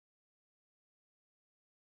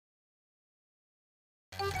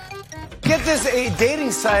What does a dating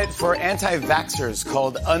site for anti-vaxxers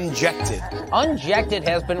called Unjected? Unjected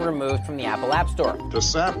has been removed from the Apple App Store. To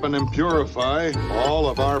sap and impurify all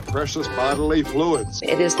of our precious bodily fluids.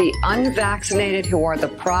 It is the unvaccinated who are the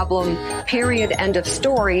problem, period, end of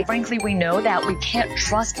story. Frankly, we know that we can't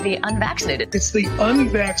trust the unvaccinated. It's the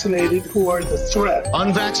unvaccinated who are the threat.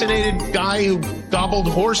 Unvaccinated guy who gobbled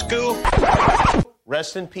horse goo?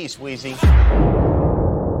 Rest in peace, Wheezy.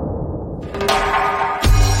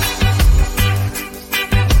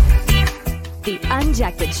 The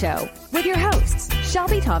Unjected Show with your hosts,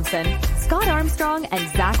 Shelby Thompson, Scott Armstrong, and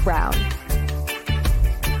Zach Brown.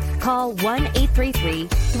 Call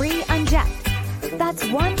 1-833-3UNJECT. That's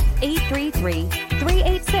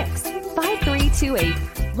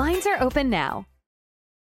 1-833-386-5328. Lines are open now.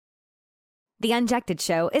 The Unjected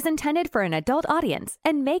Show is intended for an adult audience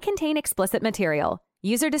and may contain explicit material.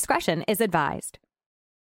 User discretion is advised.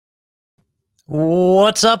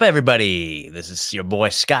 What's up, everybody? This is your boy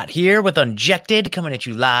Scott here with Unjected, coming at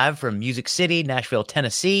you live from Music City, Nashville,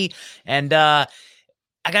 Tennessee. And I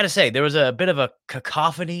got to say, there was a bit of a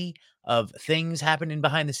cacophony of things happening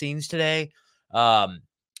behind the scenes today. So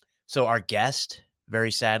our guest,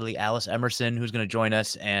 very sadly, Alice Emerson, who's going to join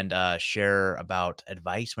us and share about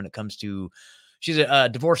advice when it comes to, she's a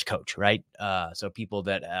divorce coach, right? So people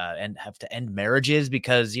that have to end marriages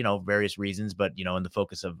because, various reasons, but, in the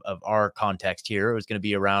focus of our context here, it was going to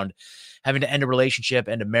be around having to end a relationship,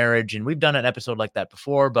 end a marriage. And we've done an episode like that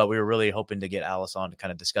before, but we were really hoping to get Alice on to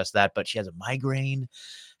kind of discuss that. But she has a migraine,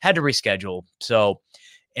 had to reschedule. So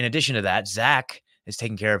in addition to that, Zach is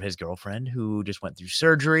taking care of his girlfriend who just went through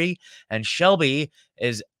surgery, and Shelby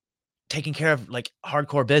is taking care of like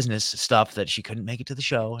hardcore business stuff that she couldn't make it to the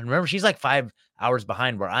show. And remember, she's like 5 hours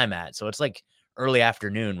behind where I'm at. So it's like early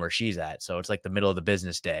afternoon where she's at. So it's like the middle of the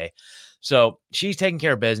business day. So she's taking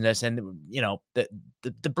care of business. And,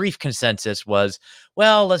 the brief consensus was,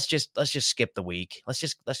 well, let's just skip the week. Let's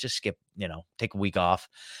just skip, take a week off.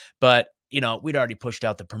 But, we'd already pushed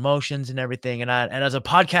out the promotions and everything. And as a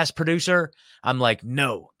podcast producer, I'm like,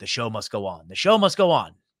 no, the show must go on. The show must go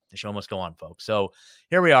on. The show must go on, folks. So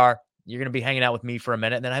here we are. You're going to be hanging out with me for a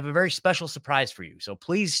minute, and then I have a very special surprise for you. So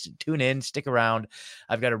please tune in, stick around.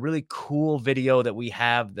 I've got a really cool video that we've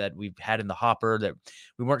had in the hopper that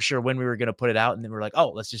we weren't sure when we were going to put it out. And then we're like, oh,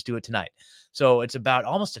 let's just do it tonight. So it's about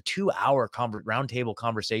almost a 2-hour roundtable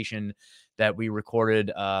conversation that we recorded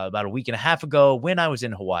about a week and a half ago when I was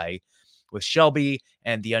in Hawaii with Shelby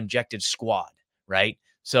and the Unjected squad, right?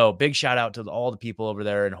 So big shout out to all the people over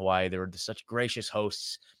there in Hawaii. They were such gracious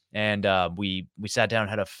hosts. And we sat down and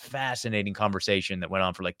had a fascinating conversation that went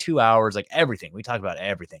on for like 2 hours, like everything. We talked about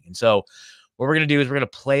everything. And so what we're going to do is we're going to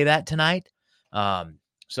play that tonight.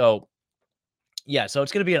 So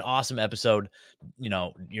it's going to be an awesome episode.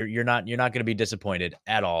 You're not going to be disappointed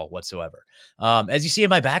at all whatsoever. As you see in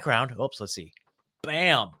my background, let's see.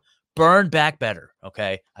 Bam. Burn Back Better.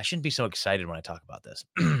 Okay. I shouldn't be so excited when I talk about this.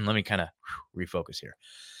 Let me kind of refocus here.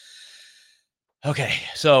 Okay.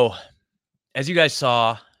 So as you guys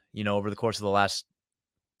saw, over the course of the last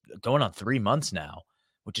going on 3 months now,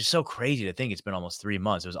 which is so crazy to think it's been almost 3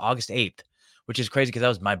 months. It was August 8th, which is crazy because that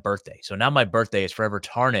was my birthday. So now my birthday is forever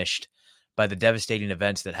tarnished by the devastating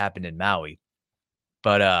events that happened in Maui.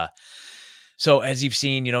 But so as you've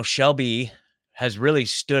seen, Shelby has really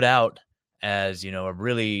stood out as, a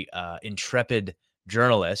really intrepid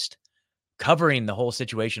journalist covering the whole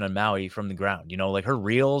situation on Maui from the ground. Like her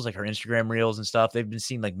reels, like her Instagram reels and stuff, they've been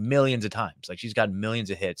seen like millions of times. Like she's got millions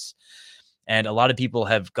of hits. And a lot of people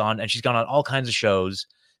have gone, and she's gone on all kinds of shows,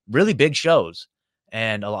 really big shows.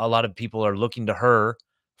 And a lot of people are looking to her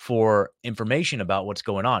for information about what's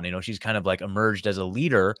going on. She's kind of like emerged as a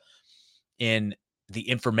leader in the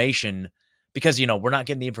information because, we're not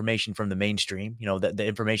getting the information from the mainstream. The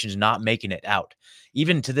information is not making it out.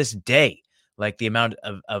 Even to this day, like the amount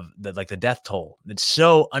of the death toll, it's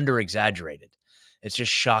so under exaggerated. It's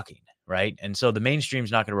just shocking. Right. And so the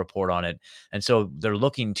mainstream's not going to report on it. And so they're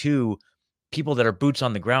looking to people that are boots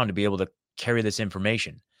on the ground to be able to carry this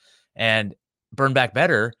information. And Burn Back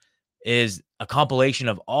Better is a compilation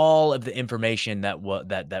of all of the information that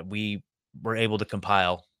we were able to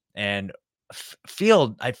compile, and I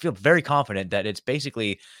feel very confident that it's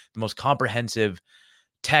basically the most comprehensive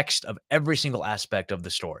text of every single aspect of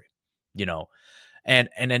the story. And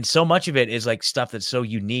then so much of it is like stuff that's so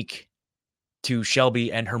unique to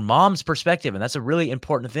Shelby and her mom's perspective. And that's a really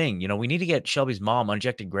important thing. We need to get Shelby's mom,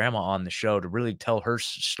 Unjected Grandma, on the show to really tell her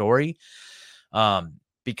story.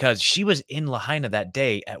 Because she was in Lahaina that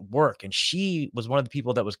day at work, and she was one of the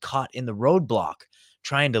people that was caught in the roadblock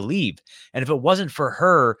trying to leave. And if it wasn't for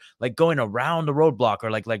her, like going around the roadblock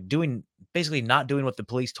or like doing basically not doing what the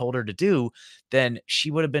police told her to do, then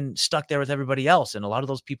she would have been stuck there with everybody else. And a lot of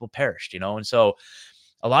those people perished, And so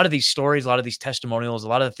a lot of these stories, a lot of these testimonials, a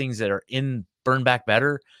lot of the things that are in Burn Back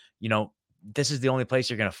Better, this is the only place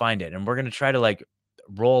you're going to find it. And we're going to try to like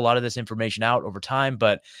roll a lot of this information out over time,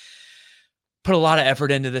 but put a lot of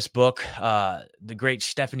effort into this book. The great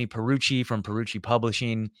Stephanie Perucci from Perucci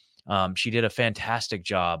Publishing, she did a fantastic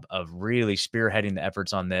job of really spearheading the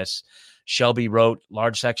efforts on this. Shelby wrote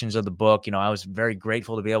large sections of the book. I was very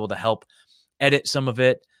grateful to be able to help edit some of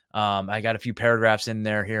it. I got a few paragraphs in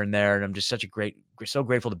there here and there, and I'm just so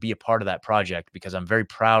grateful to be a part of that project because I'm very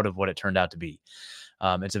proud of what it turned out to be.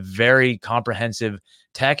 It's a very comprehensive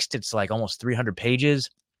text. It's like almost 300 pages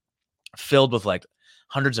filled with like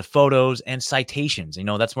hundreds of photos and citations.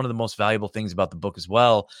 That's one of the most valuable things about the book as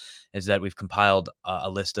well, is that we've compiled a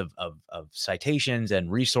list of citations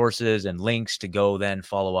and resources and links to go then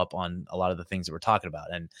follow up on a lot of the things that we're talking about.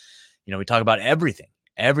 And, we talk about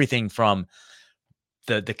everything from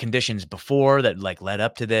the conditions before that like led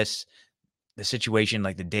up to this, the situation,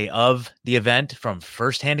 like the day of the event, from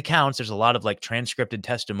firsthand accounts. There's a lot of like transcripted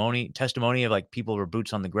testimony of like people who were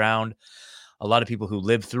boots on the ground, a lot of people who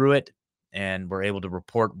lived through it and were able to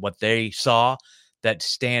report what they saw that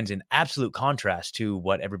stands in absolute contrast to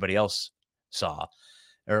what everybody else saw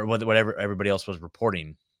or whatever everybody else was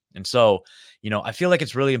reporting. And so, I feel like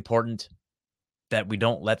it's really important that we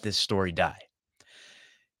don't let this story die.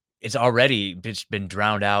 It's been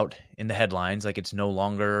drowned out in the headlines. Like it's no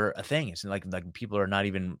longer a thing. It's like people are not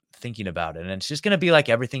even thinking about it. And it's just going to be like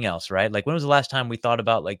everything else, right? Like when was the last time we thought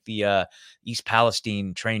about like the East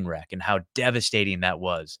Palestine train wreck and how devastating that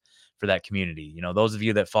was for that community? Those of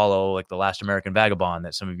you that follow like the Last American Vagabond,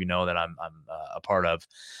 that some of you know that I'm a part of,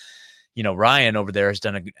 Ryan over there has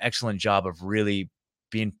done an excellent job of really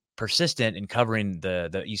being persistent in covering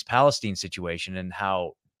the East Palestine situation and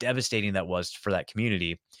how devastating that was for that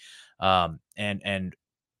community. But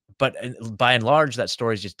by and large, that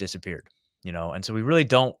story's just disappeared, and so we really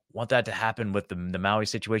don't want that to happen with the Maui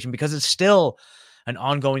situation, because it's still an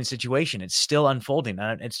ongoing situation. It's still unfolding.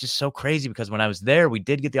 And it's just so crazy because when I was there, we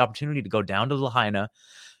did get the opportunity to go down to Lahaina,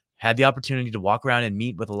 had the opportunity to walk around and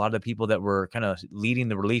meet with a lot of the people that were kind of leading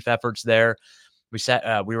the relief efforts there.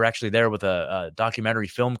 We were actually there with a documentary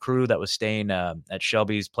film crew that was staying at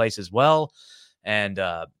Shelby's place as well. And,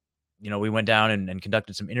 we went down and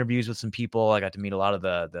conducted some interviews with some people. I got to meet a lot of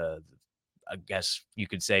the I guess you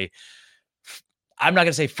could say, I'm not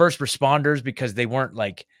going to say first responders because they weren't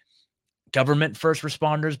like government first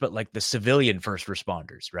responders, but like the civilian first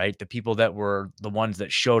responders, right? The people that were the ones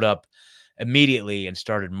that showed up immediately and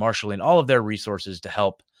started marshaling all of their resources to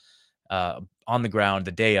help on the ground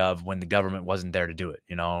the day of, when the government wasn't there to do it,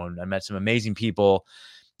 and I met some amazing people,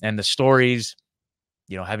 and the stories,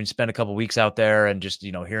 having spent a couple weeks out there and just,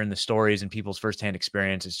 hearing the stories and people's firsthand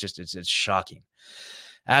experience, it's shocking,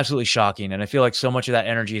 absolutely shocking. And I feel like so much of that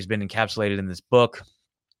energy has been encapsulated in this book.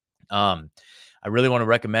 I really want to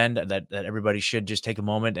recommend that everybody should just take a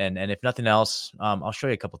moment and if nothing else, I'll show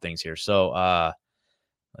you a couple things here. So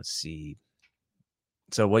let's see.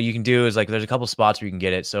 So what you can do is like, there's a couple spots where you can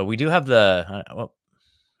get it. So we do have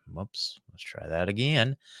whoops, let's try that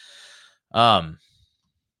again. Oh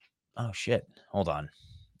shit. Hold on.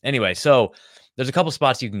 Anyway, so there's a couple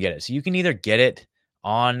spots you can get it. So you can either get it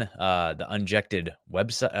on the Unjected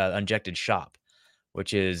website, Unjected shop,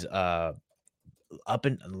 which is up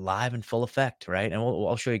and live in full effect, right? And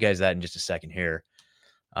I'll show you guys that in just a second here.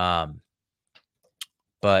 Oh,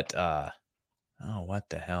 what the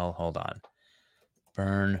hell? Hold on.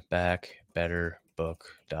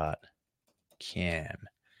 burnbackbetterbook.com.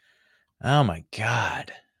 Oh my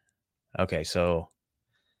God. Okay, so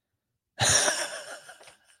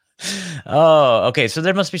oh, okay, so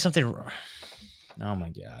there must be something. Oh my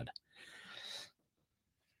God.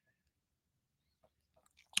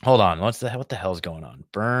 Hold on. What the hell is going on?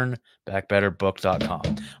 burnbackbetterbook.com.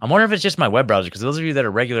 I'm wondering if it's just my web browser, because those of you that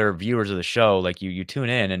are regular viewers of the show, like you tune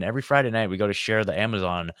in, and every Friday night we go to share the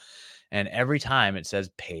Amazon, and every time it says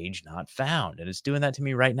page not found, and it's doing that to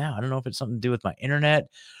me right now. I don't know if it's something to do with my internet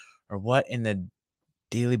or what in the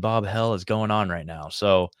dealy bob hell is going on right now.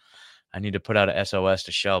 So I need to put out a SOS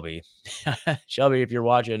to Shelby. Shelby, if you're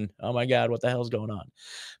watching, oh my God, what the hell is going on?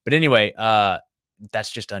 But anyway,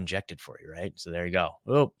 that's just Unjected for you, right? So there you go.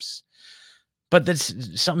 Oops. But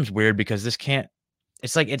something's weird because this can't,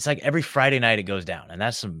 it's like every Friday night it goes down, and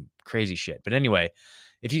that's some crazy shit. But anyway,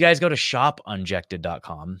 if you guys go to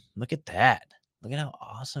shopunjected.com, look at that. Look at how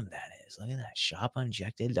awesome that is. Look at that,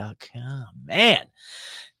 shopunjected.com. Man,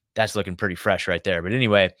 that's looking pretty fresh right there. But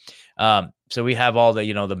anyway, so we have all the,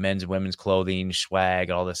 you know, the men's and women's clothing,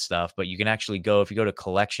 swag, all this stuff. But you can actually go, if you go to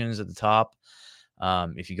collections at the top,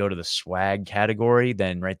 if you go to the swag category,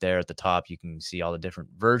 then right there at the top, you can see all the different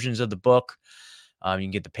versions of the book. You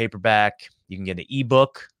can get the paperback, you can get the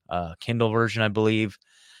ebook, Kindle version, I believe.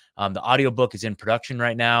 The audiobook is in production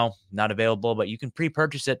right now, not available, but you can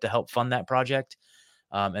pre-purchase it to help fund that project.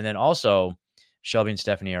 And then also, Shelby and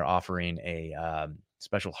Stephanie are offering a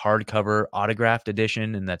special hardcover autographed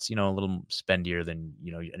edition, and that's, you know, a little spendier than,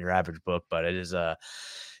 you know, your average book, but it is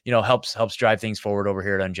you know, helps drive things forward over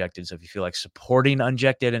here at Unjected. So if you feel like supporting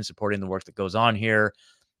Unjected and supporting the work that goes on here,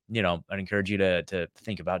 you know, I'd encourage you to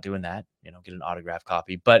think about doing that, you know, get an autographed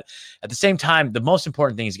copy. But at the same time, the most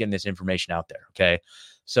important thing is getting this information out there. Okay.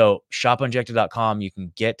 So shopunjected.com, you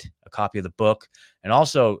can get a copy of the book. And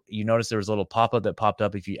also, you notice there was a little pop-up that popped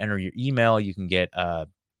up. If you enter your email, you can get a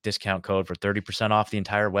discount code for 30% off the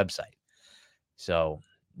entire website. So,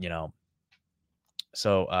 you know,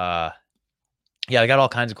 yeah, I got all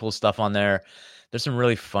kinds of cool stuff on there. There's some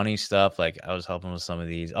really funny stuff. Like I was helping with some of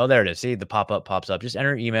these. Oh, there it is. See, the pop-up pops up. Just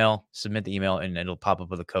enter email, submit the email, and it'll pop up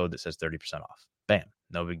with a code that says 30% off. Bam.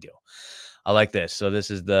 No big deal. I like this. So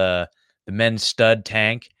this is the men's stud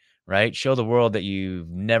tank, right? Show the world that you've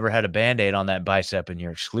never had a Band-Aid on that bicep and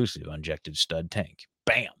your exclusive Unjected stud tank.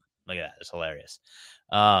 Bam. Look at that. It's hilarious.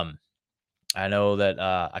 I know that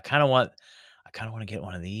I kind of want to get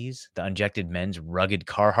one of these, the Unjected men's rugged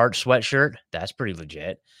Carhartt sweatshirt. That's pretty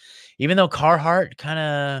legit. Even though Carhartt kind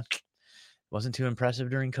of wasn't too impressive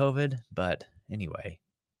during COVID, but anyway,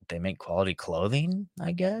 they make quality clothing,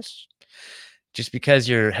 I guess. Just because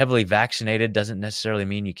you're heavily vaccinated doesn't necessarily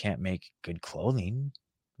mean you can't make good clothing,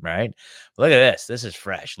 right? Look at this. This is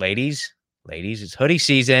fresh. Ladies, it's hoodie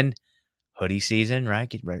season. Hoodie season, right?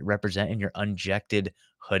 Get representing your Unjected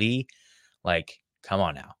hoodie. Like, come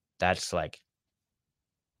on now. That's like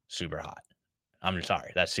super hot. I'm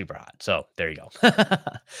sorry. That's super hot. So there you go.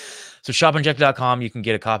 So shopunjected.com, you can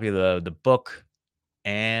get a copy of the book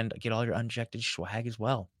and get all your Unjected swag as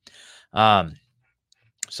well.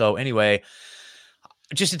 So anyway,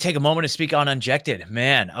 just to take a moment to speak on Unjected,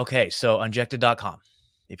 man. Okay. So unjected.com,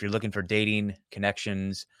 if you're looking for dating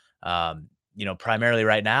connections, you know, primarily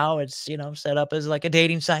right now it's, you know, set up as like a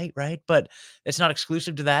dating site, right? But it's not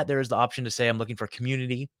exclusive to that. There is the option to say, I'm looking for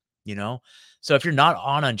community, you know? So if you're not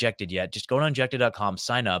on Unjected yet, just go to unjected.com,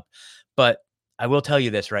 sign up. But I will tell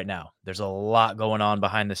you this right now, there's a lot going on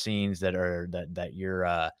behind the scenes that you're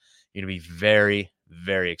going to be very,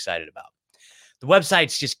 very excited about. The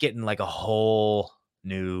website's just getting like a whole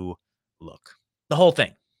new look. The whole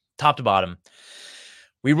thing, top to bottom.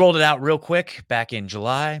 We rolled it out real quick back in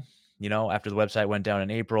July, you know, after the website went down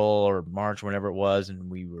in April or March, whenever it was. And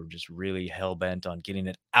we were just really hell-bent on getting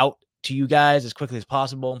it out to you guys as quickly as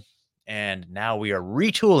possible. And now we are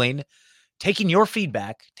retooling, taking your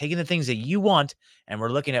feedback, taking the things that you want, and we're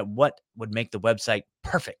looking at what would make the website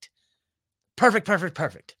perfect. Perfect.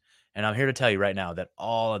 And I'm here to tell you right now that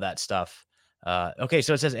all of that stuff. Okay,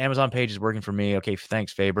 so it says Amazon page is working for me. Okay,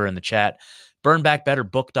 thanks, Faber, in the chat.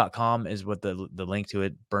 Burnbackbetterbook.com is what the link to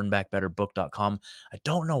it, burnbackbetterbook.com. I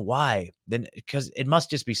don't know why. Then because it must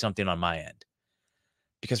just be something on my end.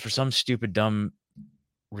 Because for some stupid, dumb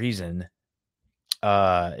reason,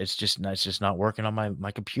 it's just not working on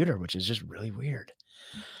my computer, which is just really weird.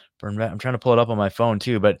 I'm trying to pull it up on my phone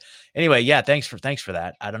too, but anyway, yeah, thanks for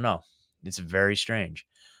that. I don't know. It's very strange.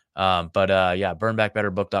 But yeah,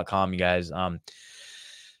 burnbackbetterbook.com, you guys.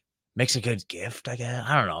 Makes a good gift, I guess.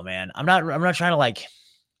 I don't know, man. I'm not trying to like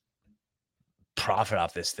profit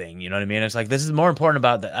off this thing. You know what I mean? It's like, this is more important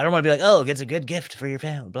about that. I don't want to be like, oh, it's a good gift for your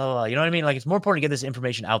family, blah, blah, blah. You know what I mean? Like, it's more important to get this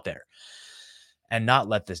information out there and not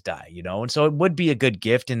let this die, you know? And so it would be a good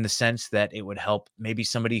gift in the sense that it would help maybe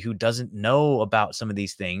somebody who doesn't know about some of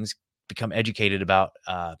these things become educated about,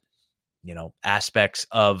 you know, aspects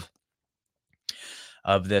of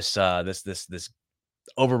this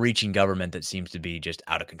overreaching government that seems to be just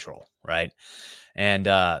out of control. Right. And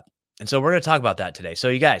so we're going to talk about that today. So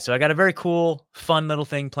you guys, I got a very cool, fun little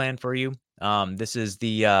thing planned for you. This is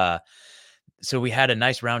so we had a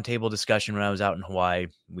nice roundtable discussion when I was out in Hawaii.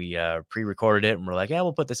 We pre-recorded it and we're like, yeah,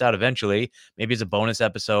 we'll put this out eventually. Maybe it's a bonus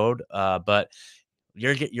episode. But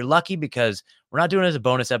you're lucky because we're not doing it as a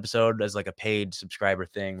bonus episode, as like a paid subscriber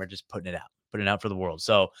thing. We're just putting it out for the world.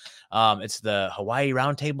 So it's the Hawaii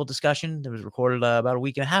roundtable discussion that was recorded about a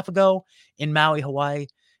week and a half ago in Maui, Hawaii.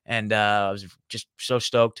 And I was just so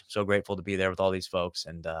stoked, so grateful to be there with all these folks.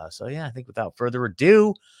 And so, yeah, I think without further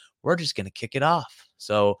ado, we're just going to kick it off.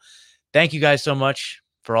 So thank you guys so much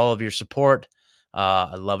for all of your support.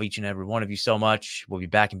 I love each and every one of you so much. We'll be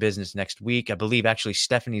back in business next week. I believe actually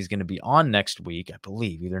Stephanie's going to be on next week. I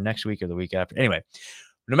believe either next week or the week after. Anyway,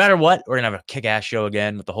 no matter what, we're going to have a kick-ass show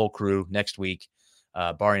again with the whole crew next week,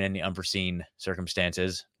 barring any unforeseen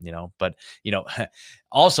circumstances, But,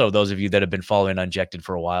 also those of you that have been following Unjected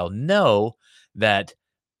for a while know that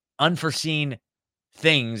unforeseen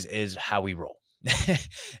things is how we roll.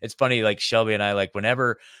 It's funny, like Shelby and I, like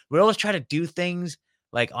whenever we always try to do things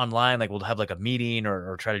like online, like we'll have like a meeting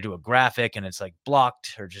or try to do a graphic and it's like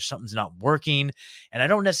blocked or just something's not working. And I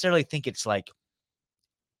don't necessarily think it's like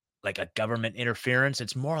a government interference.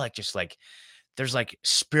 It's more like just like there's like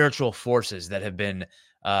spiritual forces that have been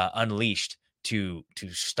unleashed to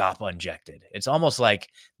stop Unjected. It's almost like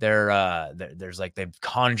there's like they've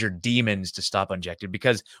conjured demons to stop Unjected,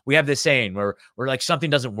 because we have this saying where we're like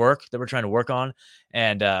something doesn't work that we're trying to work on,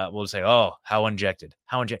 and we'll say, oh, how Unjected.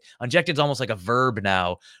 Unjected's almost like a verb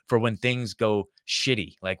now for when things go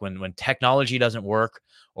shitty, like when technology doesn't work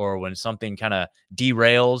or when something kind of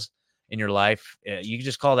derails in your life. You can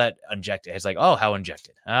just call that Unjected. It's like, oh, how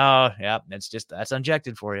Unjected. Oh yeah, that's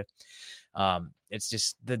Unjected for you. It's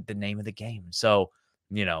just the name of the game. So,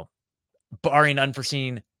 barring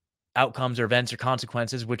unforeseen outcomes or events or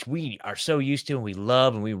consequences, which we are so used to and we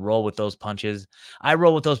love, and we roll with those punches. I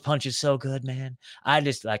roll with those punches so good, man. I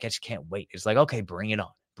just can't wait. It's like, okay, bring it on.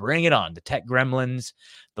 Bring it on. The tech gremlins,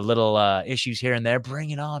 the little issues here and there. Bring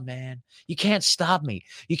it on, man. You can't stop me.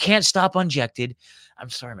 You can't stop Unjected. I'm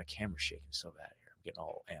sorry, my camera's shaking so bad here. I'm getting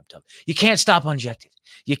all amped up. You can't stop Unjected.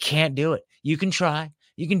 You can't do it. You can try.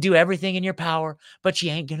 You can do everything in your power, but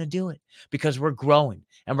you ain't going to do it, because we're growing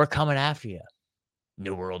and we're coming after you.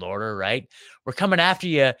 New World Order, right? We're coming after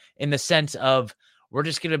you in the sense of we're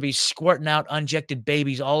just going to be squirting out Unjected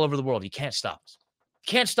babies all over the world. You can't stop us.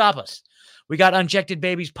 Can't stop us. We got Unjected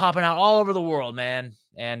babies popping out all over the world, man.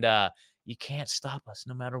 And you can't stop us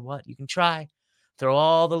no matter what. You can try. Throw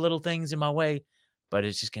all the little things in my way, but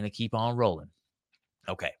it's just going to keep on rolling.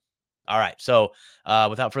 Okay. All right. So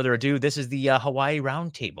without further ado, this is the Hawaii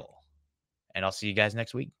Roundtable. And I'll see you guys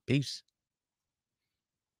next week. Peace.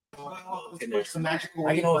 It's magical.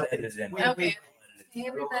 I know what it is in. Okay. Hey,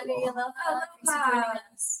 everybody. Aloha. Thanks for joining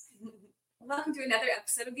us. Welcome to another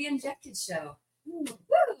episode of the Unjected Show. Woo.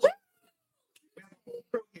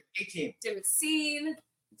 18. Different scene,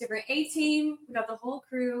 different A-team. We got the whole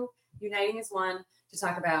crew uniting as one to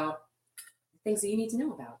talk about things that you need to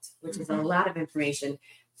know about, which is a lot of information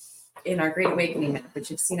in our Great Awakening map,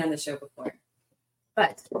 which you've seen on the show before.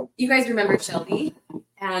 But you guys remember Shelby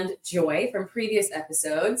and Joy from previous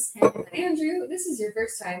episodes. And Andrew, this is your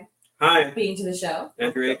first time being to the show.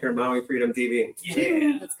 Andrew Aker, Maui Freedom TV.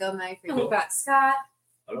 Yeah. Let's go, Maui Freedom. We've got Scott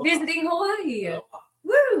visiting Hawaii. Aloha.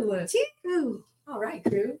 Woo! Choo! All right,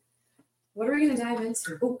 crew. What are we going to dive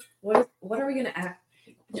into? Oh, what are we going to act?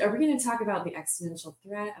 Are we going to talk about the existential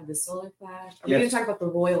threat of the solar flash? Are we going to talk about the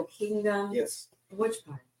royal kingdom? Yes. Which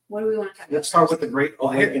part? What do we want to talk about? Let's start with the Great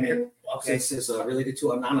Awakening. Okay. This is related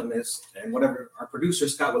to Anonymous and whatever our producer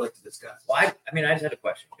Scott would like to discuss. Well, I just had a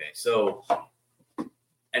question. Okay, so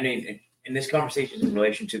in this conversation in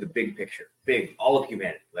relation to the big picture, all of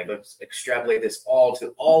humanity, like let's extrapolate this all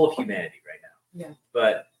to all of humanity right now. Yeah.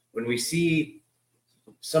 But when we see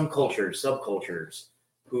some cultures, subcultures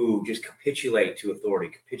who just capitulate to authority,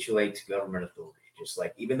 capitulate to government authority, just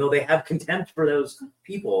like even though they have contempt for those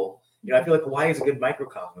people, I feel like Hawaii is a good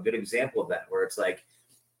microcosm, a good example of that, where it's like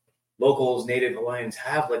locals, native Hawaiians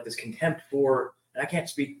have like this contempt for, and I can't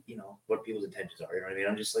speak, what people's intentions are, you know what I mean?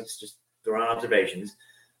 I'm just throwing out observations.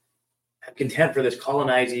 Have contempt for this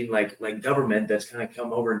colonizing like government that's kind of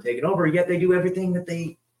come over and taken over, yet they do everything that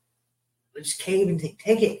they just cave and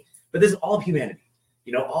take it. But this is all of humanity.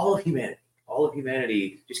 All of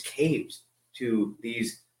humanity just caves to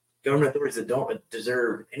these government authorities that don't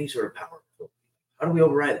deserve any sort of power. How do we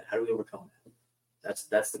override that? How do we overcome that?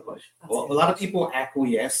 That's the question. Well, a lot of people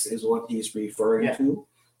acquiesce is what he's referring to,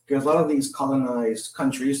 because a lot of these colonized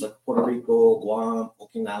countries like Puerto Rico, Guam,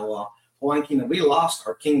 Okinawa, Hawaiian Kingdom, we lost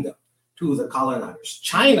our kingdom to the colonizers.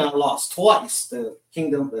 China lost twice the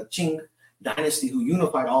kingdom, the Qing dynasty, who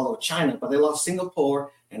unified all of China, but they lost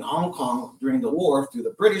Singapore and Hong Kong during the war through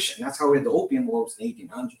the British, and that's how we had the Opium Wars in the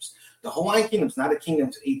 1800s. The Hawaiian Kingdom is not a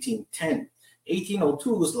kingdom to 1810.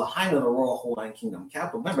 1802 was Lahaina, the Royal Hawaiian Kingdom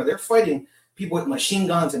capital. Remember, they're fighting people with machine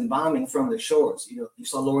guns and bombing from the shores. You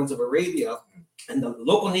saw Lawrence of Arabia, and the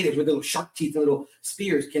local natives with little shark teeth and little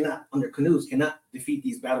spears on their canoes cannot defeat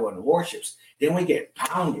these battle-run warships. Then we get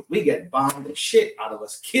pounded. We get bombed the shit out of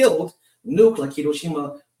us, killed, nuked like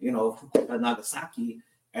Hiroshima, Nagasaki.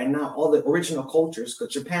 And now all the original cultures,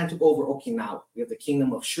 because Japan took over Okinawa. We have the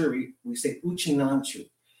kingdom of Shuri. We say Uchinanchu,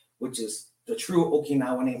 which is the true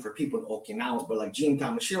Okinawa name for people in Okinawa, but like Gene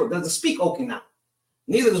Tamashiro doesn't speak Okinawa.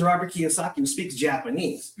 Neither does Robert Kiyosaki, who speaks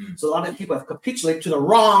Japanese. So a lot of people have capitulated to the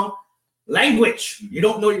wrong language. You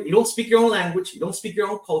don't know, you don't speak your own language, you don't speak your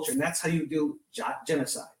own culture, and that's how you do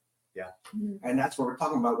genocide. Yeah. And that's what we're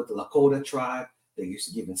talking about with the Lakota tribe. They used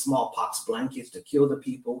to give them smallpox blankets to kill the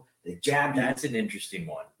people. They jabbed you. That's an interesting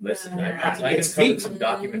one. Listen, I can find some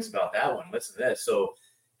documents about that one. Listen to this. So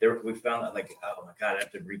we found that, like, oh my God, I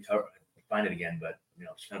have to find it again, but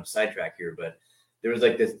it's kind of sidetrack here. But there was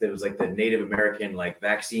like the Native American like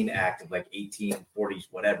Vaccine Act of like 1840s,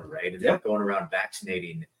 whatever, right? And they're going around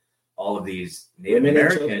vaccinating all of these Native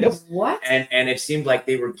Americans. What? And it seemed like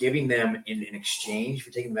they were giving them in exchange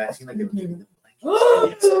for taking the vaccine, like they were giving them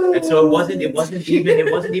blankets. And so it wasn't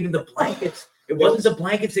even the blankets. It wasn't the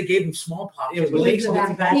blankets that gave them smallpox. It was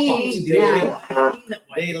the vaccine.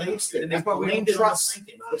 They laced it. And they blamed it on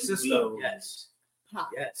the system. Yes.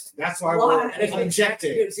 Yes. That's why we're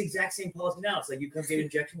injected. It's the exact same policy now. It's like you come get an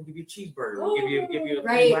injection, we'll give you a cheeseburger, we'll give you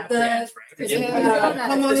a lap dance, right?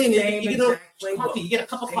 Come on in, you get a coffee, you get a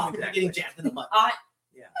cup of coffee, you're getting jabbed in the butt. I'm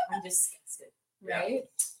disgusted, right?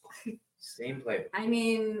 Same flavor. I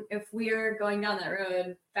mean, if we're going down that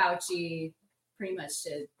road, Fauci pretty much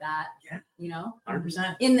did that. Yeah.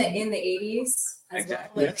 100%. In the 80s, as well,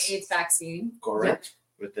 with the AIDS vaccine. Correct.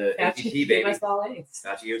 With the Fauci APT gave baby. us all AIDS.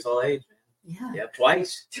 Fauci gave us all AIDS. Yeah. Yeah,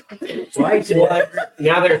 twice. Now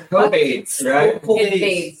there's COVID, right?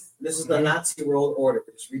 COVID. This is the Nazi world order.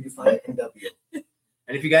 It's redefined NW.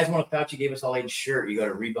 And if you guys want a Fauci gave us all AIDS shirt, you go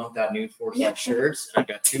to rebump.newsforce shirts. I've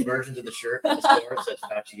got 2 versions of the shirt in the store. It says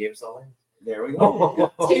Fauci gave us all AIDS. There we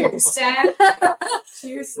go. Cheers, Dad.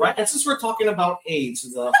 Cheers. Right, and since we're talking about AIDS,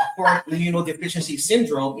 the acquired immunodeficiency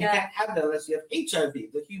syndrome, you can't have that unless you have HIV,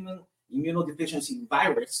 the human immunodeficiency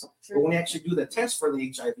virus. But when you actually do the test for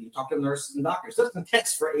the HIV, you talk to nurses and doctors. It doesn't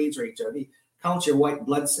test for AIDS or HIV. Count your white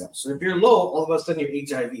blood cells. So if you're low, all of a sudden you're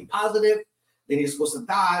HIV positive, then you're supposed to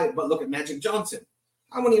die. But look at Magic Johnson.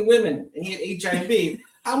 How many women, and he had HIV,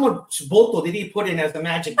 how much Boto did he put in as the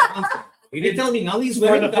Magic Johnson? You're telling me none of these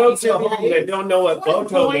For women. the folks at home that don't know what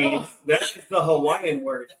Boto means, that's the Hawaiian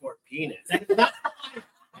word for penis.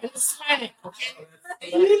 It's slang, okay?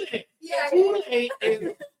 Pule is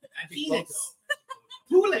penis.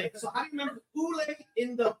 Pule. So I remember Pule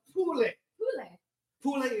in the Pule.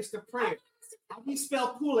 Pule is the prayer. How do you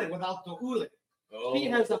spell Pule without the Ule? He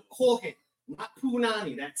has a Kohe, not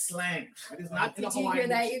Punani. That's slang. That is not in the Hawaiian. Did you hear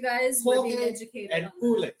that, you guys? We're being educated. And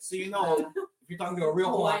Ule. So you know, if you're talking to a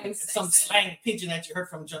real Hawaiian, it's some slang pigeon that you heard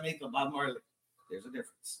from Jamaica, Bob Marley. There's a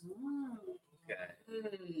difference. Okay.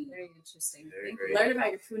 Very interesting. Very Learn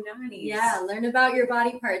about your punani. Yeah, learn about your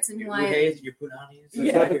body parts in Hawaii. Your punanis.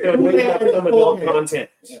 Yeah, some adult content.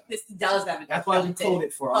 This does have That's why we code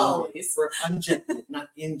it for always. For unjected, not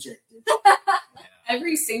injected.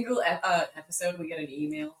 Every single episode, we get an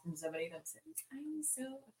email from somebody that says,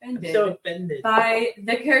 "I'm so offended, by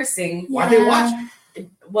the cursing." Why they watch?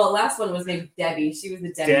 Well, last one was named Debbie. She was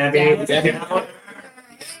the Debbie.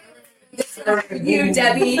 You,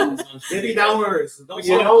 Debbie. Debbie Downers.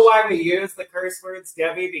 You know why we use the curse words,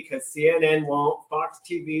 Debbie? Because CNN won't, Fox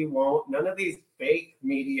TV won't, none of these fake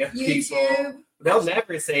media people. They'll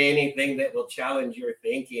never say anything that will challenge your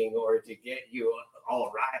thinking or to get you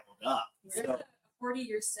all riled up. So,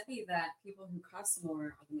 40-year study that people who cuss more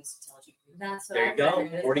are the most intelligent people. That's what there you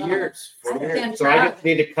go. 40 years. 40 years. So I just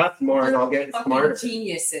need to cuss more and I'll get smarter.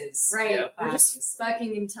 Geniuses. Right. Yep. We're just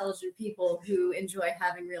fucking intelligent people who enjoy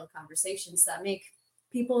having real conversations that make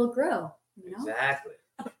people grow. You know? Exactly.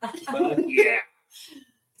 Yeah.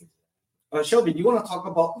 Shelby, do you want to talk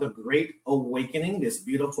about the Great Awakening, this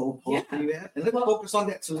beautiful post that you had? And let's focus on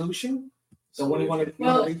that solution. So when you want to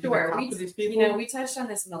sure. We touched on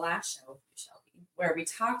this in the last show, Shelby, where we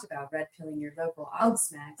talked about red pilling your local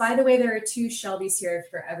smacks. By the way, there are 2 Shelbys here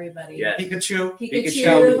for everybody. Yeah.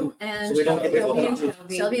 Pikachu and so we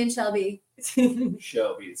don't Shelby and Shelby.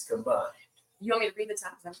 Shelby's combined. You want me to read the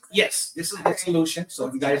top? Yes, this is the solution. So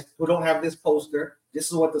if you guys who don't have this poster, this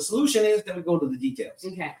is what the solution is. Then we go to the details.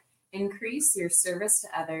 Okay. Increase your service to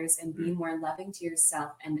others and be more loving to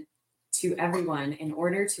yourself and to everyone in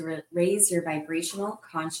order to raise your vibrational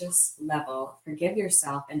conscious level. Forgive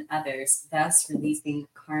yourself and others, thus releasing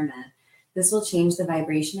karma. This will change the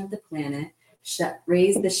vibration of the planet,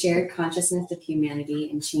 raise the shared consciousness of humanity,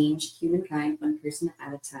 and change humankind one person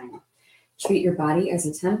at a time. Treat your body as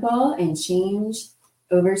a temple and change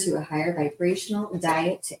over to a higher vibrational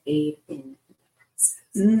diet to aid in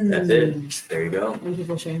That's it. There you go. Thank you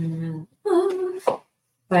for sharing that.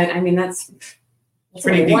 But I mean, that's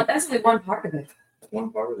pretty deep. That's only one part of it.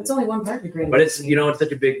 One part of it. It's only one part of the great. But it's it's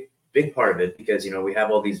such a big big part of it because, we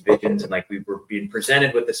have all these visions and like we were being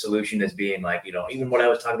presented with the solution as being like, even what I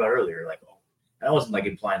was talking about earlier, like, I wasn't like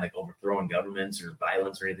implying like overthrowing governments or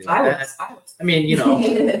violence or anything like that. I mean,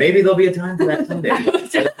 maybe there'll be a time for that someday.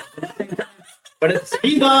 But it's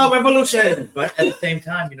revolution. But at the same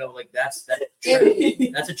time, like that's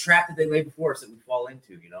a trap that they lay before us that we fall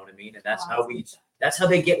into. You know what I mean? And that's how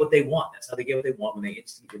they get what they want. That's how they get what they want when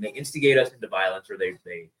they instigate us into violence or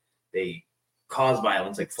they cause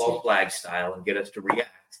violence like false flag style and get us to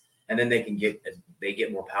react, and then they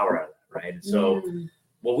get more power out of that, right? And so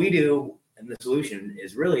what we do and the solution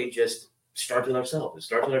is really just start with ourselves. It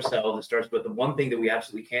starts with ourselves. It starts with the one thing that we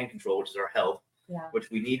absolutely can control, which is our health. Which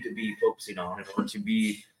we need to be focusing on in order to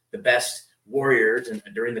be the best warriors and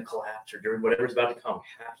during the collapse or during whatever's about to come.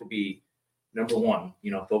 We have to be number one,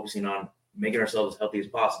 focusing on making ourselves as healthy as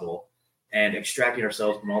possible and extracting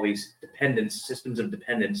ourselves from all these systems of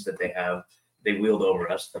dependence that they wield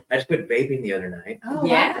over us. I just quit vaping the other night. Oh,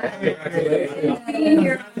 yeah.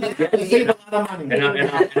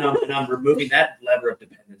 And I'm removing that lever of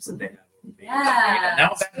dependence that they have. Yeah. Now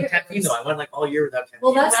I'm back to caffeine though. I went like all year without caffeine.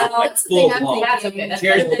 Well, that's the thing I'm thinking.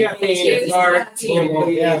 Cheers to caffeine.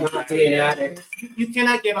 Not being addict. You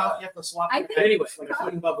cannot give up. You have to swap. Anyway, like a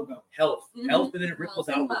food bubble gum. Health, and then it ripples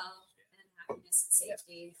out. And happiness and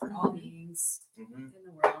safety for all beings in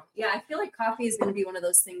the world. Yeah, I feel like coffee is going to be one of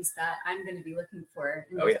those things that I'm going to be looking for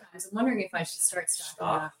in those times. I'm wondering if I should start stocking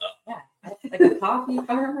up. Yeah, like a coffee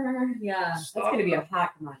farmer. Yeah, that's going to be a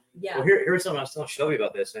hot commodity. Yeah. Well, here's something I was telling Shelby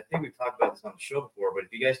about this. I think we've talked about this on the show before, but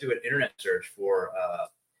if you guys do an internet search for,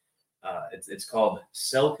 it's called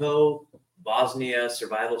Selko Bosnia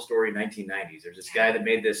Survival Story 1990s. There's this guy that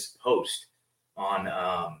made this post on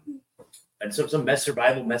and some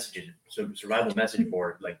survival message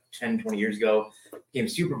board like 10, 20 years ago. Became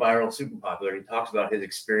super viral, super popular. He talks about his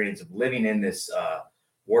experience of living in this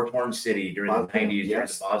war-torn city during the 90s, during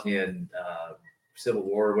the Bosnian Civil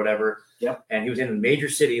War or whatever. Yep. And he was in a major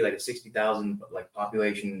city, like a 60,000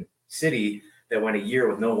 population city that went a year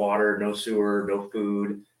with no water, no sewer, no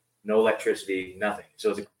food, no electricity, nothing. So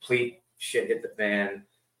it was a complete shit hit the fan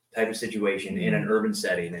type of situation in an urban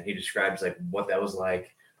setting. And he describes like what that was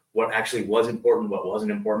like, what actually was important, what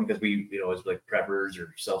wasn't important, because we, as like preppers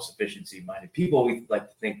or self-sufficiency minded people, we like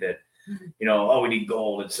to think that, we need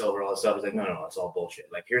gold and silver, all that stuff. It's like, no, it's all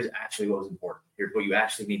bullshit. Like, here's actually what was important. Here's what you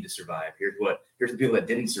actually need to survive. Here's the people that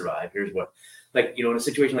didn't survive. Here's what, in a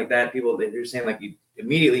situation like that, people, they're saying like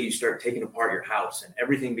immediately you start taking apart your house and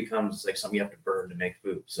everything becomes like something you have to burn to make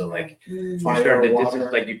food. So like you start to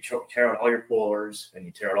like you tear out all your floors and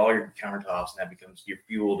you tear out all your countertops and that becomes your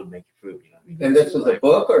fuel to make your food. And this was a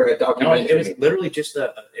book or a documentary? No, it was literally just an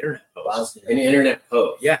internet post. An internet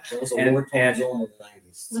post. Yeah. It was a war-torn zone in the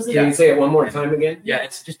 90s. Can you say it one more time again? Yeah,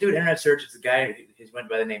 it's just do an internet search. It's a guy who's went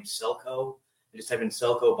by the name Selko. Just type in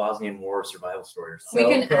Selko Bosnian War Survival Story or something.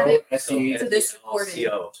 We can add it to this recording.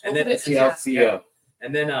 And then SELCO.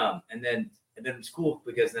 And then it's cool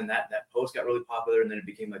because then that post got really popular and then it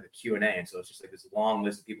became like a Q&A. And so it's just like this long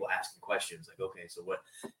list of people asking questions like, okay, so what?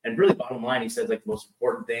 And really bottom line, he said like the most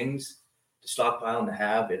important things to stockpile and to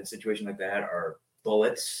have in a situation like that are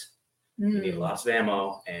bullets. You need lots of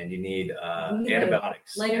ammo and you need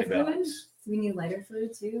antibiotics. Lighter fluid? Do we need lighter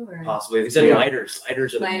fluid too? Or? Possibly. They said lighters.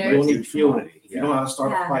 Lighters are you need fuel. If you know how to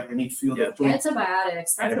start a fire, you need fuel. Yeah.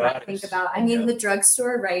 Antibiotics. That's what I think about. I mean, the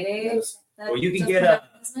drugstore, Rite Aid. Well, you can get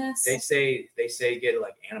they say get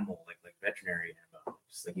like animal, like veterinary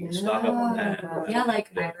antibiotics. Like you can stock up on that. Yeah,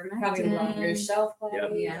 like probably longer shelf life.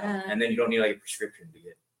 Yep. Yeah. And then you don't need like a prescription to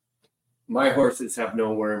get. My horses have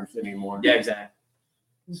no worms anymore. Yeah, exactly.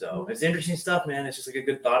 So it's interesting stuff, man. It's just like a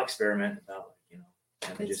good thought experiment about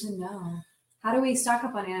Good to know. How do we stock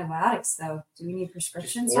up on antibiotics though? Do we need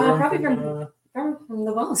prescriptions? Probably from the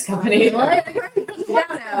wellness company.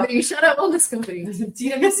 Shut up, wellness company.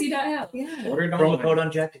 TWC.health. Yeah. Promo code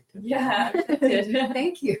Unjected. Yeah.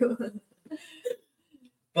 Thank you.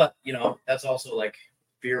 But that's also like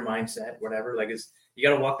fear mindset, whatever. Like you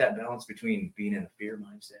got to walk that balance between being in a fear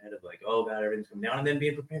mindset of like, oh God, everything's coming down, and then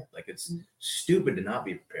being prepared. Like it's stupid to not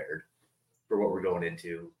be prepared for what we're going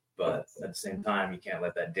into. But at the same time, you can't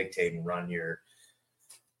let that dictate and run your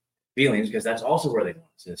feelings because that's also where they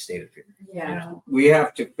want us in a state of fear. Yeah. We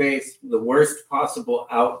have to face the worst possible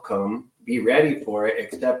outcome, be ready for it,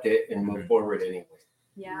 accept it, and move forward anyway.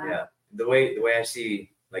 Yeah. Yeah. The way I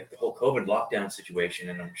see like the whole COVID lockdown situation,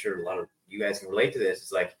 and I'm sure a lot of you guys can relate to this,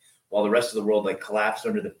 is like while the rest of the world like collapsed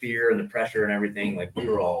under the fear and the pressure and everything, like we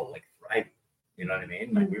were all like thriving. You know what I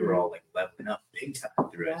mean? Like we were all like leveling up big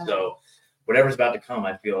time through it. So whatever's about to come,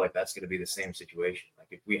 I feel like that's going to be the same situation. Like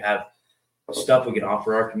if we have stuff we can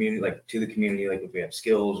offer our community, like to the community, like if we have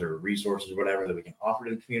skills or resources or whatever that we can offer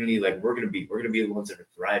to the community, like we're gonna be the ones that are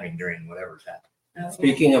thriving during whatever's happening.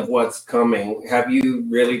 Speaking of what's coming, have you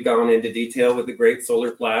really gone into detail with the Great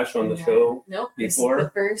Solar Flash on the show? Nope. Before? This is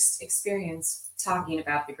the first experience talking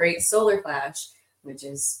about the Great Solar Flash, which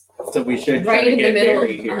is So we should right in the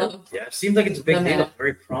middle. Yeah, it seems like it's a big the deal. map.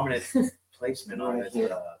 Very prominent placement on it.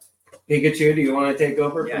 Pikachu, do you want to take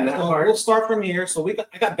over from that So part? we'll start from here. So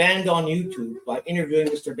I got banned on YouTube by interviewing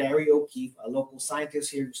Mr. Barry O'Keefe, a local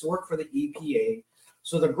scientist here, used to work for the EPA.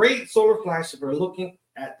 So the Great Solar Flash, we're looking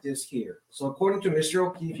at this here. So according to Mr.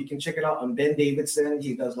 O'Keefe, you can check it out on Ben Davidson.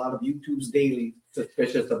 He does a lot of YouTube's daily.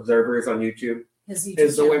 Suspicious Observers on YouTube. His YouTube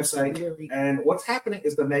Is the channel website. really- And what's happening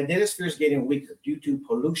is the magnetosphere is getting weaker due to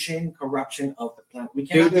pollution, corruption of the planet. We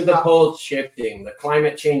Due cannot to the poles shifting, the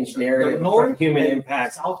climate change narrative The north from human and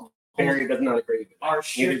impacts, south Barry does not agree with that. are Neither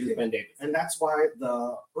shifting. does Ben Davis. And that's why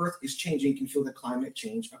the Earth is changing. You can feel the climate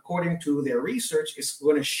change. According to their research, it's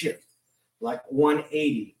going to shift like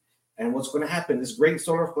 180. And what's going to happen, this great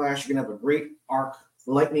solar flash, you're going to have a great arc,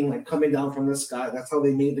 lightning like coming down from the sky. That's how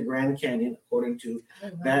they made the Grand Canyon, according to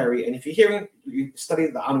Barry. And if you're hearing, you study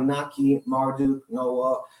the Anunnaki, Marduk,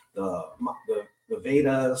 Noah, the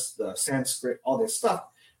Vedas, the Sanskrit, all this stuff.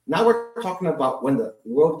 Now we're talking about when the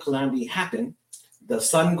world calamity happened, the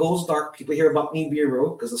sun goes dark. People hear about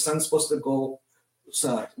Nibiru because the sun's supposed to go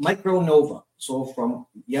micronova. So from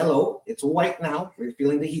yellow, it's white now. We're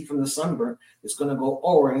feeling the heat from the sunburn. It's going to go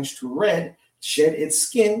orange to red, shed its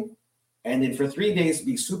skin, and then for 3 days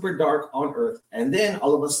be super dark on Earth. And then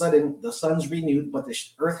all of a sudden, the sun's renewed, but the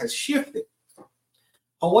Earth has shifted.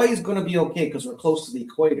 Hawaii is going to be okay because we're close to the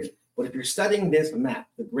equator. But if you're studying this map,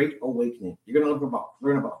 the Great Awakening, you're going to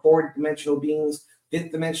learn about four-dimensional beings,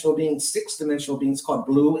 fifth-dimensional beings, sixth-dimensional beings called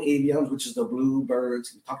blue avians, which is the blue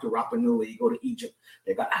birds. You talk to Rapa Nui, you go to Egypt.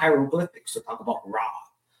 They got hieroglyphics to talk about Ra.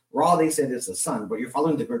 Ra, they said it's the sun, but you're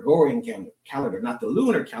following the Gregorian calendar, not the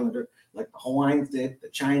lunar calendar like the Hawaiians did, the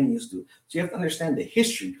Chinese do. So you have to understand the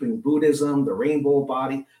history between Buddhism, the rainbow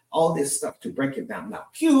body, all this stuff to break it down. Now,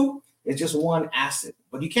 Q is just one acid,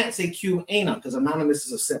 but you can't say Q Anon because Anonymous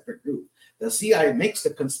is a separate group. The CIA makes the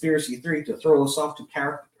conspiracy theory to throw us off to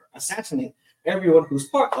assassinate everyone who's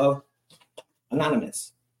part of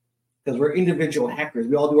Anonymous. Because we're individual hackers.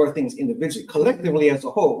 We all do our things individually. Collectively, as a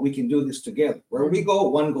whole, we can do this together. Where we go,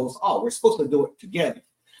 one goes all. We're supposed to do it together.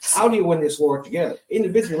 How do you win this war together?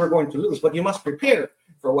 Individually, we're going to lose, but you must prepare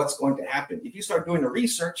for what's going to happen. If you start doing the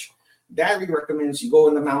research, Barry recommends you go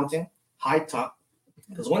in the mountain, high top,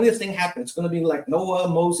 because when this thing happens, it's going to be like Noah,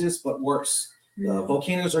 Moses, but worse. The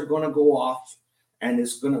volcanoes are going to go off, and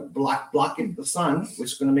it's going to block the sun,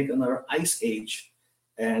 which is going to make another ice age.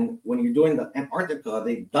 And when you're doing the Antarctica,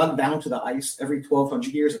 they dug down to the ice every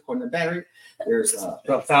 1,200 years, according to Barry. There's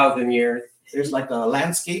 1,000 years. There's like a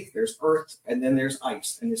landscape, there's earth, and then there's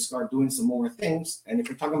ice. And they start doing some more things. And if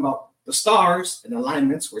you're talking about the stars and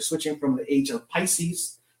alignments, we're switching from the age of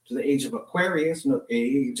Pisces to the age of Aquarius. You know,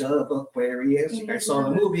 age of Aquarius. You guys saw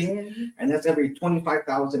the movie. And that's every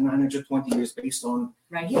 25,920 years based on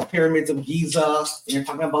the pyramids of Giza. And you're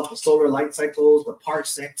talking about the solar light cycles, the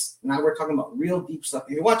parsecs. Now we're talking about real deep stuff.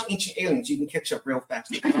 If you watch Ancient Aliens, you can catch up real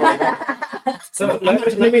fast. So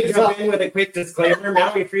let me jump in with a quick disclaimer.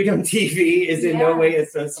 Maui Freedom TV is in no way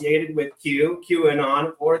associated with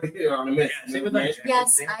QAnon, or the Anonymous movement.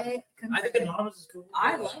 Yes, I think Anonymous is cool.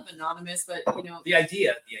 I love Anonymous, but you know The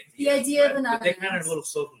idea of but they kind of Anonymous. a little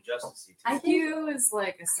social justice. I think Q is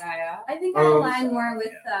like a saya. I think I align more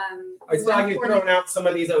with I saw you throwing out some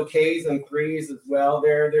of these okays and threes as well.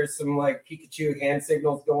 There's some like Pikachu hand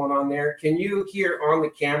signals going on there. Can you here on the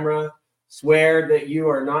camera swear that you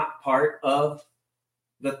are not part of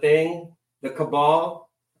the thing, the cabal?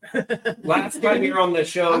 Last time you were on the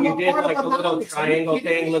show, you did like a little triangle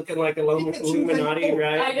thing looking like a Illuminati,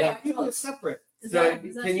 right? It's separate. So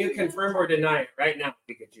can you confirm or deny it right now,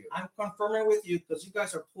 Pikachu? I'm confirming with you because you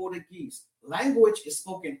guys are Portuguese. Language is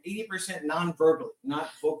spoken 80% non-verbally, not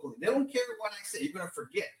vocally. They don't care what I say. You're going to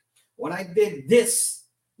forget. When I did this,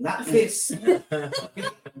 not this, it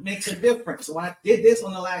makes a difference. So when I did this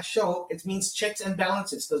on the last show, it means checks and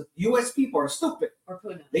balances because U.S. people are stupid.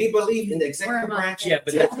 They believe in the executive branch. Yeah,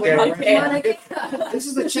 but This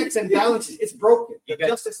is the checks and balances. It's broken. The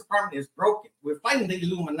Justice Department is broken. We're fighting the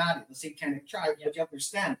Illuminati, the satanic tribe, but you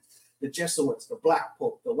understand the Jesuits, the Black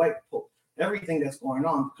Pope, the White Pope, everything that's going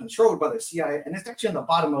on, controlled by the CIA. And it's actually on the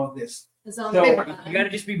bottom of this So you got to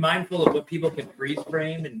just be mindful of what people can freeze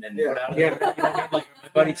frame and put out. Yeah. You know what I mean? Like my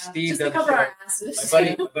buddy Steve does a cover show. our asses.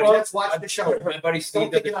 My buddy, Well, let's watch the show. My buddy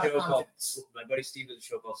Steve Don't does a take it out show of called context.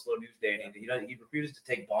 Slow News Day, and he refuses to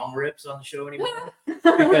take bong rips on the show anymore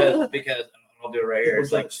because I'll do it right here.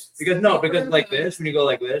 It's like because like this when you go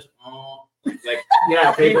like this, like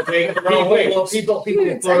yeah, people take it the wrong way. People I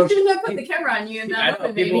shouldn't have put the camera on you and I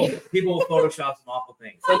that know, people will Photoshop some awful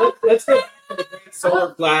things. So let's go back to the great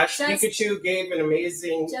solar flash. Just- Pikachu gave an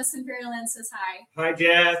amazing. Jess Imperial says hi. Hi,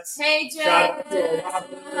 Jess. Hey, Shout out to Jess.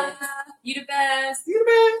 Rob. You the best. You the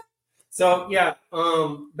best. So yeah,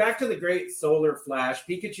 back to the great solar flash.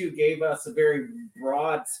 Pikachu gave us a very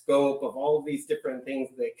broad scope of all of these different things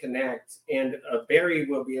that connect, and Barry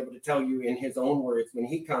will be able to tell you in his own words when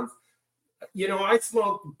he comes. You know, I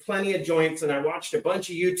smoked plenty of joints and I watched a bunch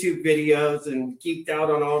of YouTube videos and geeked out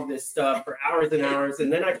on all of this stuff for hours and hours.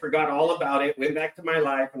 And then I forgot all about it, went back to my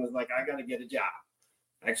life and was like, I got to get a job.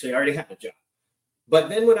 Actually, I already had a job. But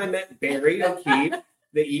then when I met Barry O'Keefe,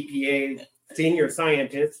 the EPA senior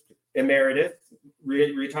scientist, emeritus,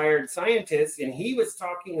 retired scientist, and he was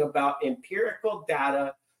talking about empirical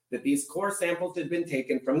data that these core samples had been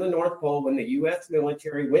taken from the North Pole when the U.S.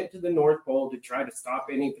 military went to the North Pole to try to stop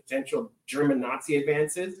any potential German Nazi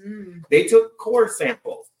advances. They took core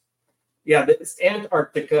samples. Yeah, this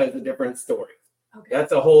Antarctica is a different story. Okay.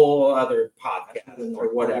 That's a whole other podcast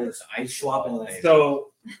or whatever. Ice swapping.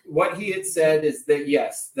 So what he had said is that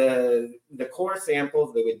yes, the core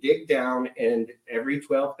samples, they would dig down, and every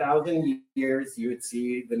 12,000 years you would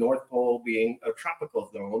see the North Pole being a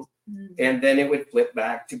tropical zone, and then it would flip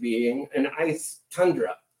back to being an ice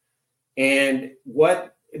tundra. And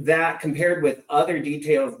what that compared with other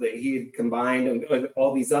details that he had combined and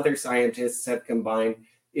all these other scientists have combined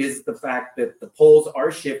is the fact that the poles are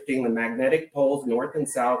shifting, the magnetic poles, north and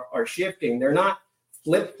south, are shifting. They're not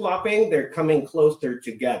flip-flopping, they're coming closer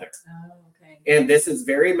together. Oh, okay. And this is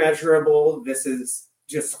very measurable. This is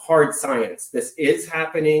just hard science. This is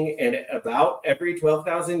happening, and about every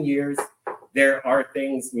 12,000 years, there are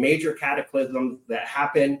things, major cataclysms that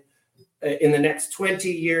happen. In the next 20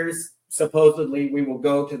 years, supposedly, we will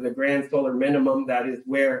go to the grand solar minimum. That is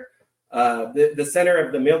where the center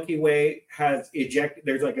of the Milky Way has ejected.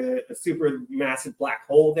 There's like a super massive black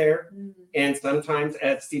hole there. And sometimes,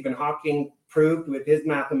 as Stephen Hawking proved with his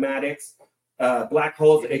mathematics, black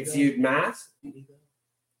holes exude mass.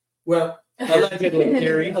 Well, allegedly.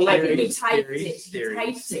 Theory. He typed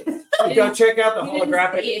it. Go check out the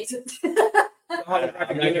holographic.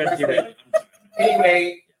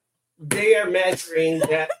 Anyway, they are measuring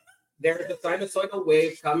that there's a sinusoidal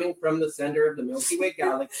wave coming from the center of the Milky Way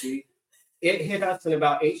galaxy. It hit us in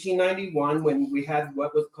about 1891 when we had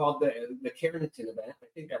what was called the Carrington event. I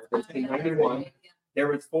think that was 1891. There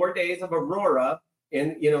was 4 days of aurora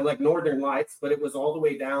in, like Northern Lights, but it was all the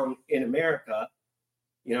way down in America,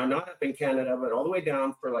 not up in Canada, but all the way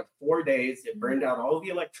down for like 4 days. It burned out all the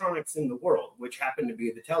electronics in the world, which happened to be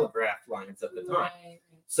the telegraph lines at the time. Right.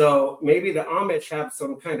 So maybe the Amish have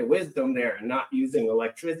some kind of wisdom there and not using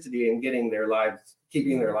electricity and keeping their lives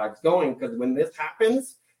going. Because when this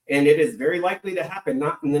happens, and it is very likely to happen,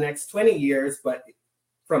 not in the next 20 years, but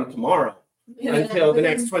from tomorrow until the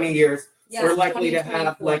next 20 years, we're likely to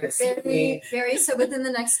have like a very so within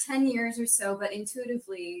the next 10 years or so, but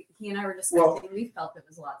intuitively, he and I were discussing, we felt it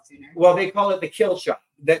was a lot sooner. Well, they call it the kill shot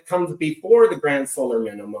that comes before the grand solar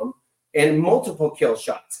minimum, and multiple kill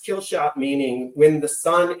shots. Kill shot meaning when the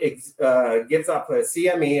sun gives off a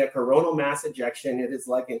CME, a coronal mass ejection, it is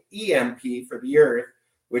like an EMP for the Earth,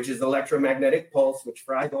 which is electromagnetic pulse, which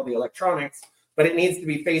fries all the electronics, but it needs to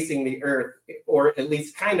be facing the Earth, or at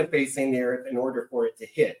least kind of facing the Earth in order for it to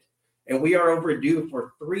hit. And we are overdue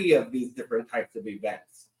for 3 of these different types of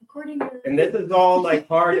events. And this is all like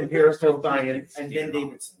hard empirical science. And Ben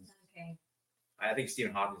Davidson. Okay. I think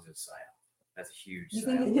Stephen Hawking is a psyop. That's a huge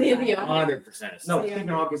psyop. 100%. No, Stephen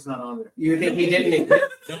Hawking's not on there. You think he didn't exist?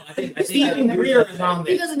 No, I think Stephen Greer is on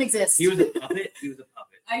there. He doesn't exist. He was a puppet.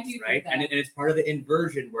 I do right? Think that. And it's part of the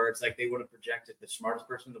inversion where it's like they want to project that the smartest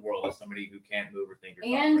person in the world is somebody who can't move or think or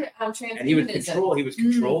talk. And he was controlled. He was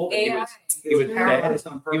controlled. He was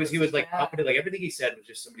like Yeah. puppeted. Like everything he said was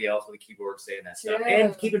just somebody else with a keyboard saying that stuff.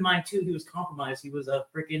 And keep in mind too, he was compromised. He was a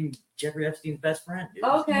freaking Jeffrey Epstein's best friend. Dude.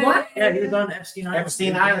 Okay. What? Yeah, he was on Epstein Island.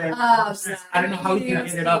 Epstein Island. Oh, I don't know how you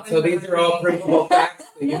ended up. So these are all provable facts.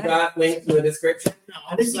 You got links in the description. No,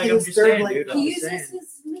 I'm just saying, dude. He uses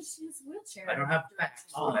his wheelchair. I don't have facts.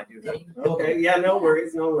 I do. Okay. Yeah. No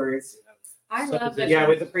worries. I love it. Yeah,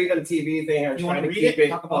 with the Freedom TV thing, I'm trying to keep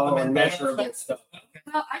it all measurable stuff.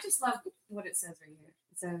 Well, I just love what it says right here.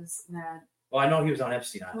 It says that Well, I know he was on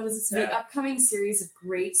Epstein Island. What is this? The upcoming series of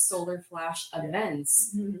great solar flash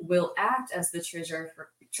events will act as the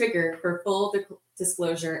trigger for full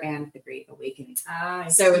disclosure and the Great Awakening.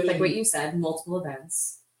 So it's like what you said, multiple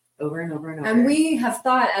events over and over and over. And we have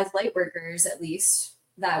thought as light workers, at least,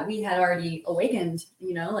 that we had already awakened,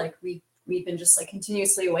 like we've been just like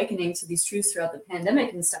continuously awakening to these truths throughout the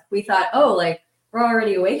pandemic and stuff. We thought, oh, like we're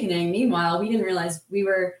already awakening. Meanwhile, we didn't realize we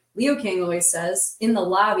were, Leo King always says, in the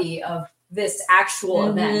lobby of this actual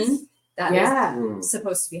event that is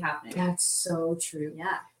supposed to be happening. That's so true.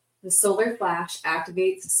 Yeah. The solar flash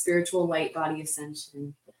activates spiritual light body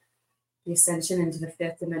ascension, the ascension into the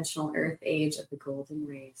fifth dimensional earth age of the golden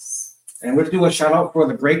race. And we're to do a shout out for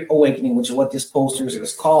the Great Awakening, which is what this poster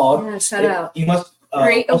is called. Yeah, shout out. You must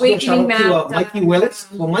Great Awakening to Mikey Willis.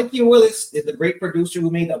 Well, Mikey Willis is the great producer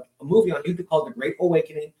who made a movie on YouTube called The Great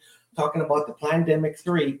Awakening, talking about the Pandemic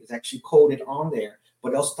 3. It's actually coded on there.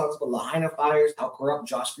 But it also talks about Lahaina fires, how corrupt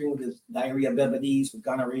Josh Green with his diarrhea bevides, with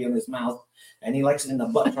gonorrhea in his mouth, and he likes it in the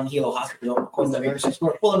butt from Hilo Hospital, according to the nurses who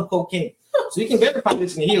are full of cocaine. So you can verify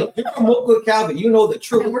this in Hilo. If you're from Moco Calvin, you know the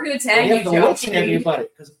truth. And we're going to tag you, have to awaken everybody,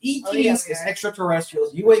 because ETs is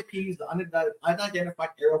extraterrestrials, UAPs, the unidentified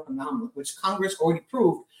aerial phenomena, which Congress already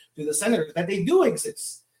proved to the senators that they do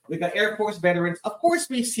exist. We got Air Force veterans. Of course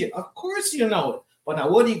we see it. Of course you know it. But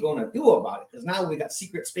now what are you going to do about it? Because now we got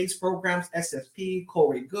secret space programs, SSP,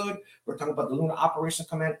 Corey Good. We're talking about the Lunar Operations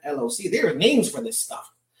Command, LOC. There are names for this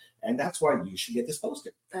stuff. And that's why you should get this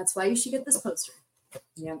poster. That's why you should get this poster.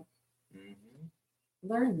 Yep.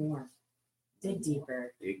 Learn more. Dig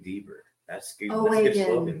deeper. Dig deeper. That's good. Oh, That's a wait, good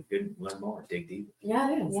slogan. Good. Learn more. Dig deeper.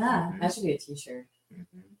 Yeah, it is. Yeah. That should be a t-shirt.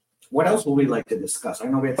 What else would we like to discuss? I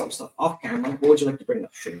know we had some stuff off camera. What would you like to bring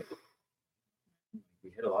up, Shane?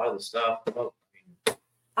 We hit a lot of the stuff.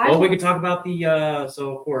 Well, we could talk about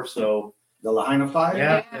the the Lahaina fire.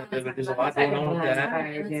 Yeah, there's a lot going on with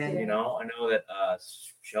that. You know, I know that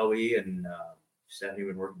Shelby and Stephanie have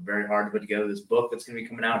been working very hard to put together this book that's going to be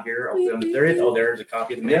coming out here on the 30th. Oh, there's a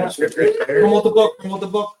copy of the manuscript right there. Promote the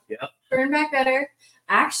book. Yeah. Burn Back Better.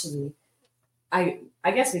 Actually, I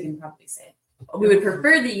guess we can probably say it. We would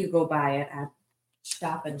prefer that you go buy it at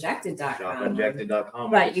shopinjected.com.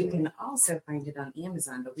 Shopinjected.com. But you can also find it on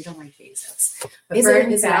Amazon, but we don't like Bezos. But Is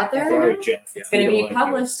it out there? Sorry, Jeff. It's going to be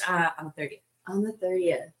published on the 30th. On the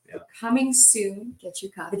 30th. Yeah. Coming soon. Get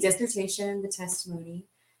your copy. The dissertation, the testimony,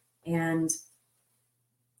 and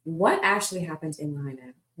what actually happened in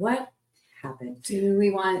Lahaina. What happened? Do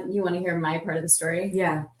you want to hear my part of the story?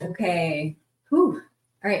 Yeah. Okay. Whew.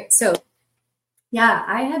 All right. So yeah,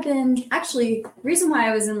 I had been actually, the reason why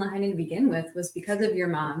I was in Lahaina to begin with was because of your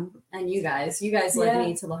mom and you guys. You guys led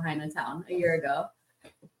me to Lahaina town a year ago.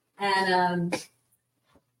 And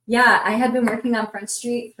I had been working on Front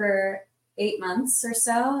Street for 8 months or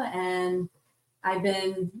so. And I've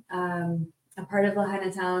been a part of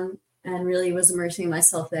Lahaina town and really was immersing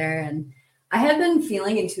myself there. And I had been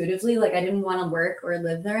feeling intuitively like I didn't want to work or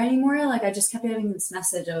live there anymore. Like I just kept getting this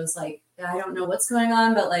message. I was like, I don't know what's going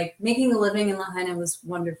on, but like making a living in Lahaina was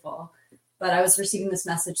wonderful. But I was receiving this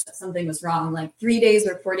message that something was wrong. Like 3 days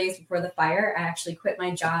or 4 days before the fire, I actually quit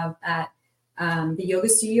my job at the yoga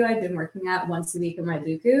studio I'd been working at once a week in my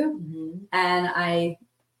Luku. And I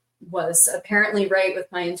was apparently right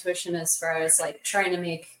with my intuition as far as like trying to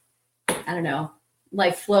make, I don't know,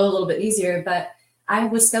 life flow a little bit easier. But I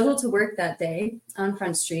was scheduled to work that day on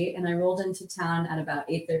Front Street, and I rolled into town at about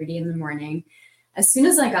 8:30 in the morning. As soon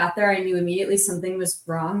as I got there, I knew immediately something was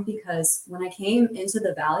wrong because when I came into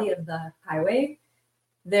the valley of the highway,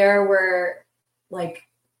 there were like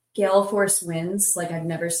gale force winds like I've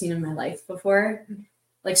never seen in my life before.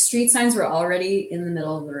 Like street signs were already in the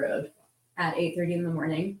middle of the road at 8:30 in the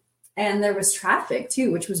morning. And there was traffic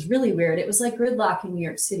too, which was really weird. It was like gridlock in New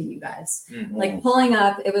York City, you guys. Like pulling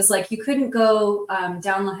up, it was like you couldn't go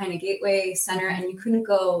down Lahaina Gateway Center and you couldn't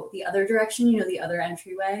go the other direction, the other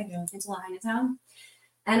entryway into Lahaina town.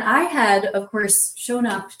 And I had, of course, shown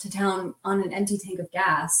up to town on an empty tank of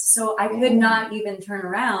gas. So I could not even turn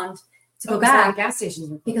around to go back gas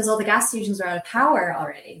stations because all the gas stations were out of power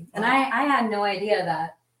already. And I had no idea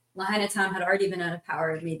that Lahaina town had already been out of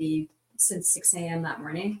power maybe since 6 a.m. that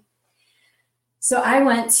morning. So I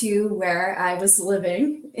went to where I was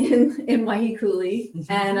living in Waiikuli,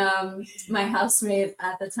 and my housemate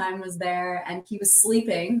at the time was there, and he was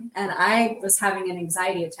sleeping, and I was having an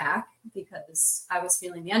anxiety attack because I was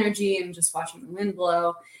feeling the energy and just watching the wind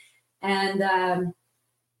blow. And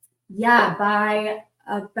by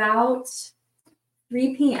about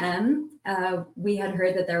 3 p.m., we had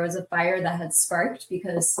heard that there was a fire that had sparked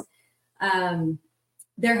because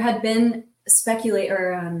there had been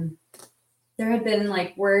there had been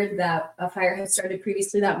like word that a fire had started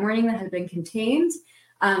previously that morning that had been contained,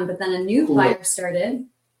 but then a new fire started.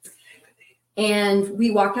 And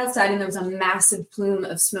we walked outside and there was a massive plume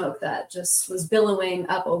of smoke that just was billowing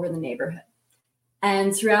up over the neighborhood.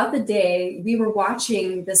 And throughout the day, we were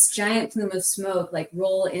watching this giant plume of smoke like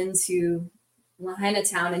roll into Lahaina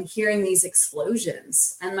town and hearing these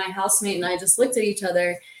explosions. And my housemate and I just looked at each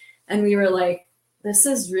other and we were like, this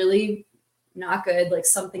is really not good. Like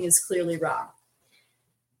something is clearly wrong.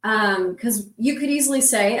 Because you could easily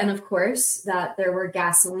say, and of course, that there were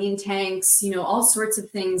gasoline tanks, all sorts of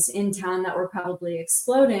things in town that were probably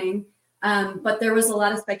exploding. But there was a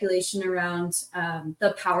lot of speculation around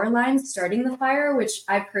the power lines starting the fire, which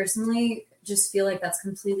I personally just feel like that's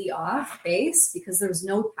completely off base because there was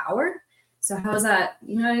no power. So how is that?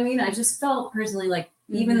 You know what I mean? I just felt personally like,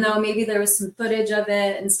 even though maybe there was some footage of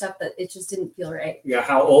it and stuff, that it just didn't feel right. Yeah,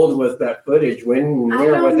 how old was that footage? Where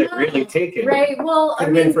was it really taken? Right. Well, could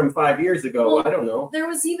have been from 5 years ago. Well, I don't know. There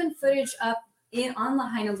was even footage up on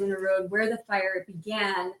Lahaina Luna Road where the fire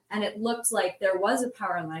began, and it looked like there was a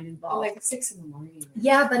power line involved. Like 6 a.m.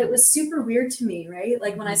 Yeah, but it was super weird to me, right?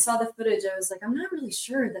 Like when I saw the footage, I was like, I'm not really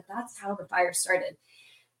sure that that's how the fire started.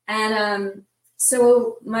 And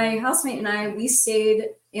so my housemate and I, we stayed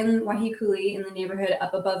in Wahikuli in the neighborhood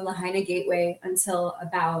up above Lahaina Gateway until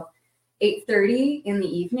about 8:30 in the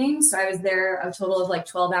evening. So I was there a total of like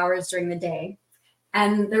 12 hours during the day.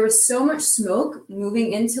 And there was so much smoke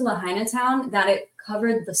moving into Lahaina town that it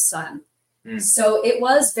covered the sun. So it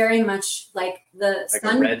was very much like the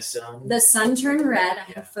sun. A red sun. The sun turned red.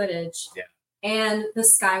 I have footage. Yeah. And the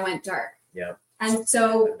sky went dark. Yeah. And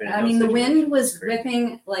so, I mean, the wind was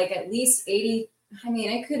whipping like at least 80. I mean,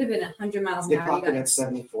 it could have been 100 miles an They hour. clocked it at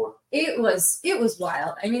 74. It was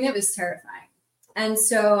wild. I mean, it was terrifying. And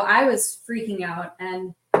so I was freaking out,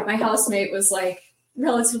 and my housemate was like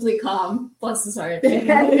relatively calm, bless his heart.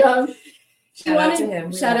 Shout out to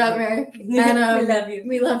him. Shout out, Merrick. And we love you.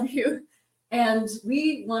 We love you. And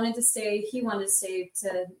we wanted to stay, he wanted to stay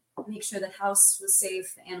to make sure the house was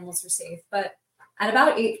safe, the animals were safe. But at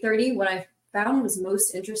about 8:30, what I found was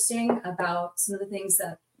most interesting about some of the things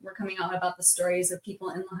that were coming out about the stories of people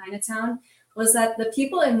in Lahaina town was that the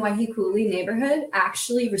people in Wahikuli neighborhood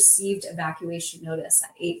actually received evacuation notice at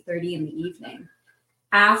 8:30 in the evening.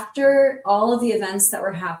 After all of the events that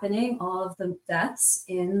were happening, all of the deaths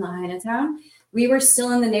in Lahaina town, we were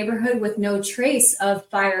still in the neighborhood with no trace of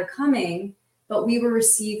fire coming, but we were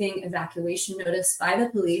receiving evacuation notice by the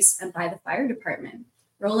police and by the fire department,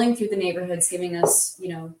 rolling through the neighborhoods, giving us,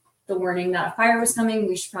 the warning that a fire was coming,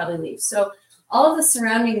 we should probably leave. So all of the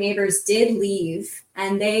surrounding neighbors did leave,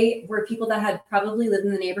 and they were people that had probably lived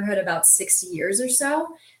in the neighborhood about 60 years or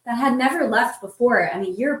so that had never left before. And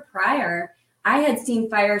a year prior, I had seen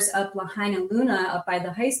fires up Lahaina Luna up by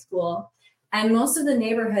the high school, and most of the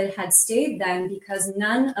neighborhood had stayed then because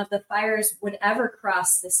none of the fires would ever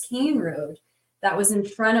cross this cane road that was in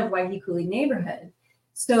front of Wahikuli neighborhood.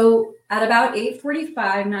 So at about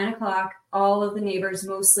 8:45, 9 o'clock, all of the neighbors,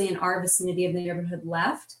 mostly in our vicinity of the neighborhood,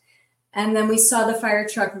 left. And then we saw the fire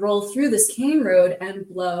truck roll through this cane road and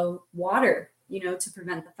blow water, to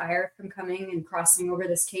prevent the fire from coming and crossing over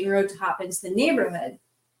this cane road to hop into the neighborhood.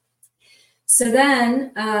 So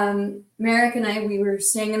then Merrick and I, we were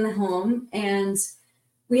staying in the home, and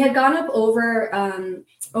we had gone up over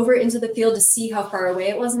into the field to see how far away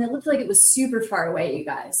it was. And it looked like it was super far away, you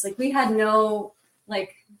guys. Like we had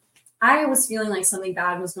I was feeling like something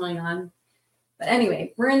bad was going on. But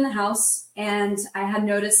anyway, we're in the house, and I had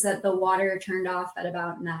noticed that the water turned off at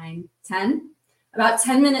about 9:10, about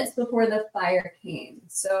 10 minutes before the fire came.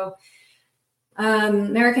 So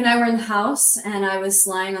Merrick and I were in the house, and I was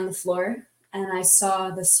lying on the floor, and I saw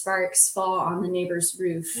the sparks fall on the neighbor's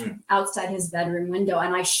roof outside his bedroom window.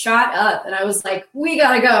 And I shot up, and I was like, we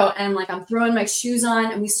gotta go. And I'm throwing my shoes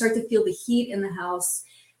on, and we start to feel the heat in the house.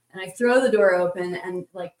 And I throw the door open, and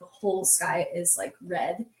the whole sky is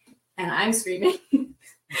red. And I'm screaming.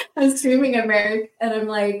 I'm screaming at Merrick, and I'm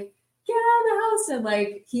like, get out of the house.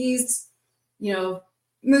 And he's,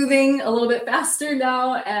 moving a little bit faster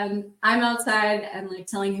now. And I'm outside and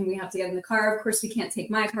telling him we have to get in the car. Of course, we can't take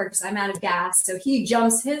my car because I'm out of gas. So he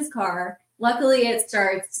jumps his car. Luckily, it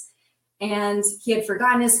starts. And he had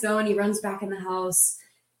forgotten his phone. He runs back in the house.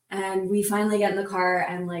 And we finally get in the car,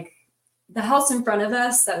 and the house in front of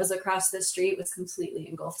us that was across the street was completely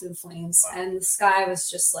engulfed in flames. Wow. And the sky was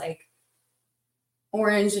just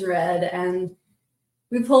orange and red. And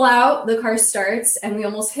We pull out, the car starts, and we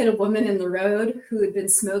almost hit a woman in the road who had been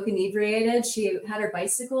smoke inebriated. She had her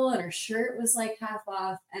bicycle and her shirt was like half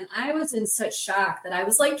off. And I was in such shock that I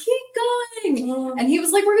was like, keep going. And he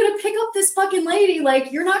was like, we're going to pick up this fucking lady.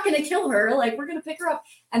 Like, you're not going to kill her. Like, we're going to pick her up.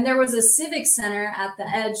 And there was a civic center at the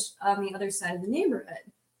edge on the other side of the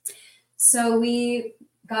neighborhood. So we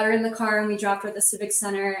got her in the car and we dropped her at the civic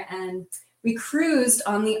center and we cruised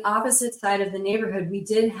on the opposite side of the neighborhood. We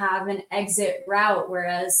did have an exit route,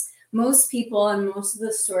 whereas most people and most of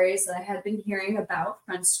the stories that I had been hearing about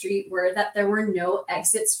Front Street were that there were no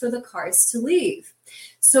exits for the cars to leave.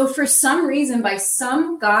 So for some reason, by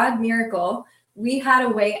some God miracle, we had a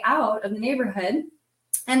way out of the neighborhood.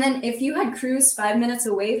 And then if you had cruised 5 minutes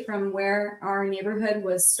away from where our neighborhood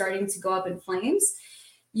was starting to go up in flames,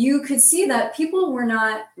 you could see that people were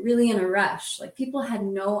not really in a rush. Like people had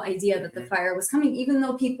no idea that the fire was coming, even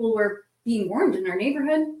though people were being warned in our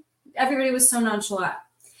neighborhood. Everybody was so nonchalant.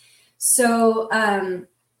 So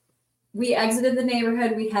we exited the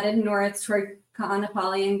neighborhood. We headed north toward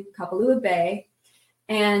Ka'anapali and Kapalua Bay.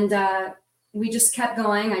 And we just kept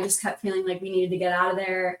going. I just kept feeling like we needed to get out of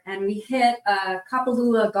there. And we hit a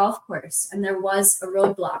Kapalua golf course and there was a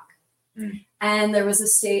roadblock. And there was a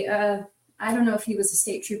state... I don't know if he was a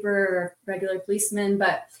state trooper or regular policeman,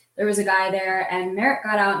 but there was a guy there and Merrick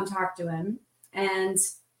got out and talked to him. And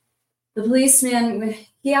the policeman,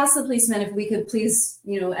 he asked the policeman if we could please,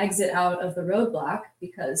 exit out of the roadblock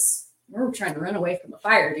because we're trying to run away from the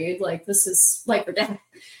fire, dude. Like, this is life or death.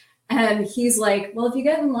 And he's like, well, if you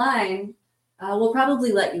get in line, we'll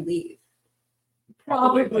probably let you leave.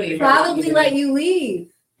 Probably let you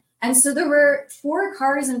leave. And so there were 4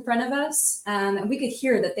 cars in front of us, and we could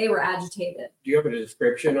hear that they were agitated. Do you have a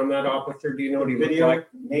description on that officer? Do you know what he looked Video, like?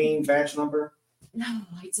 name, badge number? No,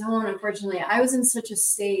 I don't, unfortunately. I was in such a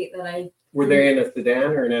state that I... Were they in a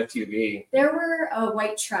sedan or an SUV? There were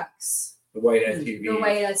white trucks. The white SUV. The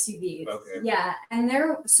white SUVs. Okay. Yeah, and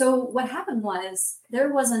so what happened was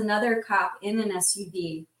there was another cop in an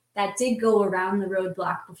SUV that did go around the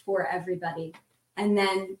roadblock before everybody. And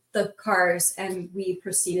then the cars, and we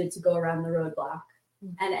proceeded to go around the roadblock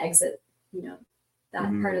and exit,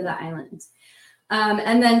 that part of the island.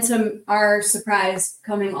 And then to our surprise,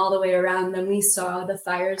 coming all the way around, then we saw the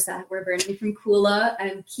fires that were burning from Kula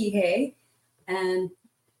and Kihei. And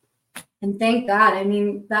thank God, I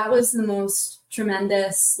mean, that was the most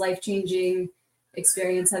tremendous, life-changing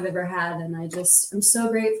experience I've ever had. And I'm so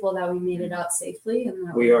grateful that we made it out safely. And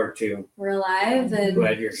that we are too. We're alive. And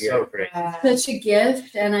glad you're here. So great. Such a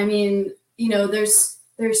gift. And I mean, there's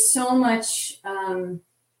so much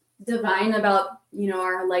divine about,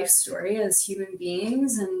 our life story as human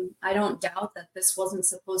beings. And I don't doubt that this wasn't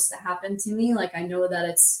supposed to happen to me. Like, I know that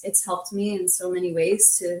it's helped me in so many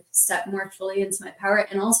ways to step more fully into my power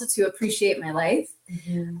and also to appreciate my life.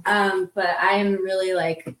 But I am really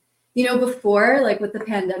before, with the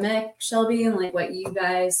pandemic, Shelby, and what you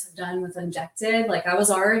guys have done with Unjected, I was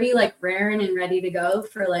already raring and ready to go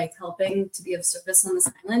for helping to be of service on this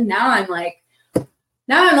island. Now I'm like,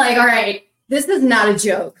 all right, this is not a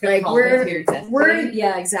joke.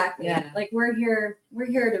 Yeah, exactly. Yeah. We're here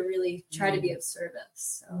to really try to be of service.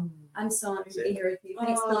 So I'm so honored to be here with you.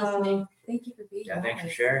 Thanks for listening. Thank you for being here. Thanks for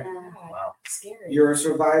sharing. Wow. Scary. You're a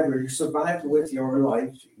survivor. You survived with your life.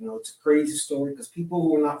 It's a crazy story because people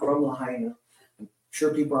who are not from Lahaina, I'm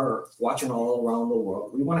sure people are watching all around the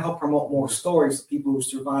world. We want to help promote more stories of people who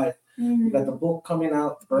survived. We got the book coming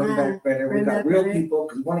out, Burn Back Better. We got real people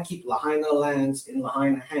because we want to keep Lahaina lands in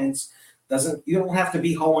Lahaina hands. You don't have to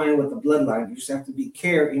be Hawaiian with the bloodline. You just have to be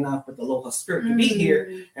cared enough with the local spirit to be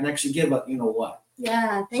here and actually give up.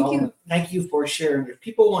 Yeah, thank you. Thank you for sharing. If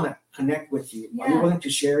people want to connect with you, are you willing to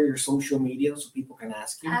share your social media so people can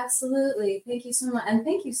ask you? Absolutely. Thank you so much. And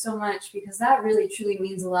thank you so much because that really truly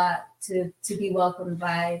means a lot to be welcomed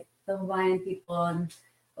by the Hawaiian people and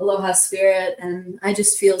Aloha Spirit. And I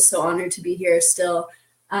just feel so honored to be here still.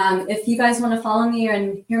 If you guys want to follow me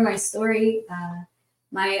and hear my story,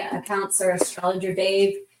 my accounts are Astrologer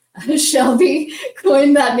Babe. Shelby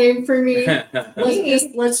coined that name for me.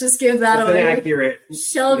 Let's just give that away. Accurate.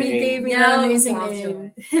 Shelby name. gave me an amazing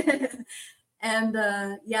name. And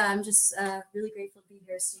I'm just really grateful to be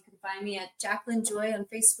here. So you can find me at Jacqueline Joy on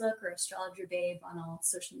Facebook or Astrologer Babe on all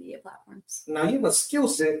social media platforms. Now you have a skill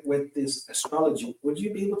set with this astrology. Would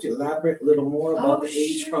you be able to elaborate a little more about the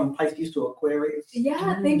age from Pisces to Aquarius?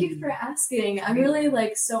 Yeah, thank you for asking. I'm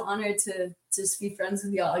really so honored to just be friends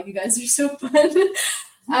with y'all. You guys are so fun.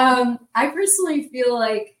 I personally feel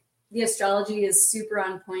like the astrology is super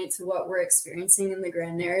on point to what we're experiencing in the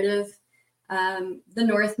grand narrative. The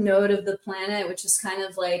north node of the planet, which is kind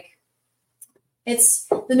of it's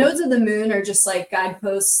the nodes of the moon are just like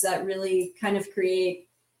guideposts that really kind of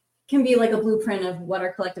can be like a blueprint of what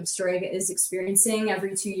our collective story is experiencing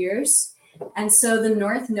every 2 years. And so the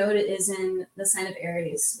North Node is in the sign of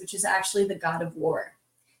Aries, which is actually the god of war.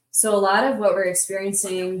 So a lot of what we're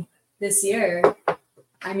experiencing this year,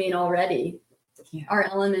 I mean, already are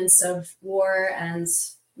elements of war and,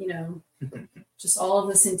 just all of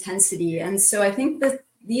this intensity. And so I think that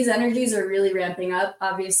these energies are really ramping up.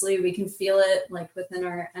 Obviously, we can feel it like within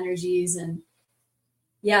our energies. And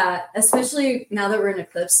yeah, especially now that we're in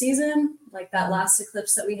eclipse season, like that last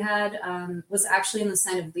eclipse that we had was actually in the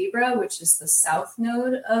sign of Libra, which is the south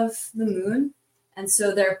node of the moon. And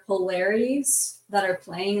so there are polarities that are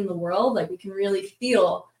playing in the world. Like we can really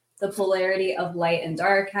feel the polarity of light and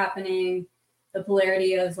dark happening, the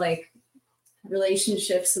polarity of like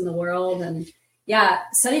relationships in the world. And yeah,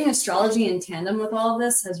 studying astrology in tandem with all of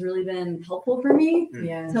this has really been helpful for me.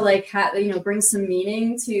 Yeah. To like bring some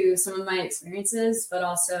meaning to some of my experiences, but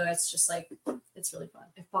also it's just like it's really fun.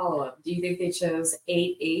 A follow-up. Do you think they chose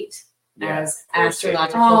 8-8 Yeah. as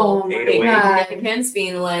astrological? Oh my significance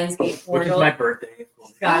being the Lionsgate Which is portal? my birthday.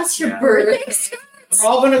 That's your birthday. We're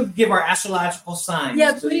all going to give our astrological signs.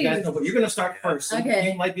 Yeah, so you guys please. know, but you're going to start first. So Okay.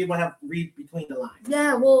 You might be able to read between the lines.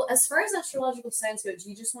 Yeah, well, as far as astrological signs go, do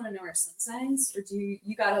you just want to know our sun signs, or do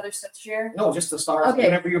you got other stuff to share? No, just the stars. Okay.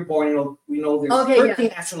 Whenever you're born, we know there's Okay,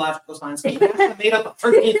 13 astrological signs. NASA made up a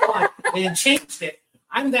 13th one. They changed it.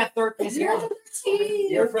 I'm that 13th You're one. the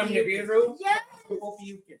 13. You're from Nibiru? Yes.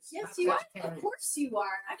 Ophiuchus. Yes, That's you are. what you Of carry. course you are.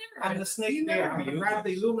 I've never I'm heard the of snake you bear. never I'm heard going to of grab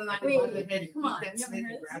the Illuminati Wait, by the head. come on, That you haven't snake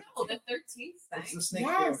heard and of grab Oh, it. the 13th It's sign. the snake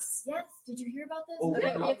bear. Yes, yes. Did you hear about this? Oh, Okay,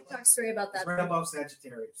 yeah. we have a talk story about that. It's right above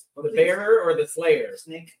Sagittarius. The bearer or the slayer?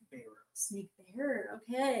 Snake bearer. Snake bearer.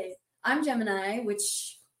 Okay, I'm Gemini,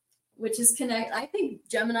 which is connect. I think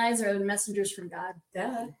Geminis are messengers from God.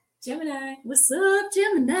 Duh. Gemini. What's up,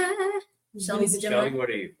 Gemini? Shelby's a Gemini. Shelby, what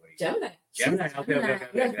are you? Gemini. Gemini. Okay.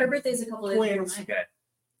 Yeah, her birthday's a couple days before Twins. mine. Okay.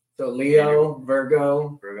 So Leo,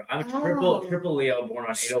 Virgo. I'm Oh. triple Leo, born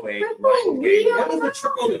on 808. Triple Leo? What is a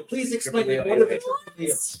triple Leo? Please explain Triple it. Leo, What is a 808. triple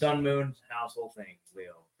Leo? Sun, moon, household thing.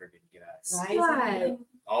 Leo, freaking get eyes. Right.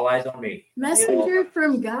 All eyes on me. Messenger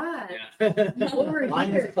from God. Yeah. Over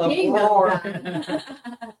Lions here, Club king of roar. God.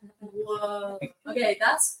 Whoa. Okay,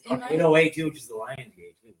 that's in my, 808 too, which is the Lions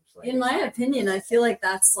Gate too. It's like- in my opinion, I feel like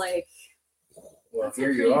that's like Well, That's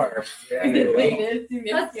here a you are.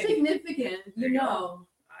 that's significant. You know,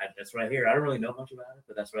 That's what I hear. I don't really know much about it,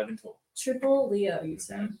 but that's what I've been told. triple Leo. You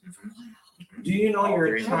said. Do you know All your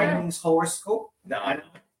three. Chinese horoscope? No, I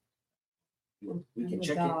We I'm can a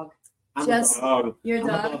check dog. it. I'm Just- a dog. You're a I'm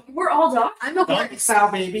a dog. dog. We're all dogs. I'm a Doggy horse.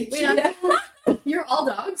 style, baby. Wait, you're all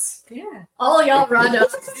dogs. Yeah. All y'all raw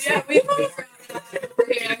dogs. Yeah, we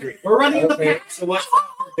We're running the Okay, pack. so what's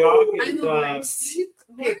dog I'm is a horse.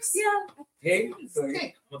 Horse, yeah. pig? So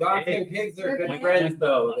Okay. dogs and pigs are They're good friends,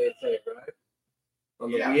 though, they say, right?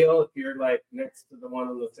 On the Yeah. wheel, if you're like next to the one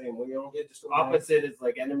on the same wheel, Yeah, just opposite is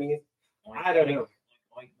like enemies. I don't know.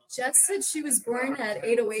 Jess said she was born at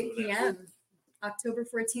 8:08 p.m. October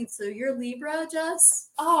 14th. So you're Libra, Jess?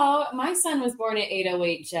 Oh, my son was born at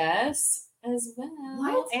 8:08, Jess, as well.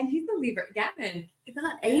 What? And he's a Libra. Gavin. You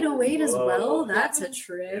got 8:08 as Whoa. well? That's a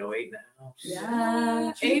trip. 808 now.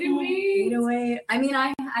 Yeah. 808. 808. I mean,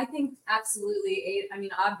 I think absolutely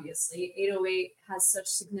obviously 808 has such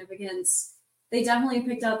significance. They definitely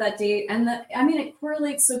picked out that date, and it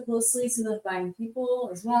correlates so closely to the divine people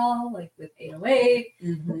as well, like with 808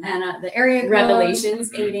 and the area code,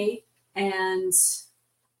 Revelations 8:8. and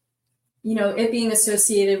it being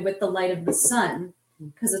associated with the light of the sun,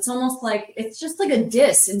 because it's almost like it's just like a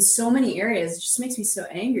diss in so many areas. It just makes me so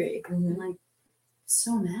angry. I'm like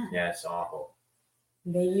so mad. Yeah, it's awful.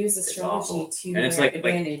 They use It's astrology awful. to And it's their like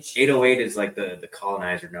advantage. 808 is like the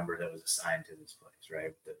colonizer number that was assigned to this place,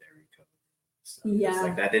 right? The area code. So Yeah. It's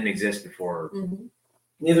like that didn't exist before.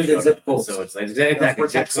 Neither did zip codes. So it's like exactly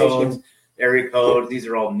zip codes, area code. These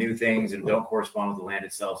are all new things and don't correspond with the land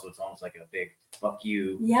itself. So it's almost like a big fuck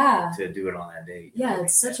you Yeah. to do it on that date. Yeah,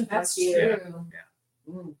 it's such a That's fuck you.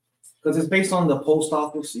 true. Because it's based on the post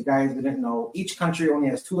office. You guys didn't know. Each country only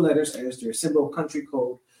has 2 letters as their symbol country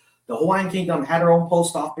code. The Hawaiian Kingdom had their own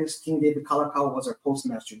post office. King David Kalakaua was our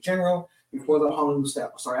postmaster general. Before the Honolulu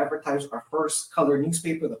Star advertised our first color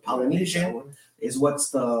newspaper, the Polynesian, is what's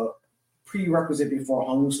the prerequisite before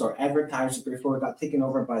Honolulu Star advertised before it got taken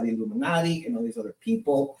over by the Illuminati and all these other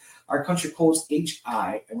people. Our country code's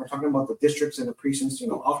HI, and we're talking about the districts and the precincts,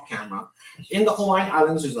 off camera. In the Hawaiian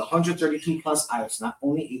Islands, there's 132 plus islands, not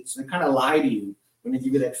only 8. So they kind of lie to you when they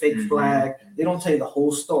give you that fake flag. They don't tell you the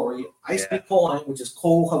whole story. I speak Hawaiian, which is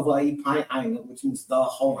Ko Hawaii Pine Island, which means the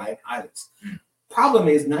Hawaiian Islands. Problem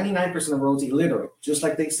is 99% of the world's illiterate. Just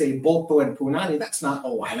like they say Boto and Punani, that's not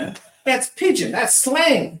Hawaiian. That's Pidgin. That's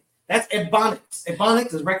slang. That's Ebonics.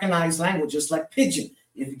 Ebonics is recognized language, just like Pidgin.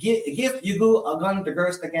 If you give Yugu a gun to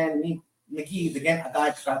Gerst again, me McGee again, a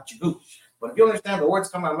guy got Yugu. But if you understand the words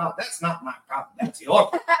come out of my mouth, that's not my problem. That's your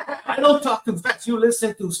problem. I don't talk too fast. You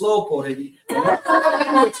listen too slow, Porty.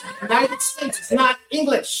 Language, United States, it's not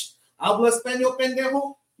English. Habla español,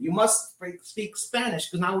 pendejo. You must speak Spanish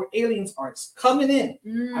because now aliens are coming in.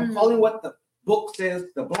 I'm calling what the book says,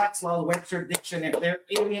 the Black's Law Webster Dictionary. They're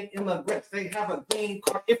alien immigrants. They have a green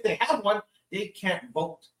card. If they have one, they can't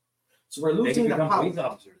vote. So we're losing the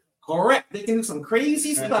power. Correct. They can do some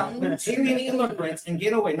crazy stuff with alien immigrants and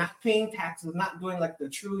get away, not paying taxes, not doing like the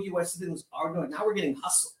true U.S. citizens are doing. Now we're getting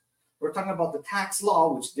hustled. We're talking about the tax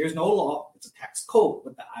law, which there's no law. It's a tax code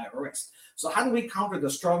with the IRS. So how do we counter the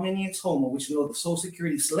Strawmaniacs Homo, which you know the Social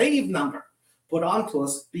Security slave number put onto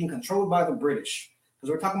us being controlled by the British?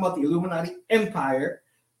 Because we're talking about the Illuminati Empire.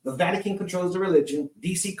 The Vatican controls the religion.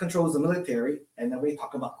 DC controls the military. And then we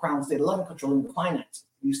talk about Crown State 11 controlling the finance.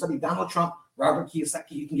 You study Donald Trump, Robert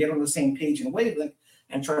Kiyosaki, you can get on the same page and wavelength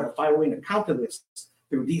and try to find a way to counter this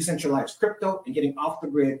through decentralized crypto and getting off the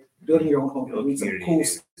grid, building your own home, doing some cool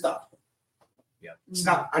stuff. Yeah.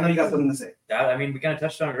 Scott, I know you got something to say. I mean, we kind of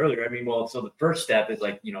touched on it earlier. I mean, well, so the first step is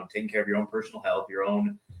like, you know, taking care of your own personal health, your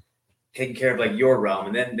own, taking care of like your realm.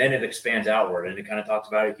 And then it expands outward. And it kind of talks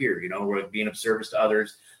about it here, you know, where being of service to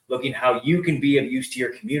others, looking how you can be of use to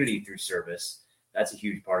your community through service. That's a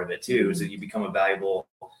huge part of it too, is that you become a valuable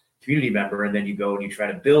community member. And then you go and you try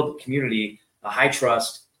to build community, a high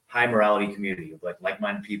trust, high morality community of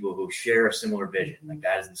like-minded people who share a similar vision. Like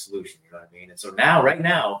that is the solution, you know what I mean? And so now, right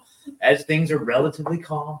now, as things are relatively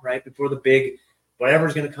calm, right before the big,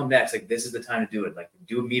 whatever's going to come next, like this is the time to do it. Like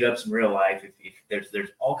do meetups in real life. If there's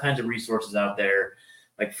all kinds of resources out there,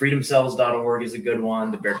 like freedomcells.org is a good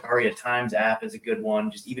one. The Bertaria Times app is a good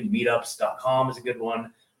one. Just even meetups.com is a good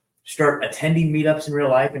one. Start attending meetups in real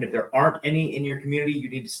life. And if there aren't any in your community, you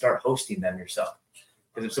need to start hosting them yourself.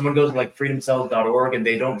 Because if someone goes to like freedomcells.org and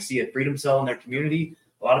they don't see a freedom cell in their community,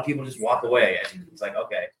 a lot of people just walk away. And it's like,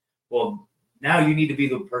 okay, well, now you need to be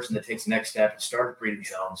the person that takes the next step and start a freedom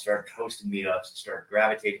cell and start hosting meetups and start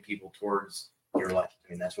gravitating people towards your life.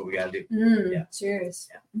 I mean, that's what we got to do. Yeah. Cheers.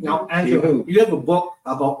 Yeah. Now, Andrew, you have a book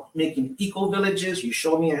about making eco villages. You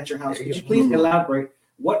showed me at your house. Could you please elaborate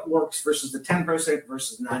what works versus the 10%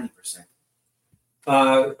 versus 90%?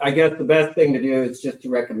 I guess the best thing to do is just to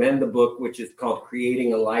recommend the book, which is called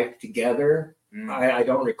Creating a Life Together. I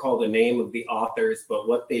don't recall the name of the authors, but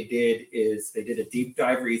what they did is they did a deep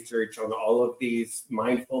dive research on all of these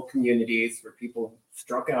mindful communities where people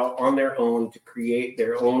struck out on their own to create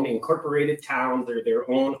their own incorporated towns or their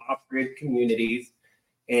own off-grid communities.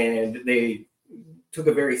 And they took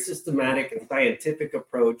a very systematic and scientific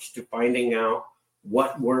approach to finding out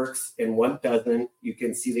what works and what doesn't. You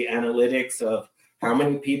can see the analytics of how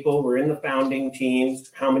many people were in the founding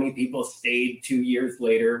teams, how many people stayed 2 years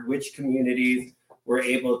later, which communities were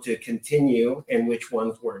able to continue and which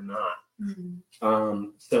ones were not.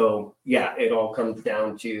 So yeah, it all comes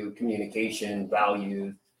down to communication,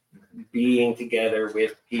 values, being together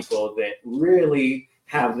with people that really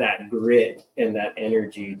have that grit and that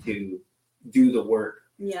energy to do the work.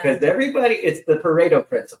 Because everybody, it's the Pareto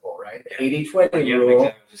principle, right? The 80-20 rule. Exactly. I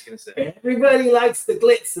was just gonna say. Everybody likes the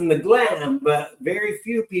glitz and the glam, but very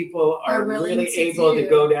few people are really able to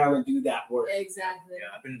go down and do that work. Exactly.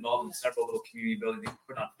 Yeah, I've been involved in several little community building things,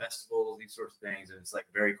 put on festivals, these sorts of things, and it's like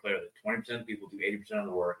very clear that 20% of people do 80% of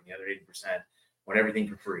the work, and the other 80% want everything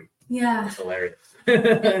for free. Yeah. It's hilarious.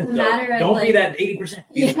 It's a matter of don't be that 80%.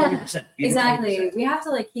 Be 20%. Be Exactly. 20%. We have to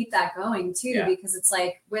like keep that going too, because it's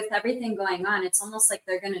like with everything going on, it's almost like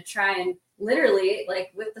they're gonna try and literally,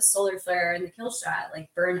 like with the solar flare and the kill shot, like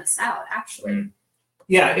burn us out. Actually.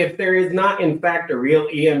 Yeah, if there is not, in fact, a real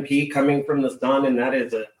EMP coming from the sun, and that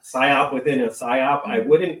is a psyop within a psyop, I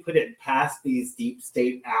wouldn't put it past these deep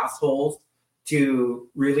state assholes to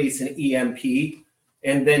release an EMP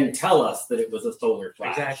and then tell us that it was a solar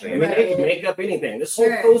flash. Exactly. I mean, they can make up anything. This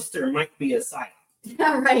whole poster might be a psyop.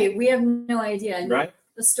 Yeah, right. We have no idea. And right.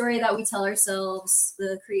 The story that we tell ourselves,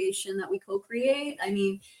 the creation that we co-create. I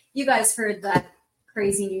mean, you guys heard that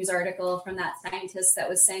crazy news article from that scientist that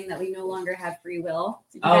was saying that we no longer have free will.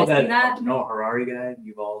 Did you guys see that? No, Harari guy.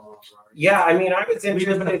 You've all know Harari. Yeah, I mean, I was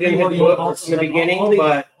interested in his book from the beginning,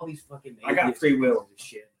 but I got free will.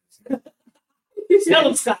 Shit. Tell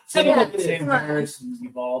him stop. Sam Harris,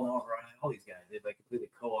 you've all know all these guys. They've like completely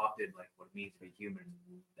co-opted like what it means to be human,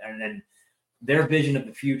 and then their vision of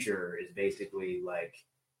the future is basically like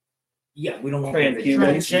Yeah, we don't want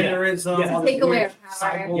transgenderism. Yeah. Take away our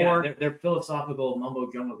power. Yeah, their philosophical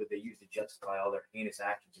mumbo jumbo that they use to justify all their heinous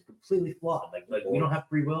actions are completely flawed. Like we don't have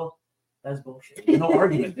free will. That's bullshit. There's no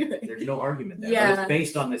argument there. There's no argument there. Yeah. But it's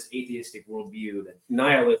based on this atheistic worldview that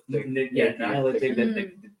nihilistic. Nihilistic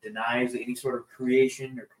that denies any sort of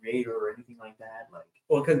creation or creator or anything like that. Like,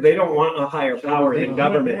 well, because they don't want a higher power than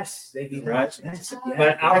government, right?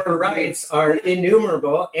 But our rights are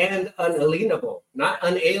innumerable and unalienable, not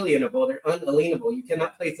unalienable. They're unalienable. You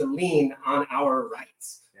cannot place a lien on our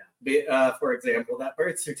rights. For example, that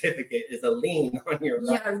birth certificate is a lien on your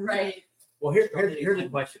rights. Yeah, right. Well, here's a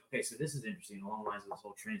question. Okay, so this is interesting along the lines of this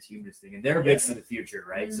whole transhumanist thing, and they're big for the future,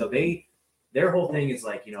 right? Mm-hmm. So their whole thing is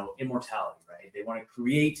like, immortality, right? They want to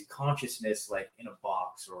create consciousness like in a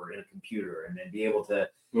box or in a computer, and then be able to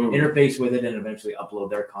interface with it and eventually upload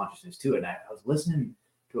their consciousness to it. And I was listening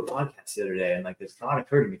to a podcast the other day, and like this thought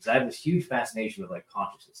occurred to me because I have this huge fascination with like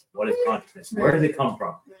consciousness. What is consciousness? Where does it come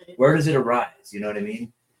from? Where does it arise? You know what I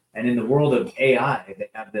mean? And in the world of AI, they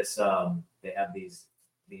have this. They have these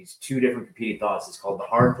two different competing thoughts. It's called the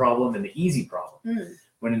hard problem and the easy problem.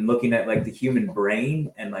 When looking at like the human brain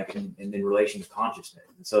and like in relation to consciousness.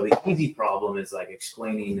 And so the easy problem is like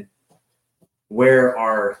explaining where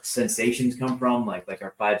our sensations come from, like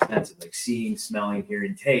our five senses, like seeing, smelling,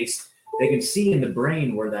 hearing, taste. They can see in the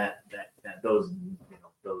brain where that those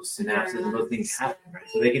synapses and those things happen, right?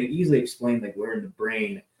 So they can easily explain like where in the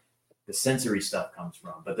brain the sensory stuff comes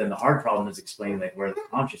from. But then the hard problem is explaining like where the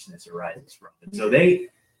consciousness arises from. And so their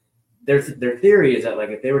theory is that like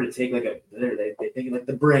if they were to take like they think like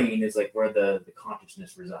the brain is like where the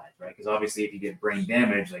consciousness resides, right? Because obviously if you get brain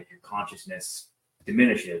damage, like your consciousness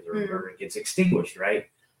diminishes or it gets extinguished, right?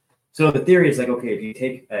 So the theory is like, okay, if you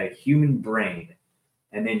take a human brain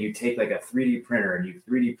and then you take like a 3D printer and you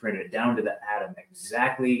 3D print it down to the atom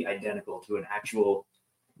exactly identical to an actual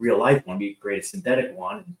real life one, you create a synthetic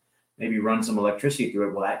one and maybe run some electricity through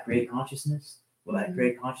it, will that create consciousness? Will that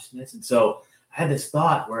create consciousness? And so I had this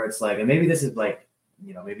thought where it's like, and maybe this is like,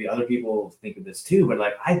 maybe other people think of this too, but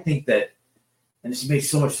like, I think that, and this makes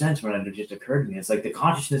so much sense when it just occurred to me. It's like the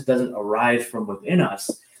consciousness doesn't arise from within us.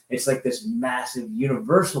 It's like this massive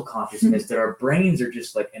universal consciousness that our brains are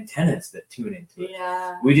just like antennas that tune into it.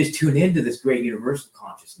 Yeah. We just tune into this great universal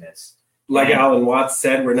consciousness. Like Alan Watts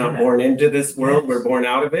said, we're not born into this world, we're born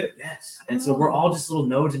out of it. Yes. And so we're all just little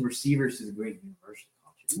nodes and receivers to the great universal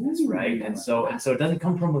consciousness, right? And so it doesn't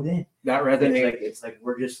come from within. That resonates. It's like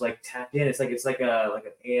we're just like tapped in. It's like an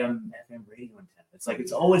AM FM radio antenna. It's like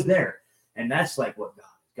it's always there. And that's like what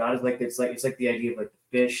God is like. It's like the idea of like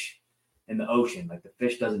the fish in the ocean. Like the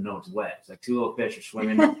fish doesn't know it's wet. It's like two little fish are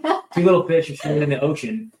swimming in the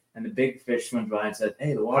ocean. And the big fish swims by and says,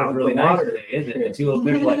 "Hey, the water's really nice today, isn't it?" And two little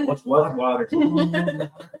fish are like, "What's water?" You know what I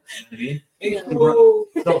mean?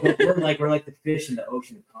 We're like the fish in the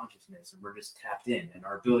ocean of consciousness, and we're just tapped in, and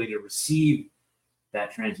our ability to receive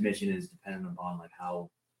that transmission is dependent upon like how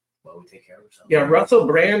well we take care of ourselves. Yeah, Russell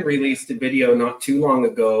Brand released a video not too long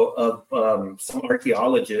ago of some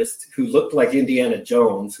archaeologist who looked like Indiana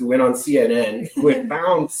Jones, who went on CNN, who had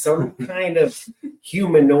found some kind of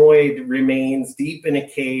humanoid remains deep in a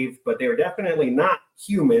cave, but they were definitely not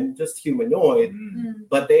human, just humanoid.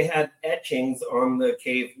 But they had etchings on the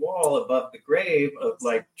cave wall above the grave of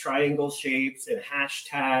like triangle shapes and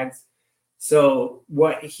hashtags. So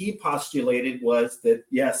what he postulated was that,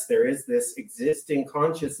 yes, there is this existing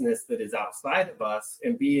consciousness that is outside of us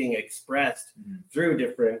and being expressed through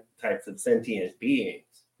different types of sentient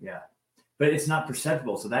beings. Yeah. But it's not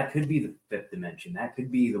perceptible. So that could be the fifth dimension. That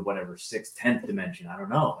could be the whatever, 6th, 10th dimension. I don't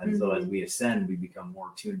know. And so as we ascend, we become more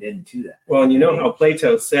tuned into that. Well, and you know how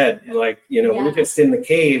Plato said, like, we're just in the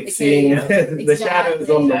cave seeing the shadows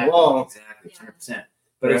on the wall. Exactly, 100%.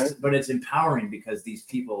 But it's empowering because these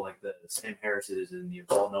people like the Sam Harris's and the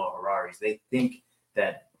Yuval Noah Harari's, they think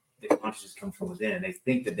that the consciousness comes from within, and they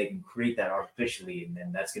think that they can create that artificially, and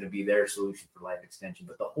then that's going to be their solution for life extension.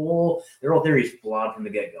 But their whole theory is flawed from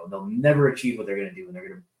the get-go. They'll never achieve what they're going to do, and they're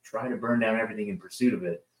going to try to burn down everything in pursuit of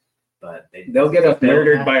it. But they'll get us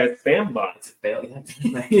murdered by a spam bot. God,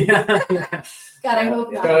 I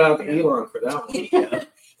hope not. Shout out to Elon for that one.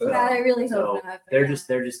 God, I really hope not. They're just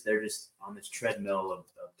on this treadmill of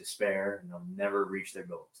despair, and they'll never reach their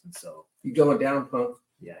goals. And so you're going down, punk.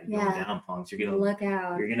 Yeah, you're going down, punks. You're gonna look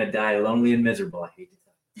out. You're gonna die lonely and miserable. I hate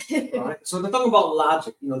it. All right. So they're talking about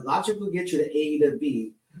logic. Logic will get you to A to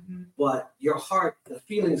B, but your heart, the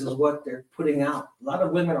feelings, is what they're putting out. A lot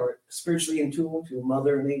of women are spiritually in tune to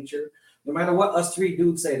Mother Nature. No matter what us three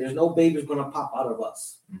dudes say, there's no baby's gonna pop out of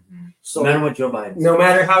us. So no matter what Joe Biden says. No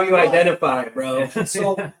matter how you identify, bro.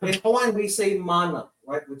 So in Hawaiian we say mana.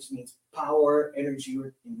 right? Which means power, energy.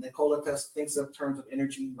 Nikola Tesla thinks of terms of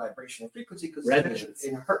energy, vibration, and frequency because it's measured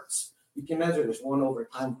in hertz. You can measure this 1 over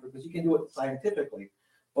time because you can do it scientifically.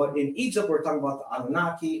 But in Egypt, we're talking about the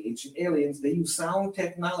Anunnaki, ancient aliens. They use sound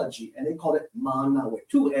technology, and they call it mana with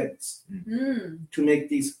 2 ends to make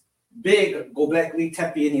these big Gobekli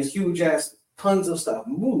Tepe and these huge ass tons of stuff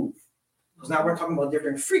move. Because now we're talking about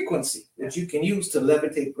different frequency that you can use to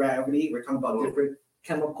levitate gravity. We're talking about different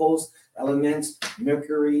chemicals, elements,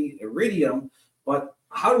 mercury, iridium. But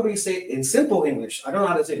how do we say it in simple English? I don't know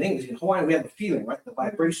how to say it in English. In Hawaiian, we have the feeling, right? The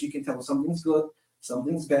vibration. You can tell something's good,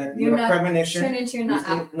 something's bad. You have a premonition. Turn into your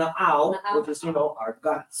na'au, which is, our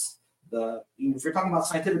guts. If you're talking about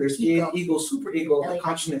scientific, there's ego, super ego, the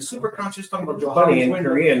consciousness, super conscious. Talking about Funny in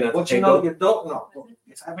Korean, what you know, you don't know.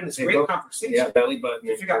 It's having this great conversation. Yeah, belly button.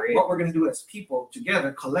 To figure out what we're going to do as people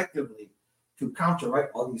together, collectively, to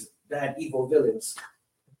counter all these bad, evil villains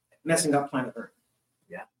messing up planet Earth.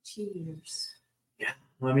 Yeah. Cheers. Yeah.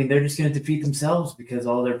 Well, I mean, they're just going to defeat themselves because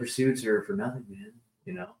all their pursuits are for nothing, man.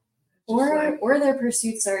 You know. Or their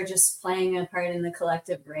pursuits are just playing a part in the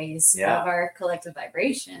collective raise of our collective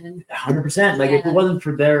vibration. 100%. Like if it wasn't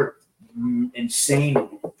for their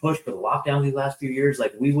insane push for the lockdown these last few years,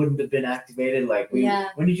 like we wouldn't have been activated. Like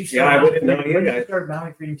when did you start? Yeah, I wouldn't know you guys. Start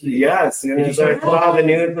Maui Freedom TV. Yeah, as soon as I saw the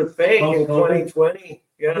news was fake in 2020.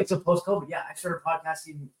 Yeah, it's a post-COVID. Yeah, I started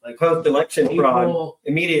podcasting like post-election fraud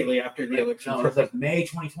immediately after the election. No, it was like May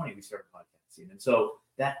 2020 we started podcasting, and so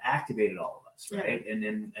that activated all of us, right? And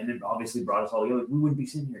then obviously brought us all together. We wouldn't be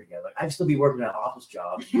sitting here together. Like I'd still be working at an office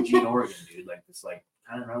job in Eugene, Oregon, dude. Like just like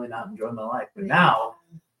kind of really not enjoying my life. But now,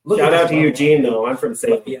 shout out to Eugene though. I'm from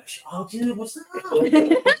St. Yeah. Oh, dude, what's up?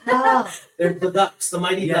 There's the ducks, the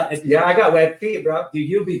mighty ducks. Yeah, I got wet feet, bro. Dude,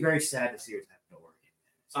 you'll be very sad to see what's happening to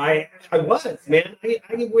Oregon. I was, man.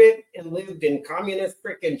 I went and lived in communist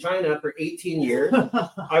freaking China for 18 years.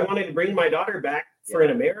 I wanted to bring my daughter back for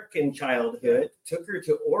an American childhood. Took her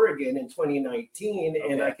to Oregon in 2019,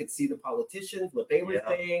 and I could see the politicians, what they were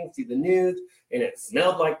saying, see the news, and it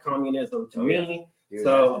smelled like communism to me. Dude,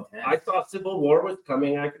 so I saw civil war was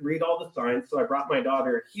coming. I could read all the signs, so I brought my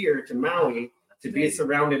daughter here to Maui to be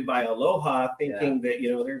surrounded by aloha, thinking that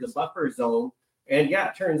there's a buffer zone. And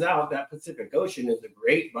it turns out that Pacific Ocean is a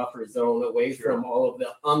great buffer zone away from all of the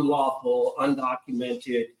unlawful,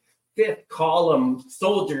 undocumented fifth column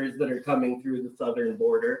soldiers that are coming through the southern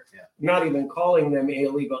border. Not even calling them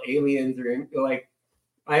illegal aliens or like,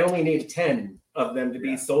 I only need 10 of them to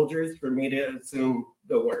be soldiers for me to assume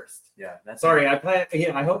the worst. Yeah, that's sorry.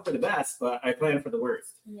 I hope for the best, but I plan for the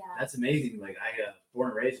worst. Yeah, that's amazing. Like I born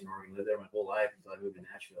and raised in Oregon, lived there my whole life until I moved to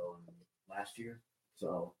Nashville last year.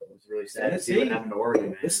 So it was really sad to see what happened to Oregon,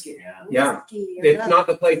 man. Yeah. It's not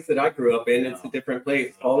the place that I grew up in. It's a different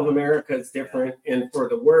place. All of America is different and for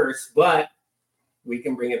the worse, but we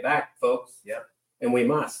can bring it back, folks. Yep. And we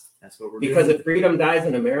must. That's what we're because doing. if freedom dies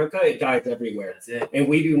in America, it dies everywhere. That's it. And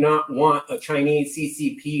we do not want a Chinese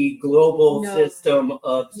CCP global system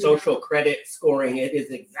of social credit scoring. It is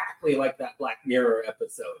exactly like that Black Mirror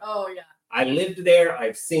episode. Oh, yeah. I lived there.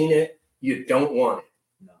 I've seen it. You don't want it.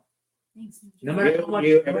 No matter how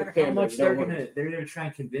much they're gonna try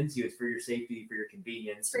and convince you it's for your safety, for your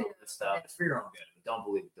convenience, and all this stuff. It's for your own good. But don't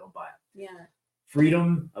believe it. Don't buy it. Yeah.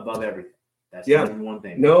 Freedom above everything. That's the number one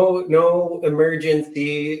thing. No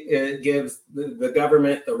emergency gives the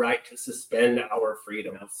government the right to suspend our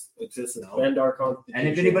freedoms. To suspend our constitution. And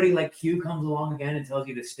if anybody like Q comes along again and tells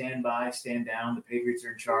you to stand by, stand down, the Patriots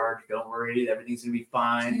are in charge. Don't worry, everything's gonna be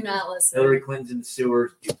fine. Do not listen. Hillary Clinton's in the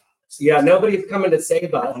sewers. Yeah, nobody's coming to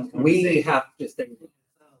save us. We have to save them.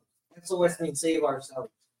 That's what I mean, save ourselves.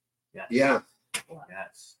 Yes. Yeah.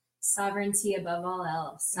 Yes. Sovereignty above all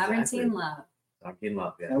else. Sovereignty and love. Sovereignty and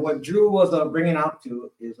love, yeah. And what Drew was bringing out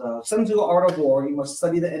to is Sun Tzu, Art of War. You must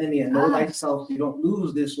study the enemy and know thyself so you don't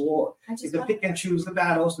lose this war. You can pick and choose the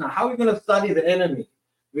battles. Now, how are you going to study the enemy?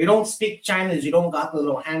 If you don't speak Chinese, you don't got the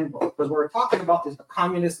little handbook. Because what we're talking about is the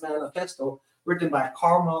Communist Manifesto written by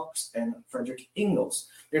Karl Marx and Friedrich Engels.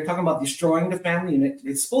 They're talking about destroying the family unit.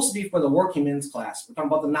 It's supposed to be for the working men's class. We're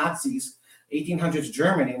talking about the Nazis, 1800s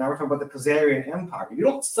Germany. Now we're talking about the Khazarian Empire. If you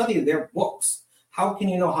don't study their books, how can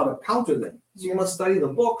you know how to counter them? So you must study the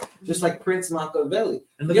book, just like Prince Machiavelli.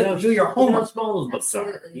 And you have to do your homework. How small those books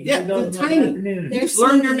are. Yeah, they're tiny. Just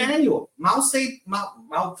learn their manual. Mao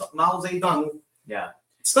Zedong. Yeah.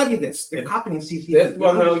 Study this. They're copying CC. This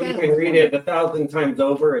one, though, you can read it 1,000 times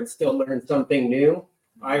over and still learn something new.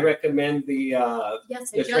 I recommend the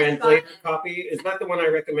translator copy. Is that the one I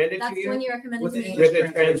recommended to you? That's the one you recommended to me. With the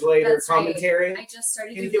translator commentary. I just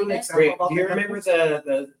started Can you give an it. example? Do you remember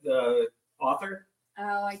the author?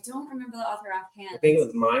 Oh, I don't remember the author offhand. I think it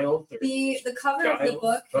was Miles. The cover of the Giles,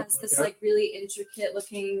 book has something this like like really intricate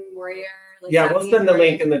looking warrior. Like Yeah, we'll send the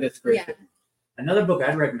link in the description. Yeah. Another book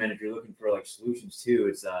I'd recommend if you're looking for like solutions too.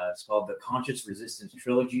 It's called The Conscious Resistance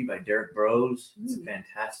Trilogy by Derek Burrows. It's a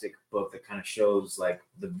fantastic book that kind of shows like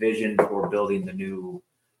the vision for building the new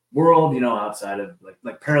world, outside of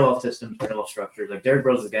like parallel systems, parallel structures. Like Derek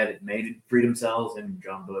Burrows is the guy that made Freedom Cells, and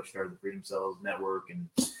John Bush started the Freedom Cells Network. And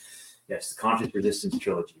yes, The Conscious Resistance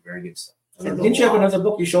Trilogy, very good stuff. Didn't you have another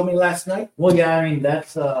book you showed me last night? Well, yeah, I mean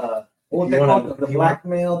that's what they call the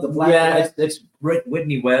blackmail, Yeah, it's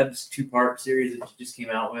Whitney Webb's 2-part series that she just came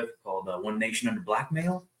out with called One Nation Under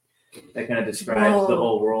Blackmail. That kind of describes the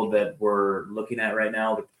whole world that we're looking at right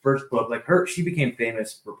now. The first book, she became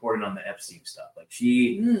famous reporting on the Epstein stuff. Like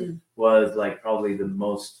she was like probably the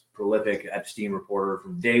most prolific Epstein reporter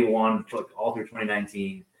from day one, all through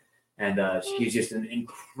 2019. And she's just an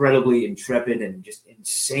incredibly intrepid and just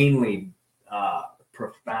insanely,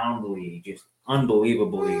 profoundly, just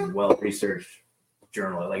unbelievably well-researched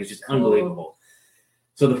journal. Like it's just unbelievable.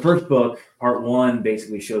 So the first book, part 1,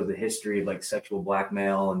 basically shows the history of like sexual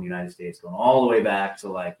blackmail in the United States, going all the way back to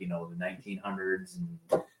like, the 1900s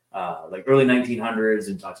and like early 1900s,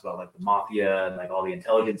 and talks about like the mafia and like all the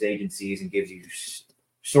intelligence agencies, and gives you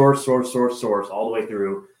source all the way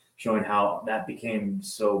through, showing how that became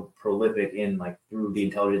so prolific in like through the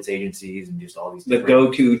intelligence agencies and just all these the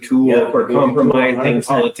go-to tool for compromising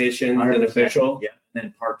politicians and officials. Yeah. And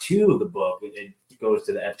then part 2 of the book, it goes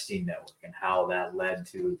to the Epstein network and how that led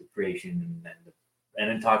to the creation, and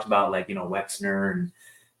it talks about like Wexner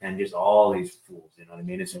and just all these fools. You know what I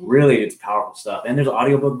mean? It's powerful stuff. And there's an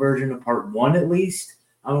audiobook version of part 1, at least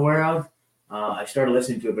I'm aware of. I started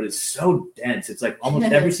listening to it, but it's so dense. It's like almost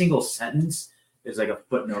every single sentence is like a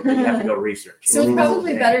footnote that you have to go research. So it's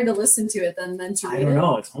probably better to listen to it than to read it. I don't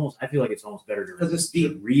know. I feel like it's almost better to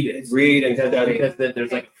read it. Because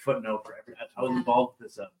there's like a footnote for every. I was involved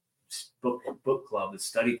with this book club, the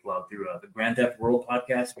study club through the Grand Theft World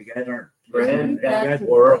podcast. If you guys aren't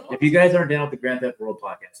if you guys aren't down with the Grand Theft World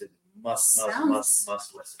podcast, it must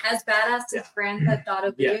listen. As badass as Grand Theft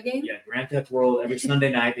Auto video game. Yeah, Grand Theft World every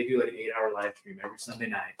Sunday night. They do like an 8-hour live stream every Sunday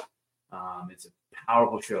night. It's a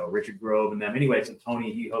powerful show. Richard Grove and them. Anyway, so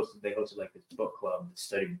Tony, they hosted like this book club,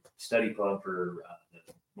 study club for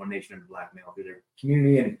the One Nation Under Blackmail through their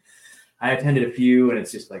community, and I attended a few, and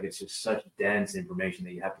it's just such dense information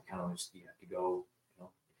that you have to go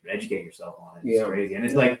educate yourself on it. It's crazy, and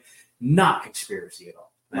it's like not conspiracy at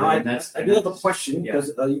all. I do have a question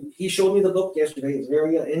because he showed me the book yesterday. It's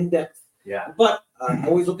very in depth. Yeah. But I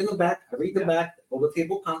always look in the back. I read the back, over the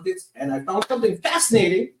table contents, and I found something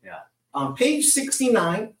fascinating. Yeah. On page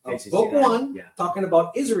 69 of book 1, talking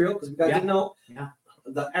about Israel, because you guys didn't know,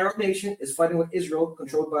 the Arab nation is fighting with Israel,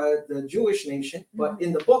 controlled by the Jewish nation. But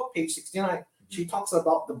in the book, page 69, she talks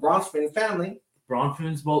about the Bronfman family.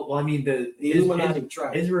 Bronfmans, well, I mean, the Illuminati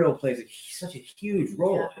tribe. Israel plays such a huge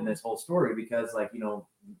role in this whole story because, like,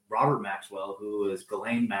 Robert Maxwell, who is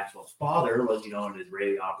Ghislaine Maxwell's father, was, an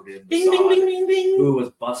Israeli operative who was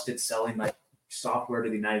busted selling like software to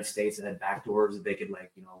the United States that had backdoors that they could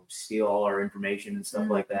steal all our information and stuff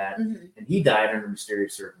like that. And he died under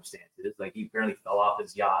mysterious circumstances. Like he apparently fell off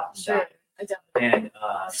his yacht and died. And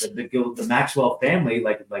the Maxwell family,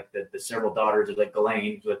 like the several daughters of like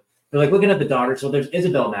Ghislaine, but they're like looking at the daughter. So there's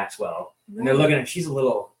Isabel Maxwell, and they're looking at she's a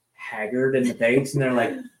little haggard in the face, and they're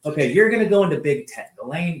like, okay, you're gonna go into Big Tech,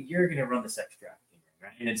 Ghislaine, you're gonna run the sex trafficking,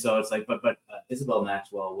 right? And so it's like, but Isabel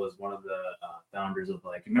Maxwell was one of the founders of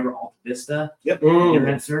remember Alta Vista? Yep.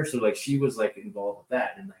 Internet search. So she was involved with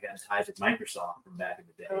that, and had ties with Microsoft from back in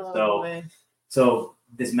the day. So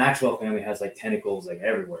this Maxwell family has tentacles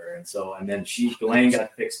everywhere, and then Ghislaine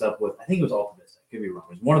got fixed up with, I think it was Alta Vista. Could be wrong.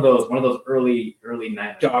 It was one of those early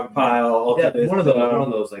night Dogpile. Yeah, one of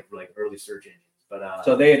those early search engines. But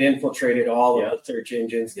so they had infiltrated all of the search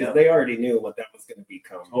engines because they already knew what that was going to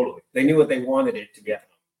become. Totally, they knew what they wanted it to become.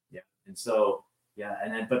 Yeah, and so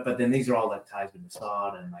and then but then these are all ties with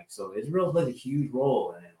Mossad, and so Israel plays a huge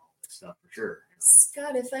role in all this stuff for sure.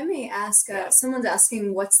 Scott, if I may ask, someone's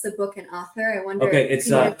asking what's the book and author. I wonder. Okay,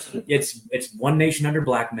 it's One Nation Under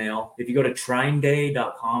Blackmail. If you go to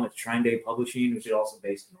trineday.com, it's Trine Day Publishing, which is also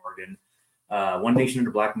based in Oregon. One Nation Under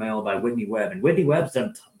Blackmail by Whitney Webb, and Whitney Webb's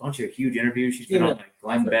done a bunch of huge interviews. She's been on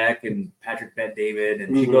Glenn Beck and Patrick Bet-David,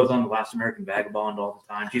 and she goes on The Last American Vagabond all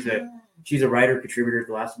the time. She's a writer contributor to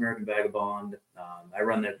The Last American Vagabond. I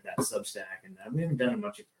run that Substack, and we haven't done a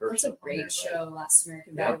bunch of her. That's stuff a great show, Last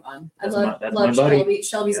American Vagabond. I love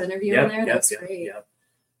Shelby's interview on there. That's great.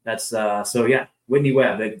 That's so yeah. Whitney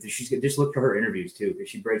Webb. She's just look for her interviews too, because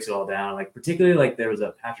she breaks it all down. Like particularly like there was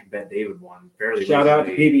a Patrick Bet-David one fairly. Shout out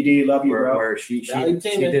to PBD, love you, bro. Where she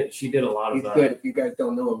did a lot of. He's good. If you guys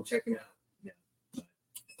don't know him, check him out.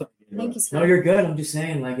 Thank you, sir. No, you're good. I'm just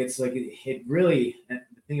saying, like, it's like it really. The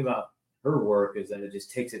thing about her work is that it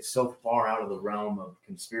just takes it so far out of the realm of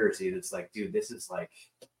conspiracy. That's like, dude, this is like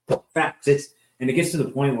facts. And it gets to the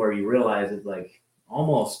point where you realize it's like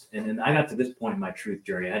almost. And then I got to this point in my truth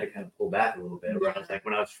journey. I had to kind of pull back a little bit. Where I was like,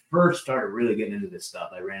 when I was first started really getting into this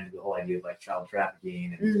stuff, I ran into the whole idea of like child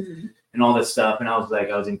trafficking and all this stuff. And I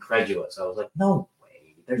was incredulous. I was like, no.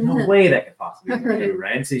 There's no way that could possibly be true,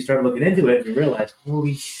 right? And so you start looking into it and you realize,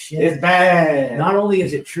 holy shit. It's bad. Not only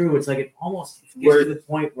is it true, it's like it almost gets to the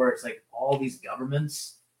point where it's like all these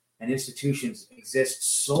governments and institutions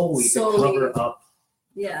exist solely to cover up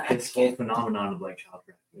this whole phenomenon of like child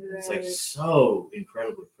trafficking. Right. It's like so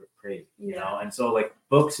incredibly crazy, you know? And so like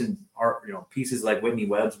books and art, you know, pieces like Whitney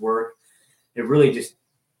Webb's work, it really just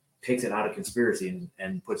takes it out of conspiracy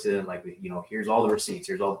and puts it in like, you know, here's all the receipts,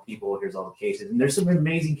 here's all the people, here's all the cases. And there's some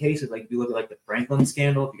amazing cases. Like if you look at like the Franklin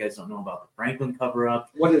scandal, if you guys don't know about the Franklin cover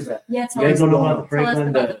up. What is that? Yeah, you guys don't know about the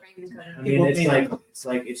Franklin. I mean,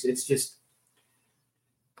 it's just,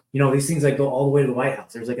 you know, these things like go all the way to the White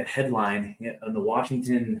House. There's like a headline in the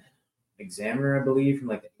Washington Examiner, I believe, from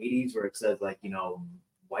like the 80s where it says like, you know,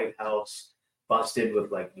 White House busted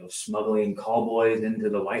with like, you know, smuggling call boys into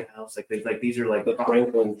the White House. These are like the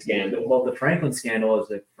Franklin scandal. Well, the Franklin scandal is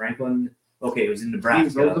like Franklin. Okay, it was in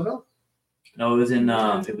Nebraska. No, it was in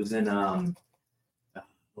what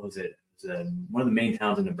was it? It was one of the main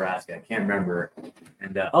towns in Nebraska. I can't remember.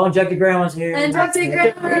 And Unjected Grandma's here. Unjected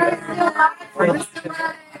Grandma's.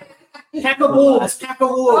 Pack of wolves. Pack of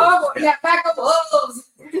wolves. Oh, yeah, pack of wolves.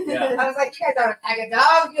 Yeah. I was like, you guys are a pack of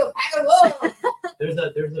dogs, you're a pack of wolves. There's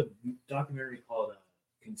a documentary called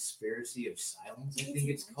Conspiracy of Silence, I think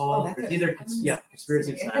it's called. It's either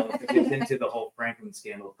Conspiracy of Silence. It gets into the whole Franklin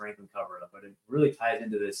scandal, Franklin cover-up, but it really ties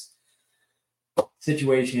into this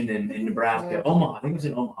situation in Nebraska, Omaha. I think it was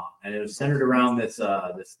in Omaha, and it was centered around this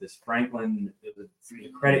Franklin. It was a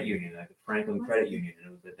credit union, like the Franklin Credit Union, and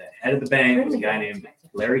it was the head of the bank was a guy named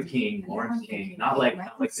Larry King, Lawrence King, not like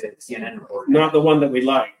the CNN reporter, not the one that we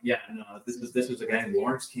like. Yeah, no, this was a guy named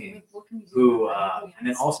Lawrence King, who, and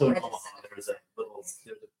then also in Omaha there was an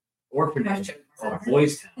orphanage called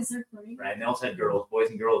Boys Town, right? And they also had boys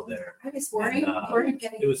and girls there. And,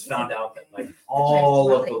 it was found out that like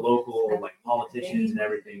all of the local like politicians and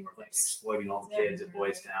everything were like exploiting all the kids at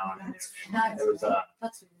Boys Town. And there was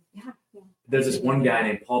there's this one guy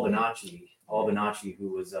named Paul Bonacci, who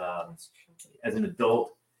was as an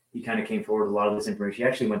adult, he kind of came forward with a lot of this information. He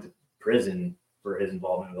actually went to prison for his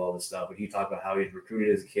involvement with all this stuff. But he talked about how he was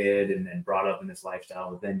recruited as a kid and brought up in this lifestyle,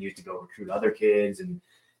 but then used to go recruit other kids. And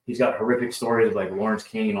he's got horrific stories of like Lawrence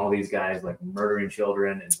King and all these guys like murdering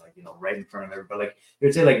children and like, you know, right in front of everybody. Like you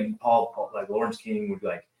would say like Paul like Lawrence King would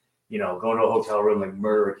like, you know, go into a hotel room, like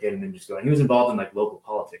murder a kid and then just go. And he was involved in like local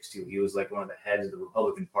politics too. He was like one of the heads of the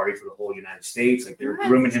Republican Party for the whole United States. Like they were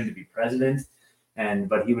grooming him to be president.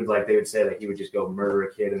 But he would they would say that he would just go murder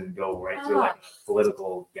a kid and then go right to like a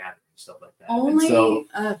political gathering, stuff like that. Only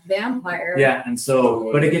a vampire. Yeah, and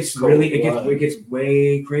so, but it gets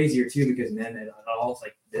way crazier too, because then it all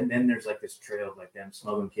like then there's like this trail of like them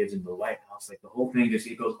smuggling kids into the White House. Like the whole thing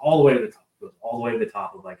it goes all the way to the top. It goes all the way to the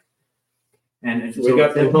top of like. And we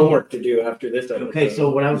got some homework to do after this episode. Okay,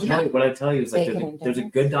 so what I tell you is like there's a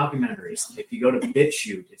good documentary. If you go to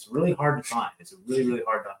BitChute, it's really hard to find. It's a really, really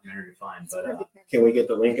hard documentary to find. But can we get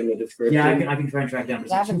the link in the description? Yeah, I can try and track down.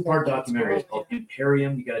 It's a 2-part documentary. It's called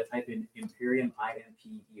Imperium. You got to type in Imperium,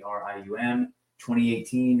 Imperium,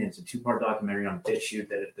 2018. And it's a 2-part documentary on BitChute.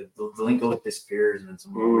 That the link goes disappears, and then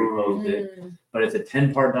someone will repost it. But it's a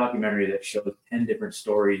 10-part documentary that shows 10 different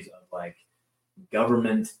stories of like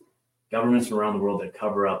governments around the world that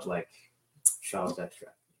cover up like child sex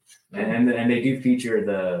trafficking, and they do feature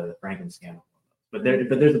the Franklin scandal. But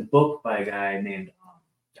there's a book by a guy named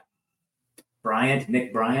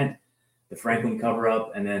Nick Bryant, the Franklin cover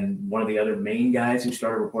up, and then one of the other main guys who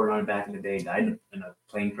started reporting on it back in the day died in a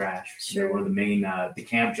plane crash. Sure. One of the main John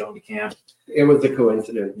DeCamp. It was a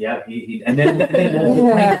coincidence. Yeah,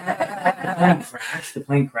 the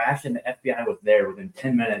plane crashed, and the FBI was there within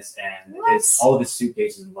 10 minutes, and all of his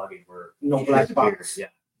suitcases and luggage were no black box. Yeah.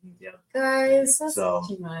 Guys, that's so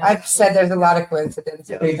too much. I've said there's a lot of coincidences.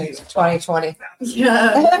 Yeah. 2020.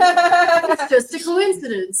 Yeah. It's just a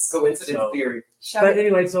coincidence. Coincidence theory. But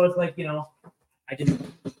anyway, so it's like, you know, I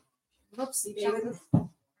didn't. Whoopsie daisies.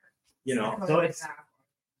 You know, so it's.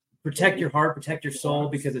 protect your heart, protect your soul,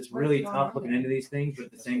 because it's really tough looking into these things. But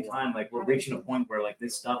at the same time, like we're reaching a point where like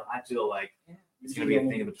this stuff, I feel like it's going to be a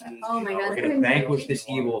thing of the past. Oh my God. We're going to vanquish this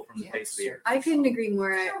evil from the face of the earth. I couldn't agree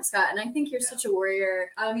more, Scott. And I think you're such a warrior.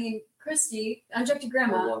 I mean, Christy, Unjected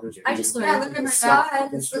Grandma, I just learned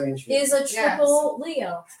Scott is a triple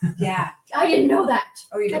Leo. Yeah. I didn't know that.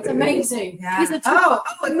 Oh, you That's did? amazing. Yeah. He's a triple.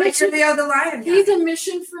 it's like you're Leo the Lion. He's a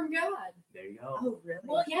mission from God. There you go. Oh, really?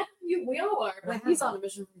 Well, yeah, we all are, but he's on a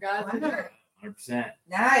mission from God. 100%.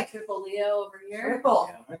 Nice. Triple Leo over here. Triple.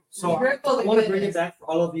 So Triple I want to the bring it goodness. back for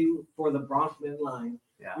all of you for the Bronxman line.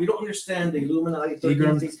 Yeah. We don't understand the Illuminati,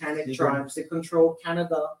 13 satanic tribes. They control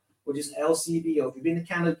Canada, which is LCBO. If you've been to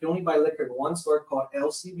Canada, you can only buy liquor in one store called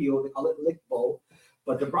LCBO. They call it Lickbo.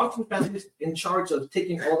 But the Bronxman family is in charge of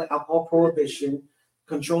taking all the alcohol prohibition,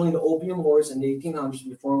 controlling the opium wars in the 1800s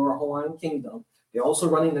before our Hawaiian kingdom. They're also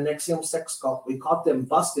running the Nexium sex cult. We caught them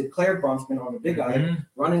busted, Claire Bronxman on the Big Island,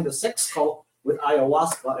 running the sex cult with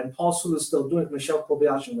ayahuasca, and Paul Sulu is still doing it, Michelle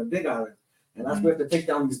Kobayashi on the Big Island. And that's where we have to take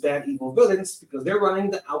down these bad, evil villains because they're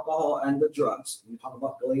running the alcohol and the drugs. We talk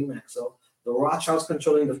about Billy Mack. So the Rothschilds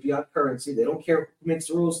controlling the fiat currency. They don't care who makes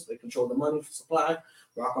the rules. They control the money supply.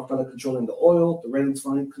 Rockefeller controlling the oil. The Reynolds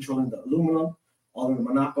Fund controlling the aluminum, all in the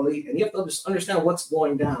monopoly. And you have to just understand what's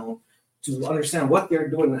going down to understand what they're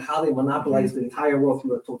doing and how they monopolize the entire world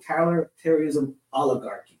through a totalitarianism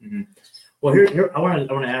oligarchy. Well, here I want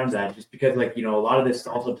to add on that just because, like, you know, a lot of this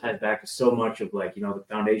also ties back to so much of, like, you know, the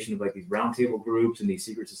foundation of like these roundtable groups and these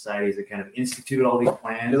secret societies that kind of instituted all these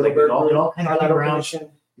plans. Like it all kind of came around.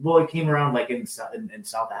 Well, it came around like in South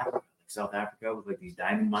Africa. Like South Africa with like these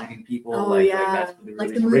diamond mining people. Oh, like, yeah. Like, that's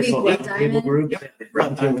Like the movie Blood Diamond. Groups.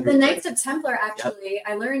 The Knights of Templar, actually,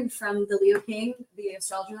 I learned from the Leo King, the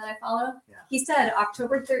astrologer that I follow. Yeah. He said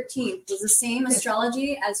October 13th was the same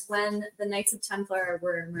astrology as when the Knights of Templar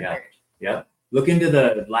were murdered. Yeah. Look into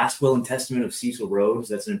the Last Will and Testament of Cecil Rhodes.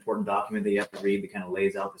 That's an important document that you have to read that kind of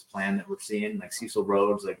lays out this plan that we're seeing. Like Cecil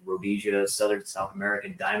Rhodes, like Rhodesia, Southern South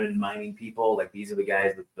American diamond mining people. Like these are the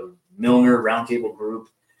guys with the Milner Roundtable Group.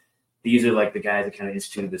 These are like the guys that kind of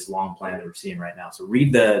instituted this long plan that we're seeing right now. So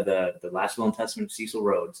read the Last Will and Testament of Cecil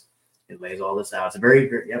Rhodes. It lays all this out. It's a very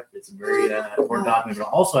important document. But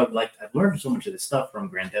also, I've learned so much of this stuff from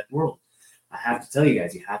Grand Theft World. I have to tell you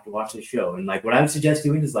guys, you have to watch this show. And like what I would suggest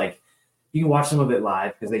doing is like, you can watch some of it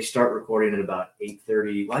live because they start recording at about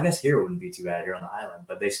 8:30. Well, I guess here it wouldn't be too bad here on the island,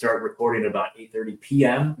 but they start recording at about 8:30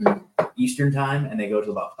 p.m. Eastern time, and they go to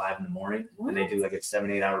about 5 in the morning. And they do like a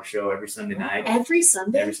 7-8 hour show every Sunday night. Every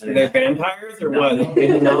Sunday? Every Sunday They're night. vampires or what?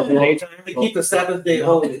 In the daytime? They keep the Sabbath day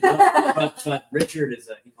holy. But Richard is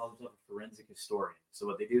he calls himself a forensic historian. So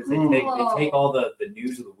what they do is they take all the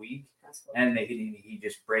news of the week and he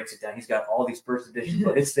just breaks it down. He's got all these first editions,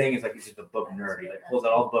 but his thing is like he's just a book nerd. He like pulls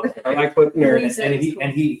out all the books. I like book nerds.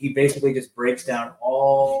 And he basically just breaks down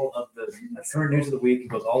all of the current news of the week. He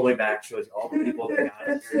goes all the way back, shows all the people that got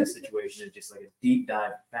in this situation. It's just like a deep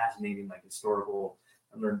dive, fascinating, like historical.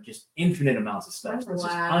 I learned just infinite amounts of stuff. So it's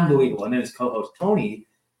just unbelievable. And then his co-host Tony,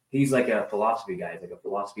 he's like a philosophy guy. He's like a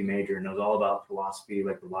philosophy major and knows all about philosophy,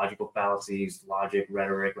 like the logical fallacies, logic,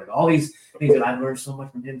 rhetoric, like all these things that I've learned so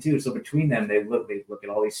much from him too. So between them, they look at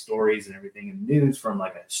all these stories and everything in the news from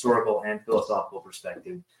like a historical and philosophical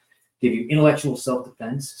perspective. Give you intellectual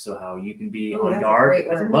self-defense, so how you can be on guard.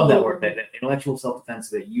 I love that word, that intellectual self-defense,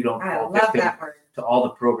 so that you don't fall victim to all the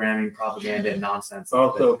programming, propaganda, and nonsense.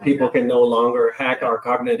 Also, people can no longer hack our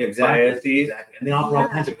cognitive biases. Exactly. And they offer all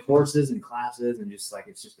kinds of courses and classes, and just like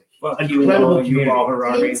it's just an incredible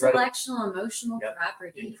community. Intellectual, emotional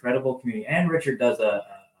property. Incredible community. And Richard does an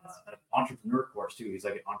entrepreneur course too. He's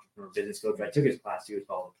like an entrepreneur business coach. I took his class too. It's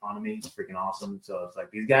called Autonomy. It's freaking awesome. So it's like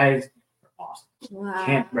these guys are awesome. Wow.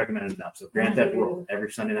 Can't recommend it enough. So Grand Theft World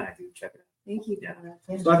every Sunday night, dude. Check it out. Thank you.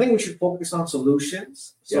 So I think we should focus on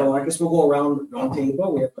solutions. So I guess we'll go around the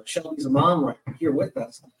table. We have Shelby's mom right here with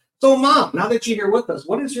us. So Mom, now that you're here with us,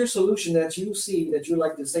 what is your solution that you see that you'd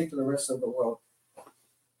like to say to the rest of the world?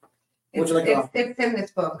 Would you like to offer? It's in this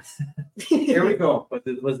book. Here we go. What's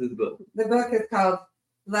this book? The book is called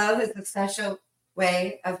Love is a Special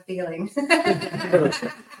Way of Feeling.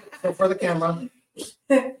 So for the camera.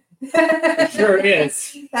 It sure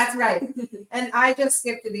is. That's right. And I just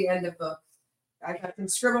skipped to the end of books. I got some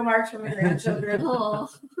scribble marks from my grandchildren.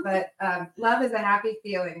 But love is a happy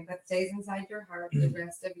feeling that stays inside your heart the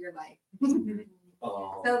rest of your life.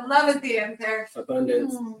 So love is the answer.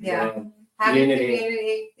 Abundance. Yeah. Having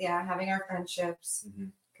community. Yeah. Having our friendships.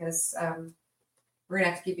 Because we're going to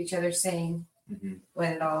have to keep each other sane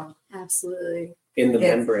when it all. Absolutely. In the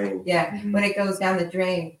membrane. Yeah. When it goes down the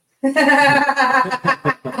drain.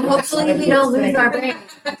 Hopefully we don't lose our brain.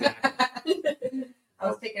 I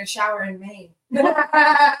was taking a shower in Maine.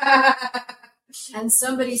 And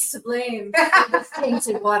somebody's to blame for this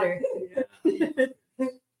tainted water.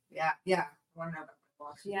 Yeah. I want to know about my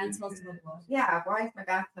water. Yeah, and tell us about the water. Yeah, why is my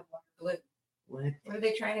bathtub water blue? What? What are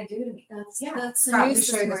they trying to do to me? That's the Stop, news let me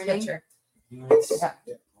show this you morning. picture.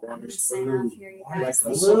 I'm just saying off here, you guys.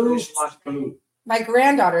 Blue. My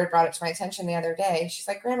granddaughter brought it to my attention the other day. She's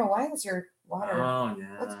like, Grandma, why is your water? Oh,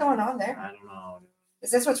 yeah. What's going on there? I don't know.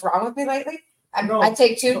 Is this what's wrong with me lately? No, I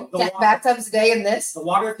take two the water- bathtubs a day in this. The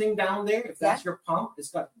water thing down there, if that's your pump, it's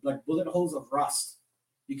got like bullet holes of rust.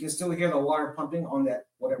 You can still hear the water pumping on that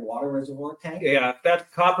whatever water reservoir tank. Yeah, if that's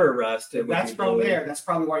copper rust, it would That's be from blue. there. That's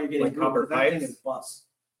probably why you're getting Like blue, copper because that thing pipes? is bust.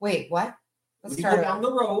 Wait, what? When Let's you go start down over.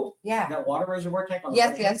 the road, Yeah. that water reservoir tank on the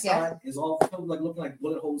Yes, right-hand yes, yes. side is all filled, like looking like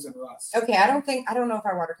bullet holes and rust. Okay, I don't know if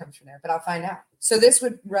our water comes from there, but I'll find out. So this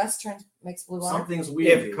would makes blue water. Something's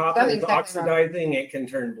weird. If copper Something's is definitely wrong. oxidizing, it can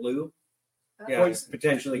turn blue. Yeah, Poison.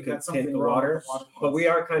 potentially You've could got something tint the wrong with water. the water But we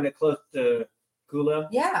are kind of close to Kula,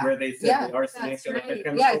 Yeah. where they said Yeah, the arsenic that's and other right.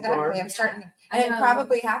 chemicals Yeah, exactly. are. I'm starting, and it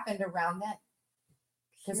probably happened around then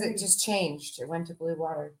because it just changed. It went to blue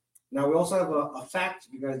water. Now we also have a fact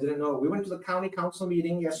you guys didn't know. We went to the county council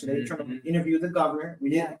meeting yesterday trying to interview the governor. We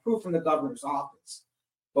didn't approve from the governor's office,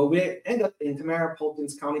 but we ended up in Tamara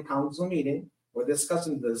Polton's county council meeting. We're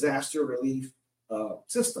discussing the disaster relief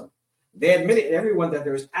system. They admitted everyone that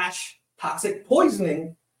there's ash toxic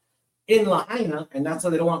poisoning in Lahaina, and that's why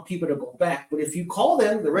they don't want people to go back. But if you call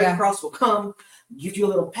them, the Red Cross will come, give you a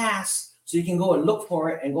little pass so you can go and look for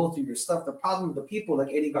it and go through your stuff. The problem with the people like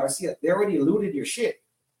Eddie Garcia, they already looted your shit.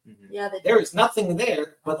 Yeah, There is nothing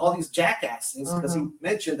there but all these jackasses, because he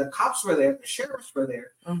mentioned the cops were there, the sheriffs were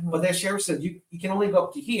there, but that sheriff said you can only go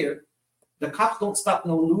up to here. The cops don't stop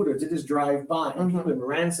no looters; they just drive by and people are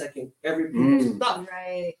ransacking every people's stuff.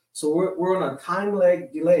 Right. So we're on a time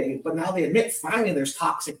lag delay, but now they admit finally there's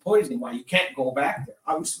toxic poisoning. Why you can't go back there?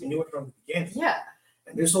 Obviously, we knew it from the beginning. Yeah.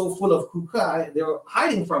 And they're so full of kukai, they're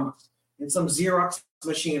hiding from us in some Xerox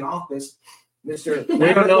machine office. Mr.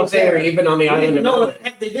 We don't know if they are even on the island of No, Maui. the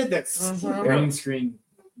heck they did this. Green screen.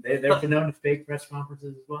 They've been known to fake press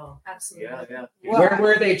conferences as well. Absolutely. Yeah. Where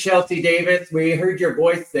were they, Chelsea Davis? We heard your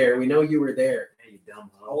voice there. We know you were there. Hey, you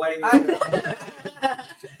dumb hoe.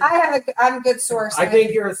 Oh, I'm a good source. I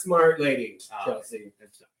think you're a smart lady, Chelsea.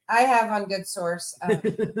 I have on good source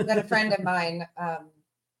that a friend of mine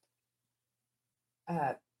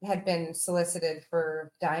had been solicited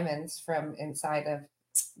for diamonds from inside of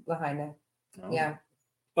Lahaina. Oh. Yeah.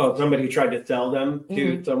 Oh, somebody tried to sell them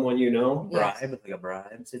to someone you know? Yes. Bribe, like a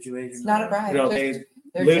bribe situation. It's not a bribe. No, They're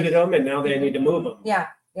they looted just- them and now they need to move them. Yeah.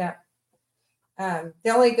 The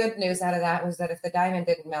only good news out of that was that if the diamond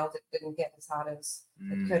didn't melt, it didn't get as hot as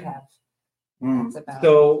it could have. That's about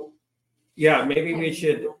So, yeah, maybe we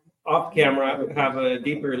should off camera have a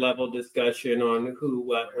deeper level discussion on who,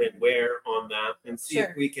 what, and where on that, and see if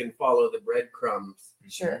Sure. we can follow the breadcrumbs.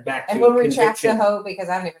 Sure. Back And to we'll retract the conviction. hoe because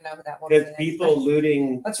I don't even know who that woman Because is. people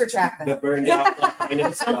looting Let's retract the that. burned out Lahaina It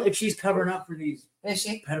sounds stuff like she's covering up for these Is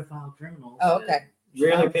she? pedophile criminals. Oh, okay.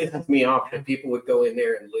 really pisses me off that people would go in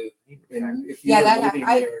there and loot. And if you Yeah, were that looting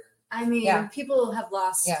I- there, I mean, Yeah. people have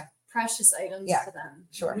lost Yeah. precious items Yeah. to them.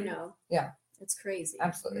 Sure. You know, Yeah. it's crazy.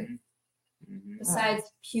 Absolutely. Besides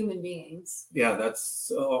human beings. yeah,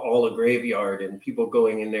 that's all a graveyard, and people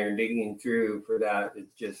going in there and digging through for that is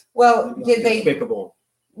just Well, did they? despicable.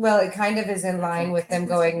 Well, it kind of is in line with them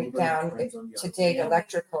going down to dig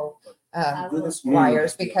electrical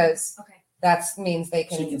wires because that means they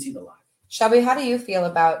So you can. can see the line. Shelby, how do you feel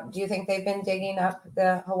about? Do you think they've been digging up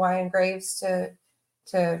the Hawaiian graves to?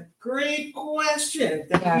 Great question.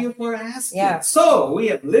 Thank Yeah. you for asking. Yeah. So we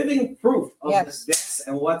have living proof of Yes. the deaths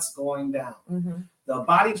and what's going down. Mhm. The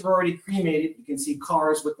bodies were already cremated. You can see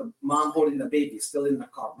cars with the mom holding the baby still in the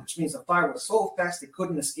car, which means the fire was so fast they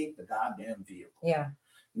couldn't escape the goddamn vehicle. Yeah.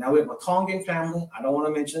 Now we have a Tongan family. I don't want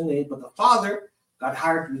to mention the name, but the father got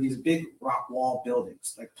hired to do these big rock wall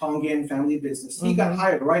buildings, like Tongan family business. He got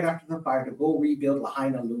hired right after the fire to go rebuild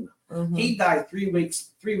Lahaina Luna. He died 3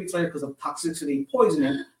 weeks later because of toxicity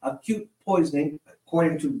poisoning, acute poisoning,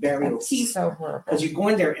 according to Barry O'Keefe. So horrible. Because you go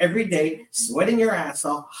in there every day, sweating your ass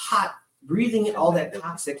off, hot, breathing in all that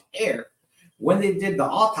toxic air. When they did the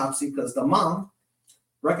autopsy, because the mom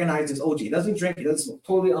recognized his OG, he doesn't drink, he doesn't smoke,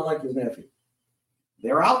 totally unlike his nephew.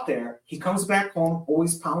 They're out there. He comes back home,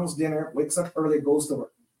 always pounds dinner, wakes up early, goes to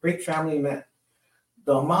work. Great family man.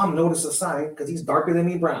 The mom noticed a sign because he's darker than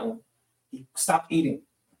me brown. He stopped eating.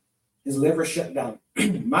 His liver shut down.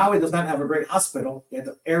 Maui does not have a great hospital. They had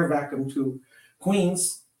to air vacuum to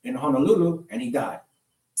Queens in Honolulu, and he died.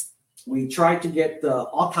 We tried to get the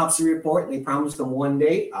autopsy report. They promised him one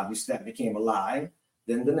day. Obviously, that became a lie.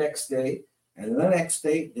 then the next day, and the next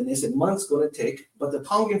day. Then they said months going to take. But the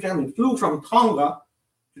Tongan family flew from Tonga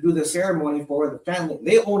to do the ceremony for the family.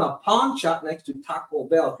 They own a pawn shop next to Taco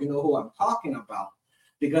Bell, if you know who I'm talking about,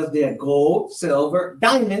 because they had gold, silver,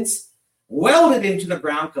 diamonds welded into the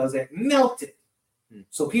ground because it melted.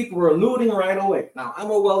 So people were looting right away. Now, I'm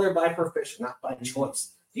a welder by profession, not by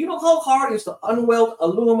choice. Do you know how hard it is to unweld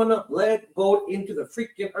aluminum, lead, gold into the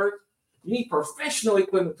freaking earth? You need professional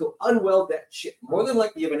equipment to unweld that shit. More than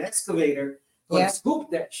likely, you have an excavator to scoop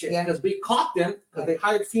that shit, because we caught them because they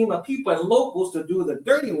hired FEMA people and locals to do the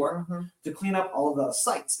dirty work to clean up all the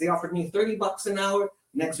sites. They offered me $30 an hour.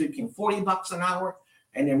 Next week came $40 an hour.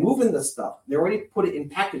 And they're moving the stuff. They already put it in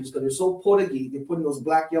packages because they're so porgy. They put in those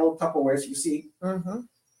black, yellow Tupperwares you see.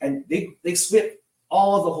 And they sweep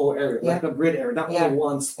all of the whole area, like the grid area, not only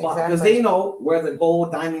one spot. Because they know where the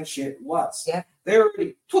gold diamond shit was. They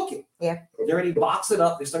already took it. They already boxed it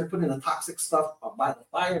up. They started putting the toxic stuff by the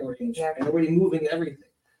firing range and already moving everything.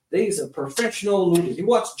 These are professional looters. You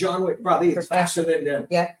watch John Wick, bro, they're faster than them.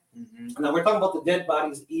 Now we're talking about the dead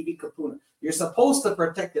bodies of E.V. Kapuna. You're supposed to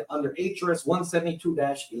protect it under HRS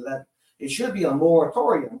 172-11. It should be a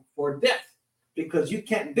moratorium for death because you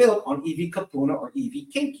can't build on E.V. Kapuna or E.V.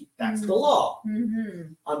 Kinky. That's the law.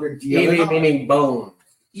 Under DLNR. E.V. meaning bone.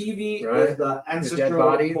 E.V. is the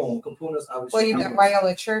ancestral bone. Kapuna's obviously. Well, you've got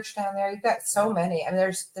Waiala Church down there. You've got so many. I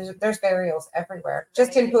mean, there's burials everywhere.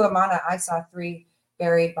 Just in Puamana, I saw 3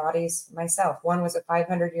 buried bodies myself. One was a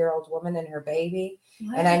 500-year-old woman and her baby.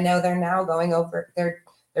 And I know they're now going over. They're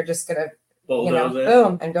just gonna,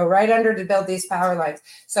 boom, and go right under to build these power lines.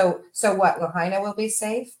 So what? Lahaina will be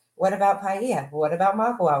safe. What about Paia? What about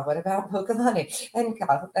Makua? What about Pukalani?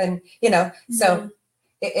 And so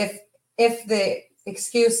if the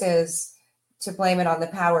excuse is to blame it on the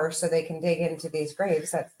power so they can dig into these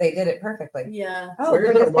graves, that they did it perfectly. Oh,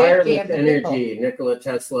 where's the wireless energy, Nikola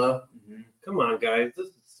Tesla? Come on, guys, this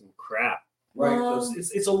is some crap. Right,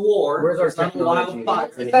 it's a war. Where's our technology?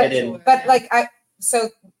 But like I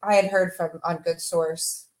had heard from on good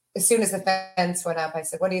source. As soon as the fence went up, I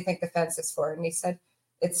said, "What do you think the fence is for?" And he said,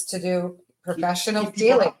 "It's to do professional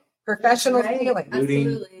stealing, stealing,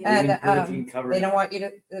 absolutely." And they don't want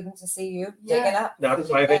you to see you digging up. That's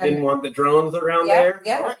why they didn't want the drones around there.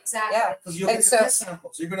 Yeah, exactly. Because you'll get test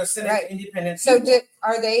samples. You're going to send it to independent. So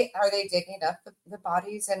are they digging up the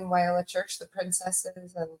bodies in Waiala Church, the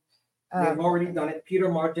princesses and? They've already done it. Peter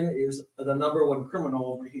Martin is the number 1 criminal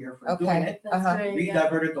over here for doing it.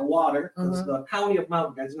 Rediverted the water because the county of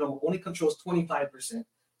Maui, guys, only controls 25%.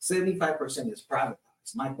 75% is privatized.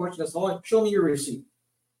 My question is, show me your receipt.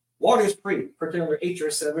 Water is free, particularly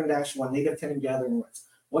HRS 7-1, native tenant gathering rights.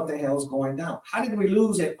 What the hell is going down? How did we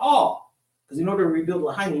lose it all? Because in order to rebuild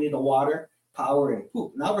Lahaina, you need the water, power, and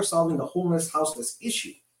poop. Now we're solving the homeless, houseless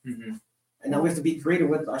issue. And now we have to be creative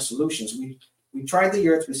with our solutions. We tried the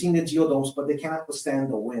yurts, we've seen the geodomes, but they cannot withstand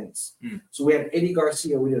the winds. So we had Eddie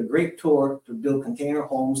Garcia. We did a great tour to build container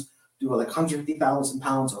homes, do like 150,000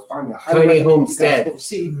 pounds of farming. Tiny homestead.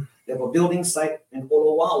 See, they have a building site in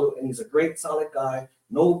Olowalu, and he's a great, solid guy.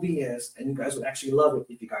 No BS, and you guys would actually love it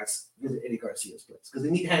if you guys visit Eddie Garcia's place because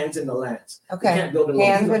they need hands in the lands. Okay, can't build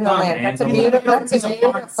hands in the land. That's a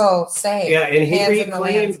beautiful saying. Yeah, and he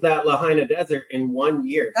reclaimed that Lahaina desert in 1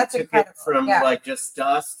 year. That's incredible. From like just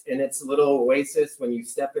dust, and it's a little oasis. When you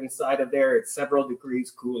step inside of there, it's several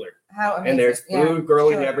degrees cooler. How amazing! And there's food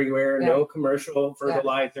growing everywhere. No commercial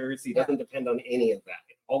fertilizers. He doesn't depend on any of that.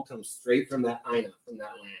 It all comes straight from that Aina, from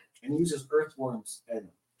that land, and he uses earthworms and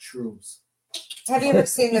shrooms. Have you ever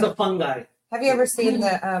seen the fungi? Have you ever seen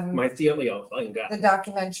the mycelial fungi? The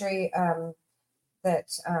documentary that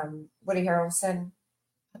Woody Harrelson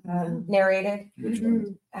narrated?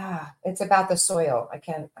 It's about the soil. I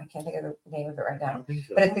can't think of the name of it right now,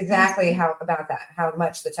 but it's exactly how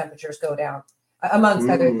much the temperatures go down, amongst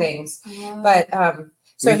other things. But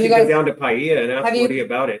so you guys go down to Paia and ask Woody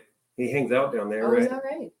about it. He hangs out down there, right? Is that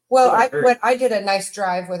right? Well, I did a nice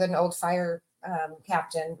drive with an old fire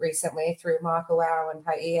captain recently through Makawao and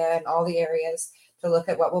Paia and all the areas to look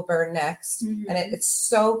at what will burn next. And it's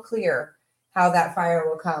so clear how that fire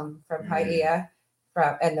will come from Paia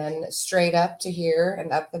and then straight up to here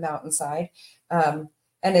and up the mountainside. And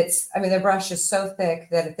the brush is so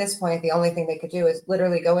thick that at this point, the only thing they could do is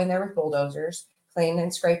literally go in there with bulldozers, clean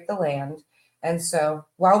and scrape the land. And so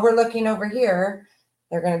while we're looking over here,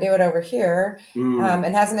 They're going to do it over here. And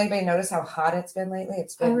hasn't anybody noticed how hot it's been lately?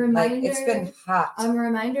 It's been it's been hot. A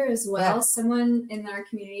reminder as well. Someone in our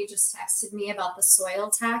community just texted me about the soil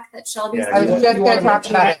tack that Shelby's. I was just going to talk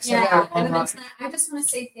about it. Yeah. I just want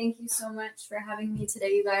to say thank you so much for having me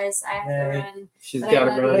today, you guys. I have to run. She's got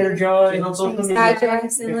to run. Later, Joy. Bye, Joy.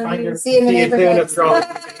 See you in the neighborhood.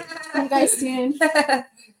 See you guys soon.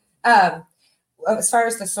 As far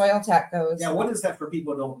as the soil tack goes. Yeah, what is that for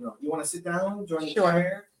people who don't know? You want to sit down, join the Sure.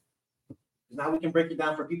 chair? Now we can break it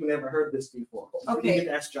down for people who never heard this before. Okay. We didn't get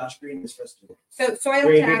to ask Josh Green this festival. So soil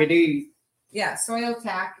Green tack. DVD. Yeah, soil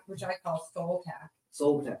tack, which I call soul tack.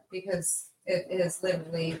 Soul tack. Because it is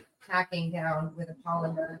literally tacking down with a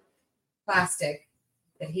polymer plastic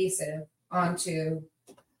adhesive onto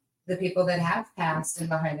the people that have passed in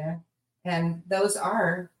Lahaina. And those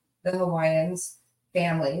are the Hawaiians'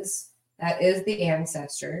 families. That is the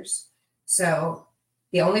ancestors. So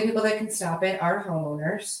the only people that can stop it are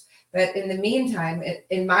homeowners. But in the meantime,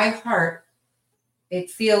 in my heart,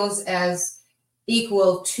 it feels as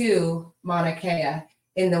equal to Mauna Kea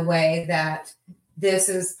in the way that this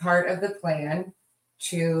is part of the plan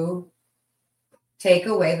to take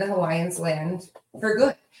away the Hawaiians' land for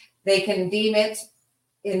good. They can deem it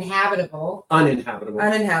uninhabitable,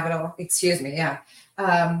 excuse me, yeah.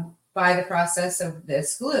 By the process of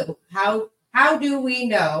this glue. How do we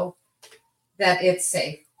know that it's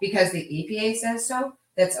safe? Because the EPA says so,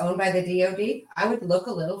 that's owned by the DOD? I would look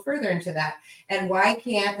a little further into that. And why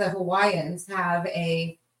can't the Hawaiians have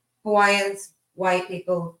Hawaiians, white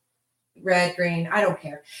people, red, green, I don't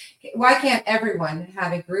care. Why can't everyone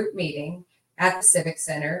have a group meeting at the Civic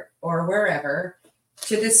Center or wherever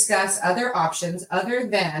to discuss other options other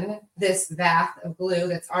than this vat of glue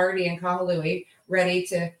that's already in Kahului, ready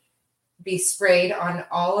to be sprayed on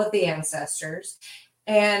all of the ancestors?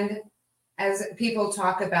 And as people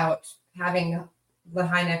talk about having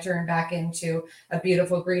Lahaina turn back into a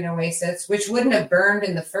beautiful green oasis, which wouldn't have burned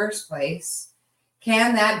in the first place,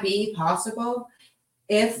 can that be possible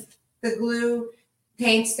if the glue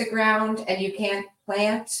taints the ground and you can't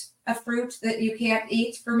plant a fruit that you can't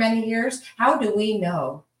eat for many years? How do we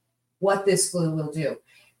know what this glue will do?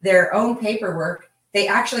 Their own paperwork, they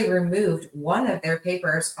actually removed one of their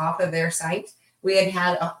papers off of their site. We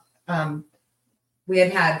had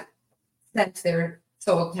sent their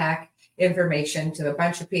soul tack information to a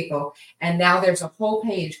bunch of people, and now there's a whole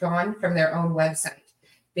page gone from their own website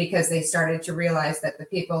because they started to realize that the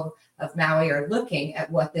people of Maui are looking at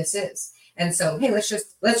what this is. And so, hey, let's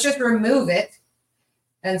just remove it.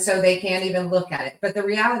 And so they can't even look at it. But the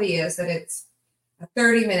reality is that it's a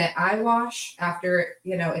 30-minute eye wash after,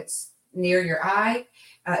 it's near your eye.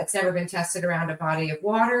 It's never been tested around a body of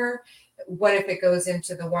water. What if it goes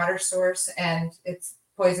into the water source and it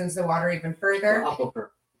poisons the water even further?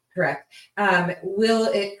 Correct. Will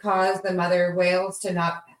it cause the mother whales to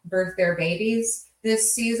not birth their babies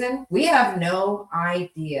this season? We have no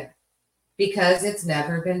idea because it's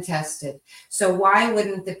never been tested. So why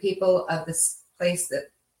wouldn't the people of this place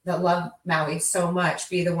that love Maui so much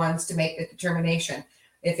be the ones to make the determination?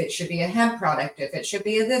 If it should be a hemp product, if it should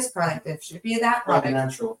be a this product, if it should be a that product.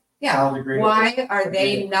 Natural. Yeah. Why are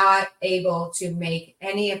they not able to make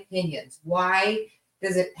any opinions? Why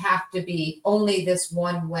does it have to be only this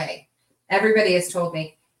one way? Everybody has told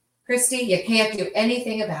me, Christy, you can't do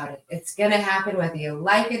anything about it. It's going to happen whether you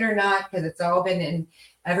like it or not, because it's all been in,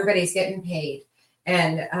 everybody's getting paid.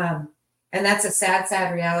 And that's a sad,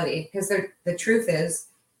 sad reality, because the truth is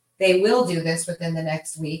they will do this within the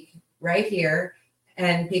next week right here.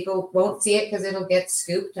 And people won't see it because it'll get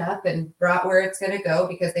scooped up and brought where it's going to go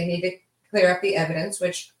because they need to clear up the evidence,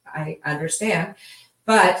 which I understand.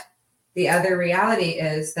 But the other reality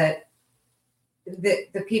is that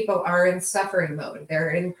the people are in suffering mode.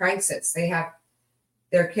 They're in crisis.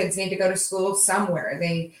 Their kids need to go to school somewhere.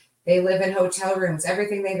 They live in hotel rooms.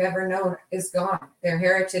 Everything they've ever known is gone. Their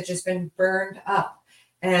heritage has been burned up.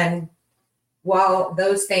 And while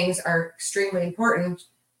those things are extremely important,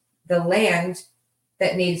 the land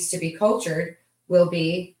that needs to be cultured will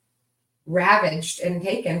be ravaged and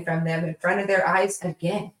taken from them in front of their eyes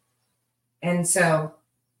again. And so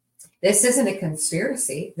this isn't a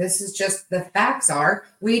conspiracy. This is just the facts are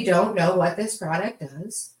we don't know what this product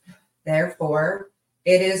does. Therefore,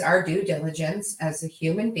 it is our due diligence as a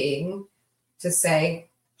human being to say,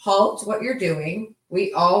 halt what you're doing.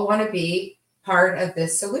 We all want to be part of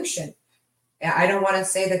this solution. I don't want to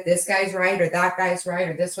say that this guy's right or that guy's right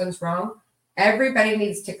or this one's wrong. Everybody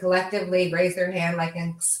needs to collectively raise their hand like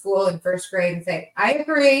in school in first grade and say, I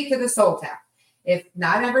agree to the soul tack. If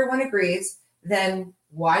not everyone agrees, then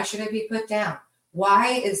why should it be put down? Why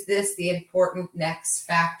is this the important next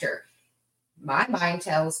factor? My mind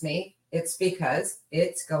tells me it's because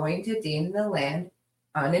it's going to deem the land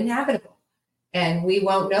uninhabitable. And we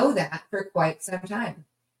won't know that for quite some time.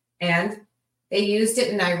 And they used it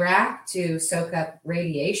in Iraq to soak up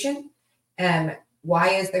radiation. Why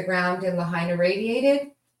is the ground in Lahaina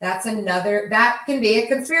radiated? That can be a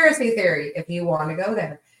conspiracy theory if you want to go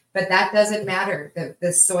there. But that doesn't matter.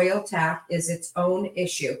 The soil tap is its own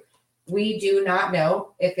issue. We do not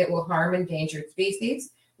know if it will harm endangered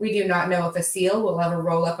species. We do not know if a seal will ever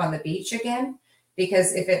roll up on the beach again.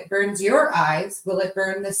 Because if it burns your eyes, will it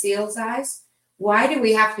burn the seal's eyes? Why do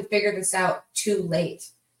we have to figure this out too late?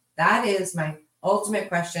 That is my ultimate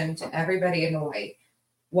question to everybody in Hawaii.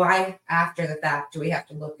 Why, after the fact, do we have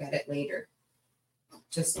to look at it later?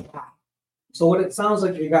 Just why? So what it sounds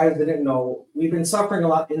like you guys didn't know, we've been suffering a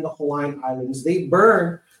lot in the Hawaiian Islands. They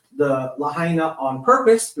burn the Lahaina on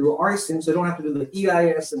purpose through arson, so they don't have to do the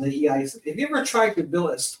EIS and the EIS. If you ever tried to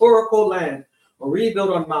build historical land or rebuild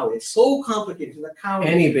on Maui, it's so complicated to the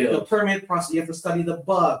county, the permit process. You have to study the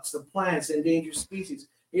bugs, the plants, the endangered species.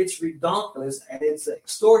 It's redonkulous and it's an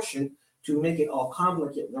extortion to make it all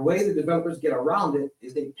complicated. The way the developers get around it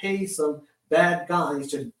is they pay some bad guys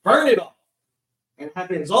to burn it all. And it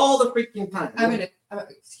happens all the freaking time.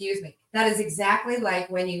 Excuse me. That is exactly like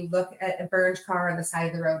when you look at a burned car on the side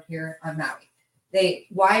of the road here on Maui.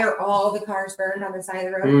 Why are all the cars burned on the side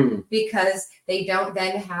of the road? Because they don't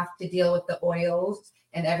then have to deal with the oils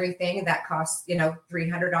and everything that costs,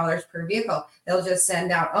 $300 per vehicle. They'll just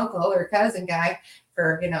send out uncle or cousin guy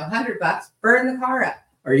for, $100, burn the car up.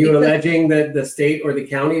 Are you alleging that the state or the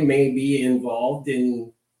county may be involved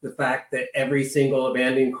in the fact that every single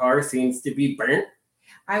abandoned car seems to be burnt?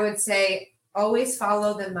 I would say always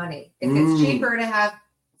follow the money. If it's cheaper to have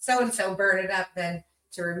so-and-so burn it up than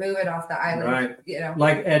to remove it off the island, right.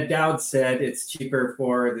 Like Ed Dowd said, it's cheaper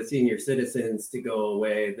for the senior citizens to go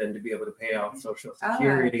away than to be able to pay out Social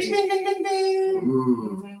Security. Ding, ding, ding,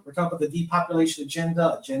 ding. We're talking about the depopulation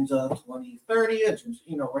agenda 2030.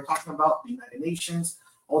 We're talking about the United Nations,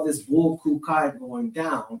 all this bull kukai going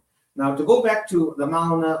down. Now, to go back to the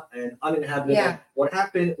Mauna and uninhabited, what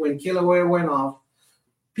happened when Kilauea went off,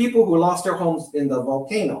 people who lost their homes in the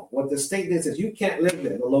volcano, what the state did is you can't live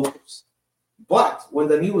there, the locals. But when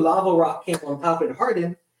the new lava rock came on top and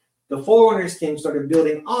hardened, the foreigners came, started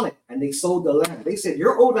building on it, and they sold the land. They said,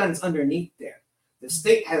 your old land's underneath there. The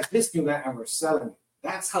state has this new land, and we're selling it.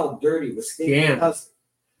 That's how dirty the state does it.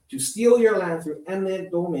 To steal your land through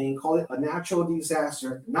eminent domain, call it a natural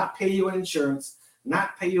disaster, not pay you an insurance,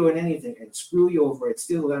 not pay you in anything, and screw you over it,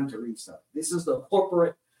 steal them to resell. This is the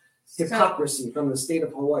corporate hypocrisy from the state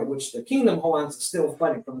of Hawaii, which the Kingdom Hawaiians is still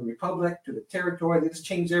fighting, from the Republic to the territory. They just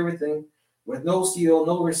changed everything with no seal,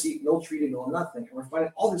 no receipt, no treaty, no nothing. And we're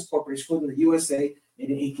fighting all these corporations, including the USA in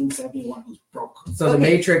 1871, who's broke. So the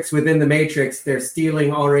matrix within the matrix, they're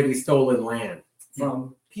stealing already stolen land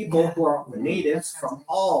from people who are natives from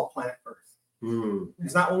all planet Earth.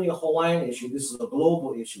 It's not only a Hawaiian issue, this is a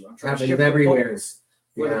global issue. I'm trying to shift everywhere.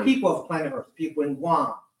 For the people of planet Earth, people in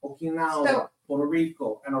Guam, Okinawa, Puerto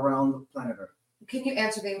Rico, and around the planet Earth. Can you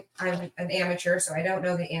answer I'm an amateur, so I don't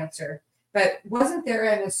know the answer. But wasn't there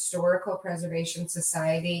an historical preservation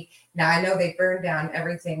society? Now, I know they burned down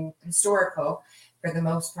everything historical for the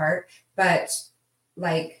most part, but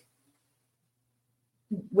like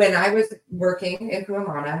when I was working in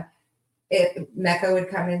Kuamana, Mecca would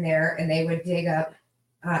come in there and they would dig up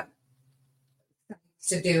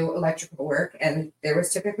to do electrical work, and there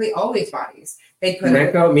was typically always bodies. They put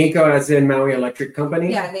Miko as in Maui Electric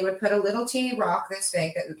Company. Yeah, they would put a little teeny rock this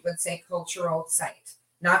big that would say cultural site.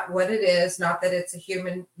 Not what it is, not that it's a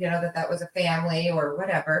human, that was a family or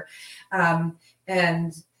whatever.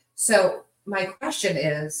 And so my question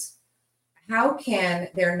is, how can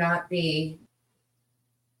there not be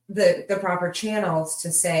the proper channels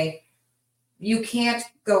to say, you can't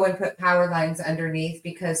go and put power lines underneath,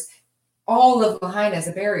 because all of Lahaina is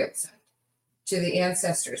a burial site to the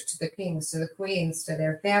ancestors, to the kings, to the queens, to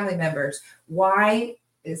their family members. Why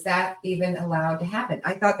is that even allowed to happen?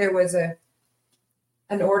 I thought there was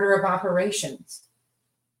an order of operations.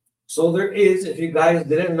 So there is, if you guys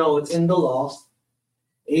didn't know, it's in the law.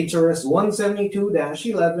 HRS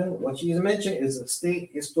 172-11, what she's mentioned is the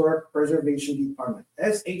State Historic Preservation Department.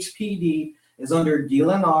 SHPD is under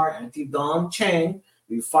DLNR and Don Chang.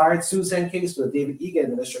 We fired Susan Case for the David Egan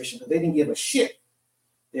administration, but they didn't give a shit.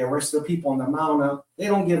 They arrested the people on the Mauna. They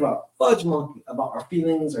don't give a fudge monkey about our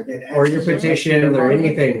feelings or dead or your petition or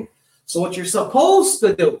anything. So what you're supposed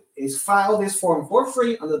to do is file this form for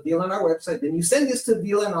free on the DLNR website. Then you send this to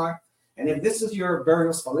DLNR. And if this is your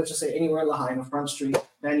burial spot, let's just say anywhere in Lahaina, Front Street,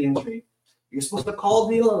 Banyan Tree, You're supposed to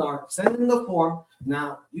call DLNR, send in the form.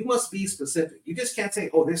 Now, you must be specific. You just can't say,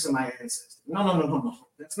 oh, this is my ancestor. No.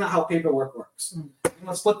 That's not how paperwork works. You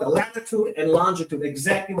must put the latitude and longitude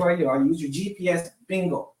exactly where you are. Use your GPS.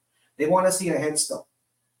 Bingo. They want to see a headstone.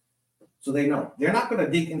 So they know. They're not going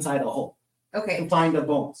to dig inside a hole to find the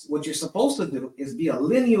bones. What you're supposed to do is be a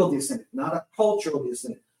lineal descendant, not a cultural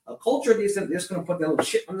descendant. A cultural descendant, they're just going to put that little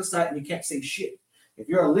shit on the side and you can't say shit. If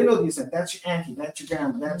you're a lineal descendant, that's your auntie, that's your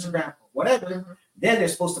grandma, that's your grandpa, whatever, then they're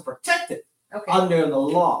supposed to protect it under the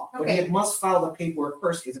law. But it must file the paperwork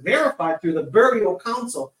first. It's verified through the Burial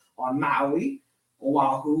Council on Maui,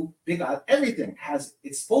 Oahu, Big Island, everything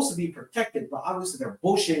it's supposed to be protected, but obviously they're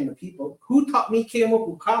bullshitting the people. Who taught me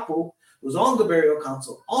Keamoku Kapu was on the Burial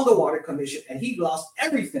Council, on the Water Commission, and he lost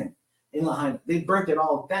everything in Lahaina. They burnt it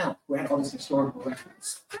all down. We had all these historical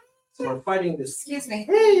records. So we're fighting this. Excuse me.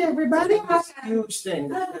 Hey, everybody. This huge thing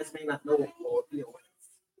that you guys may not know or deal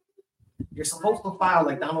with. You're supposed to file,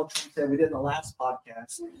 like Donald Trump said we did in the last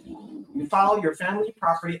podcast. You file your family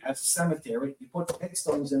property as a cemetery. You put the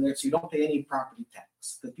headstones in there so you don't pay any property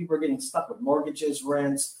tax. Because people are getting stuck with mortgages,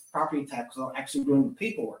 rents, property tax without actually doing the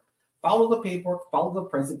paperwork. Follow the paperwork, follow the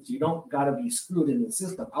principles. You don't got to be screwed in the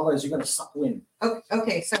system. Otherwise, you're going to suck wind.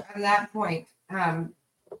 Okay, so on that point,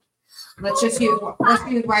 let's use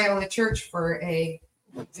Viola Church for a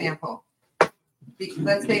example.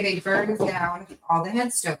 Let's say they burn down all the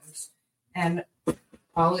headstones, and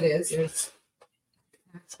all it is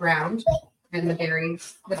ground, and the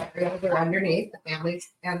burials are underneath the family's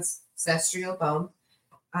ancestral bone,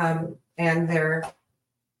 and their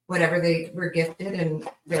whatever they were gifted and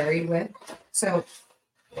buried with. So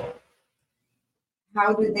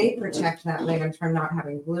how do they protect that land from not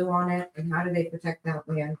having glue on it? And how do they protect that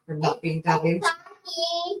land from not being dug into?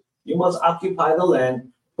 You must occupy the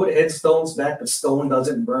land, put headstones back, the stone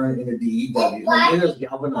doesn't burn in a DEW. It is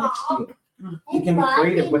galvanized steel. You can be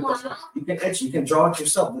creative with this. You can etch, you can draw it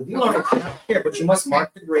yourself. The dealer cannot care, but you must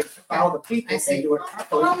mark the grade, file the people, and do it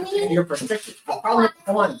properly, and you're protected. The problem,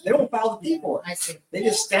 come on, they don't file the people. They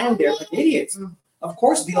just stand there like idiots. Of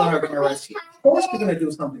course, dealer are going to arrest you. Of course, they're going to do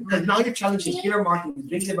something. Because now you're challenging earmarking these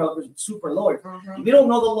big developers with super lawyers. If you don't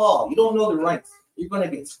know the law, you don't know the rights, you're going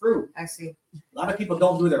to get screwed. I see. A lot of people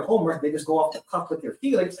don't do their homework. They just go off the cuff with their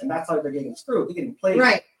feelings, and that's how they're getting screwed. They're getting played.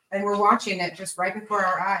 Right. And we're watching it just right before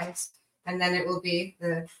our eyes. And then it will be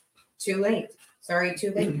the too late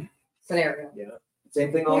scenario. Yeah.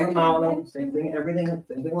 Same thing on the mountain, same thing, everything,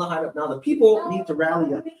 same thing Lahaina. Now the people need to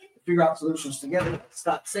rally up, figure out solutions together.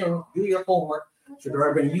 Stop saying, do your homework. Should there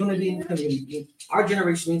have been unity in the community? Our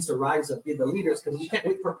generation needs to rise up, be the leaders, because we can't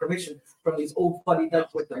wait for permission from these old fuddy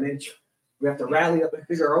ducks with dementia. We have to rally up and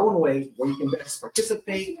figure our own way where you can best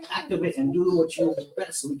participate, activate, and do what you do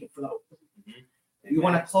best so we can flow. You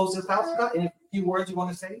want to close this out, Scott? Any few words you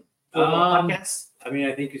want to say? I mean,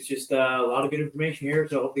 I think it's just a lot of good information here,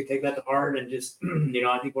 so hopefully take that to heart and just,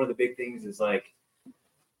 I think one of the big things is like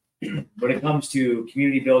when it comes to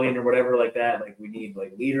community building or whatever like that, like we need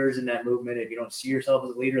like leaders in that movement. If you don't see yourself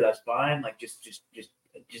as a leader, that's fine. Like just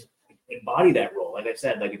embody that role. Like I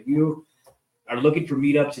said, like if you are looking for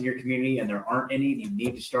meetups in your community and there aren't any, you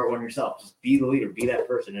need to start one yourself. Just be the leader, be that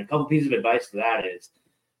person. And a couple pieces of advice for that is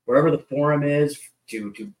wherever the forum is,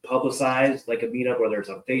 to publicize like a meetup, whether it's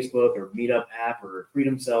on Facebook or Meetup app or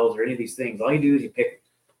Freedom Cells or any of these things. All you do is you pick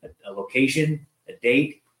a location, a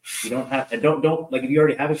date. You don't have, and don't like if you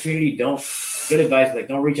already have a community, good advice, like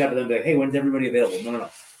don't reach out to them and be like, hey, when's everybody available? No.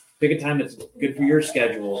 Pick a time that's good for your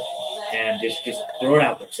schedule and just throw it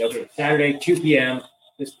out there. So okay, Saturday, 2 p.m.,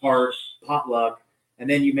 this part, potluck, and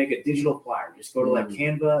then you make a digital flyer. Just go to like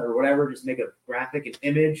Canva or whatever, just make a graphic, an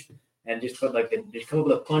image, and just put just come up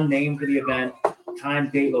with a fun name for the event, time,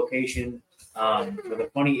 date, location, with a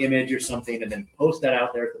funny image or something, and then post that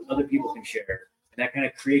out there so other people can share. And that kind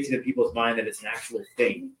of creates it in people's mind that it's an actual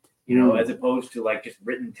thing, as opposed to like just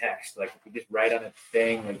written text. Like if you just write on a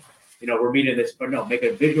thing, like, we're meeting this, but no, make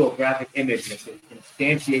a visual graphic image that can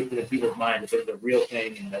instantiate to the people's mind that there's a real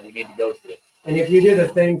thing and that we need to go to it. And if you do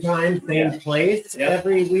the same time, same place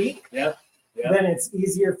every week, Yep. then it's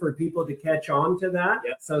easier for people to catch on to that.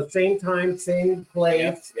 Yep. So same time, same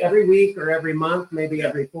place every week or every month, maybe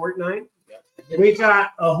every fortnight. Yep. We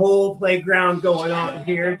got a whole playground going on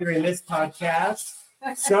here during this podcast.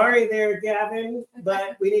 Sorry there, Gavin,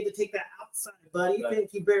 but we need to take that outside, buddy.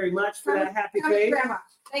 Thank you very much for that happy face. Grandma.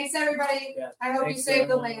 Thanks, everybody. I hope you save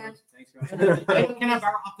the land. Thanks, Can I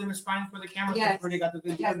borrow Optimus Prime for the camera? Yes. Already got the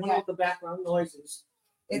video. One of the background noises.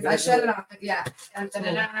 I shut it off. Yeah.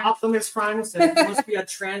 Optimus Prime said it must be a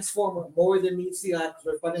transformer more than meets the eye because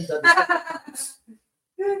we're fun and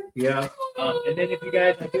Yeah. And then if you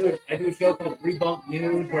guys, I do a show called Rebump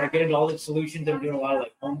News where I get into all the solutions. I'm doing a lot of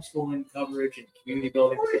like homeschooling coverage and community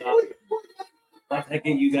building stuff. Like I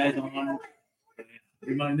get you guys on.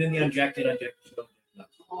 And then the Unjected show.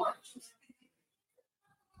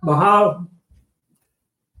 Well, how?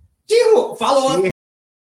 Do you follow up?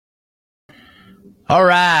 All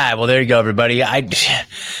right. Well, there you go, everybody.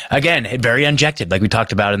 Again, very unjected, like we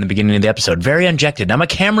talked about in the beginning of the episode. Very unjected. Now, my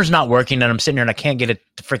camera's not working, and I'm sitting here, and I can't get it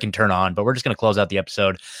to freaking turn on, but we're just going to close out the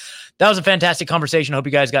episode. That was a fantastic conversation. Hope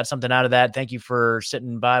you guys got something out of that. Thank you for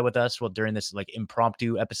sitting by with us during this like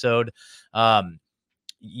impromptu episode. Well,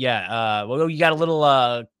 you got a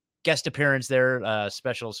little guest appearance there,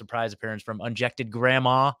 special surprise appearance from Unjected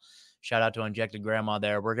Grandma. Shout out to Unjected Grandma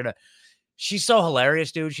there. She's so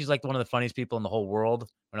hilarious, dude. She's like one of the funniest people in the whole world.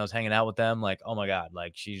 When I was hanging out with them, like, oh my God,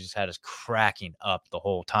 like she just had us cracking up the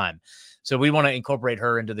whole time. So we want to incorporate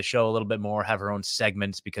her into the show a little bit more, have her own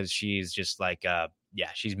segments because she's just like,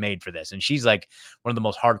 she's made for this. And she's like one of the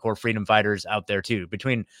most hardcore freedom fighters out there too.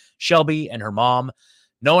 Between Shelby and her mom,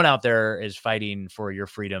 no one out there is fighting for your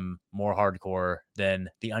freedom more hardcore than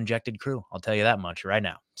the Unjected crew. I'll tell you that much right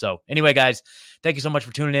now. So anyway, guys, thank you so much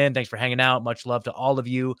for tuning in. Thanks for hanging out. Much love to all of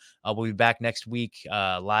you. We'll be back next week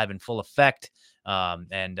live in full effect.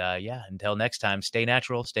 Until next time, stay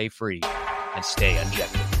natural, stay free, and stay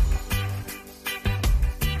unjected.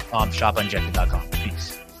 ShopUnjected.com.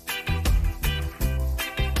 Peace.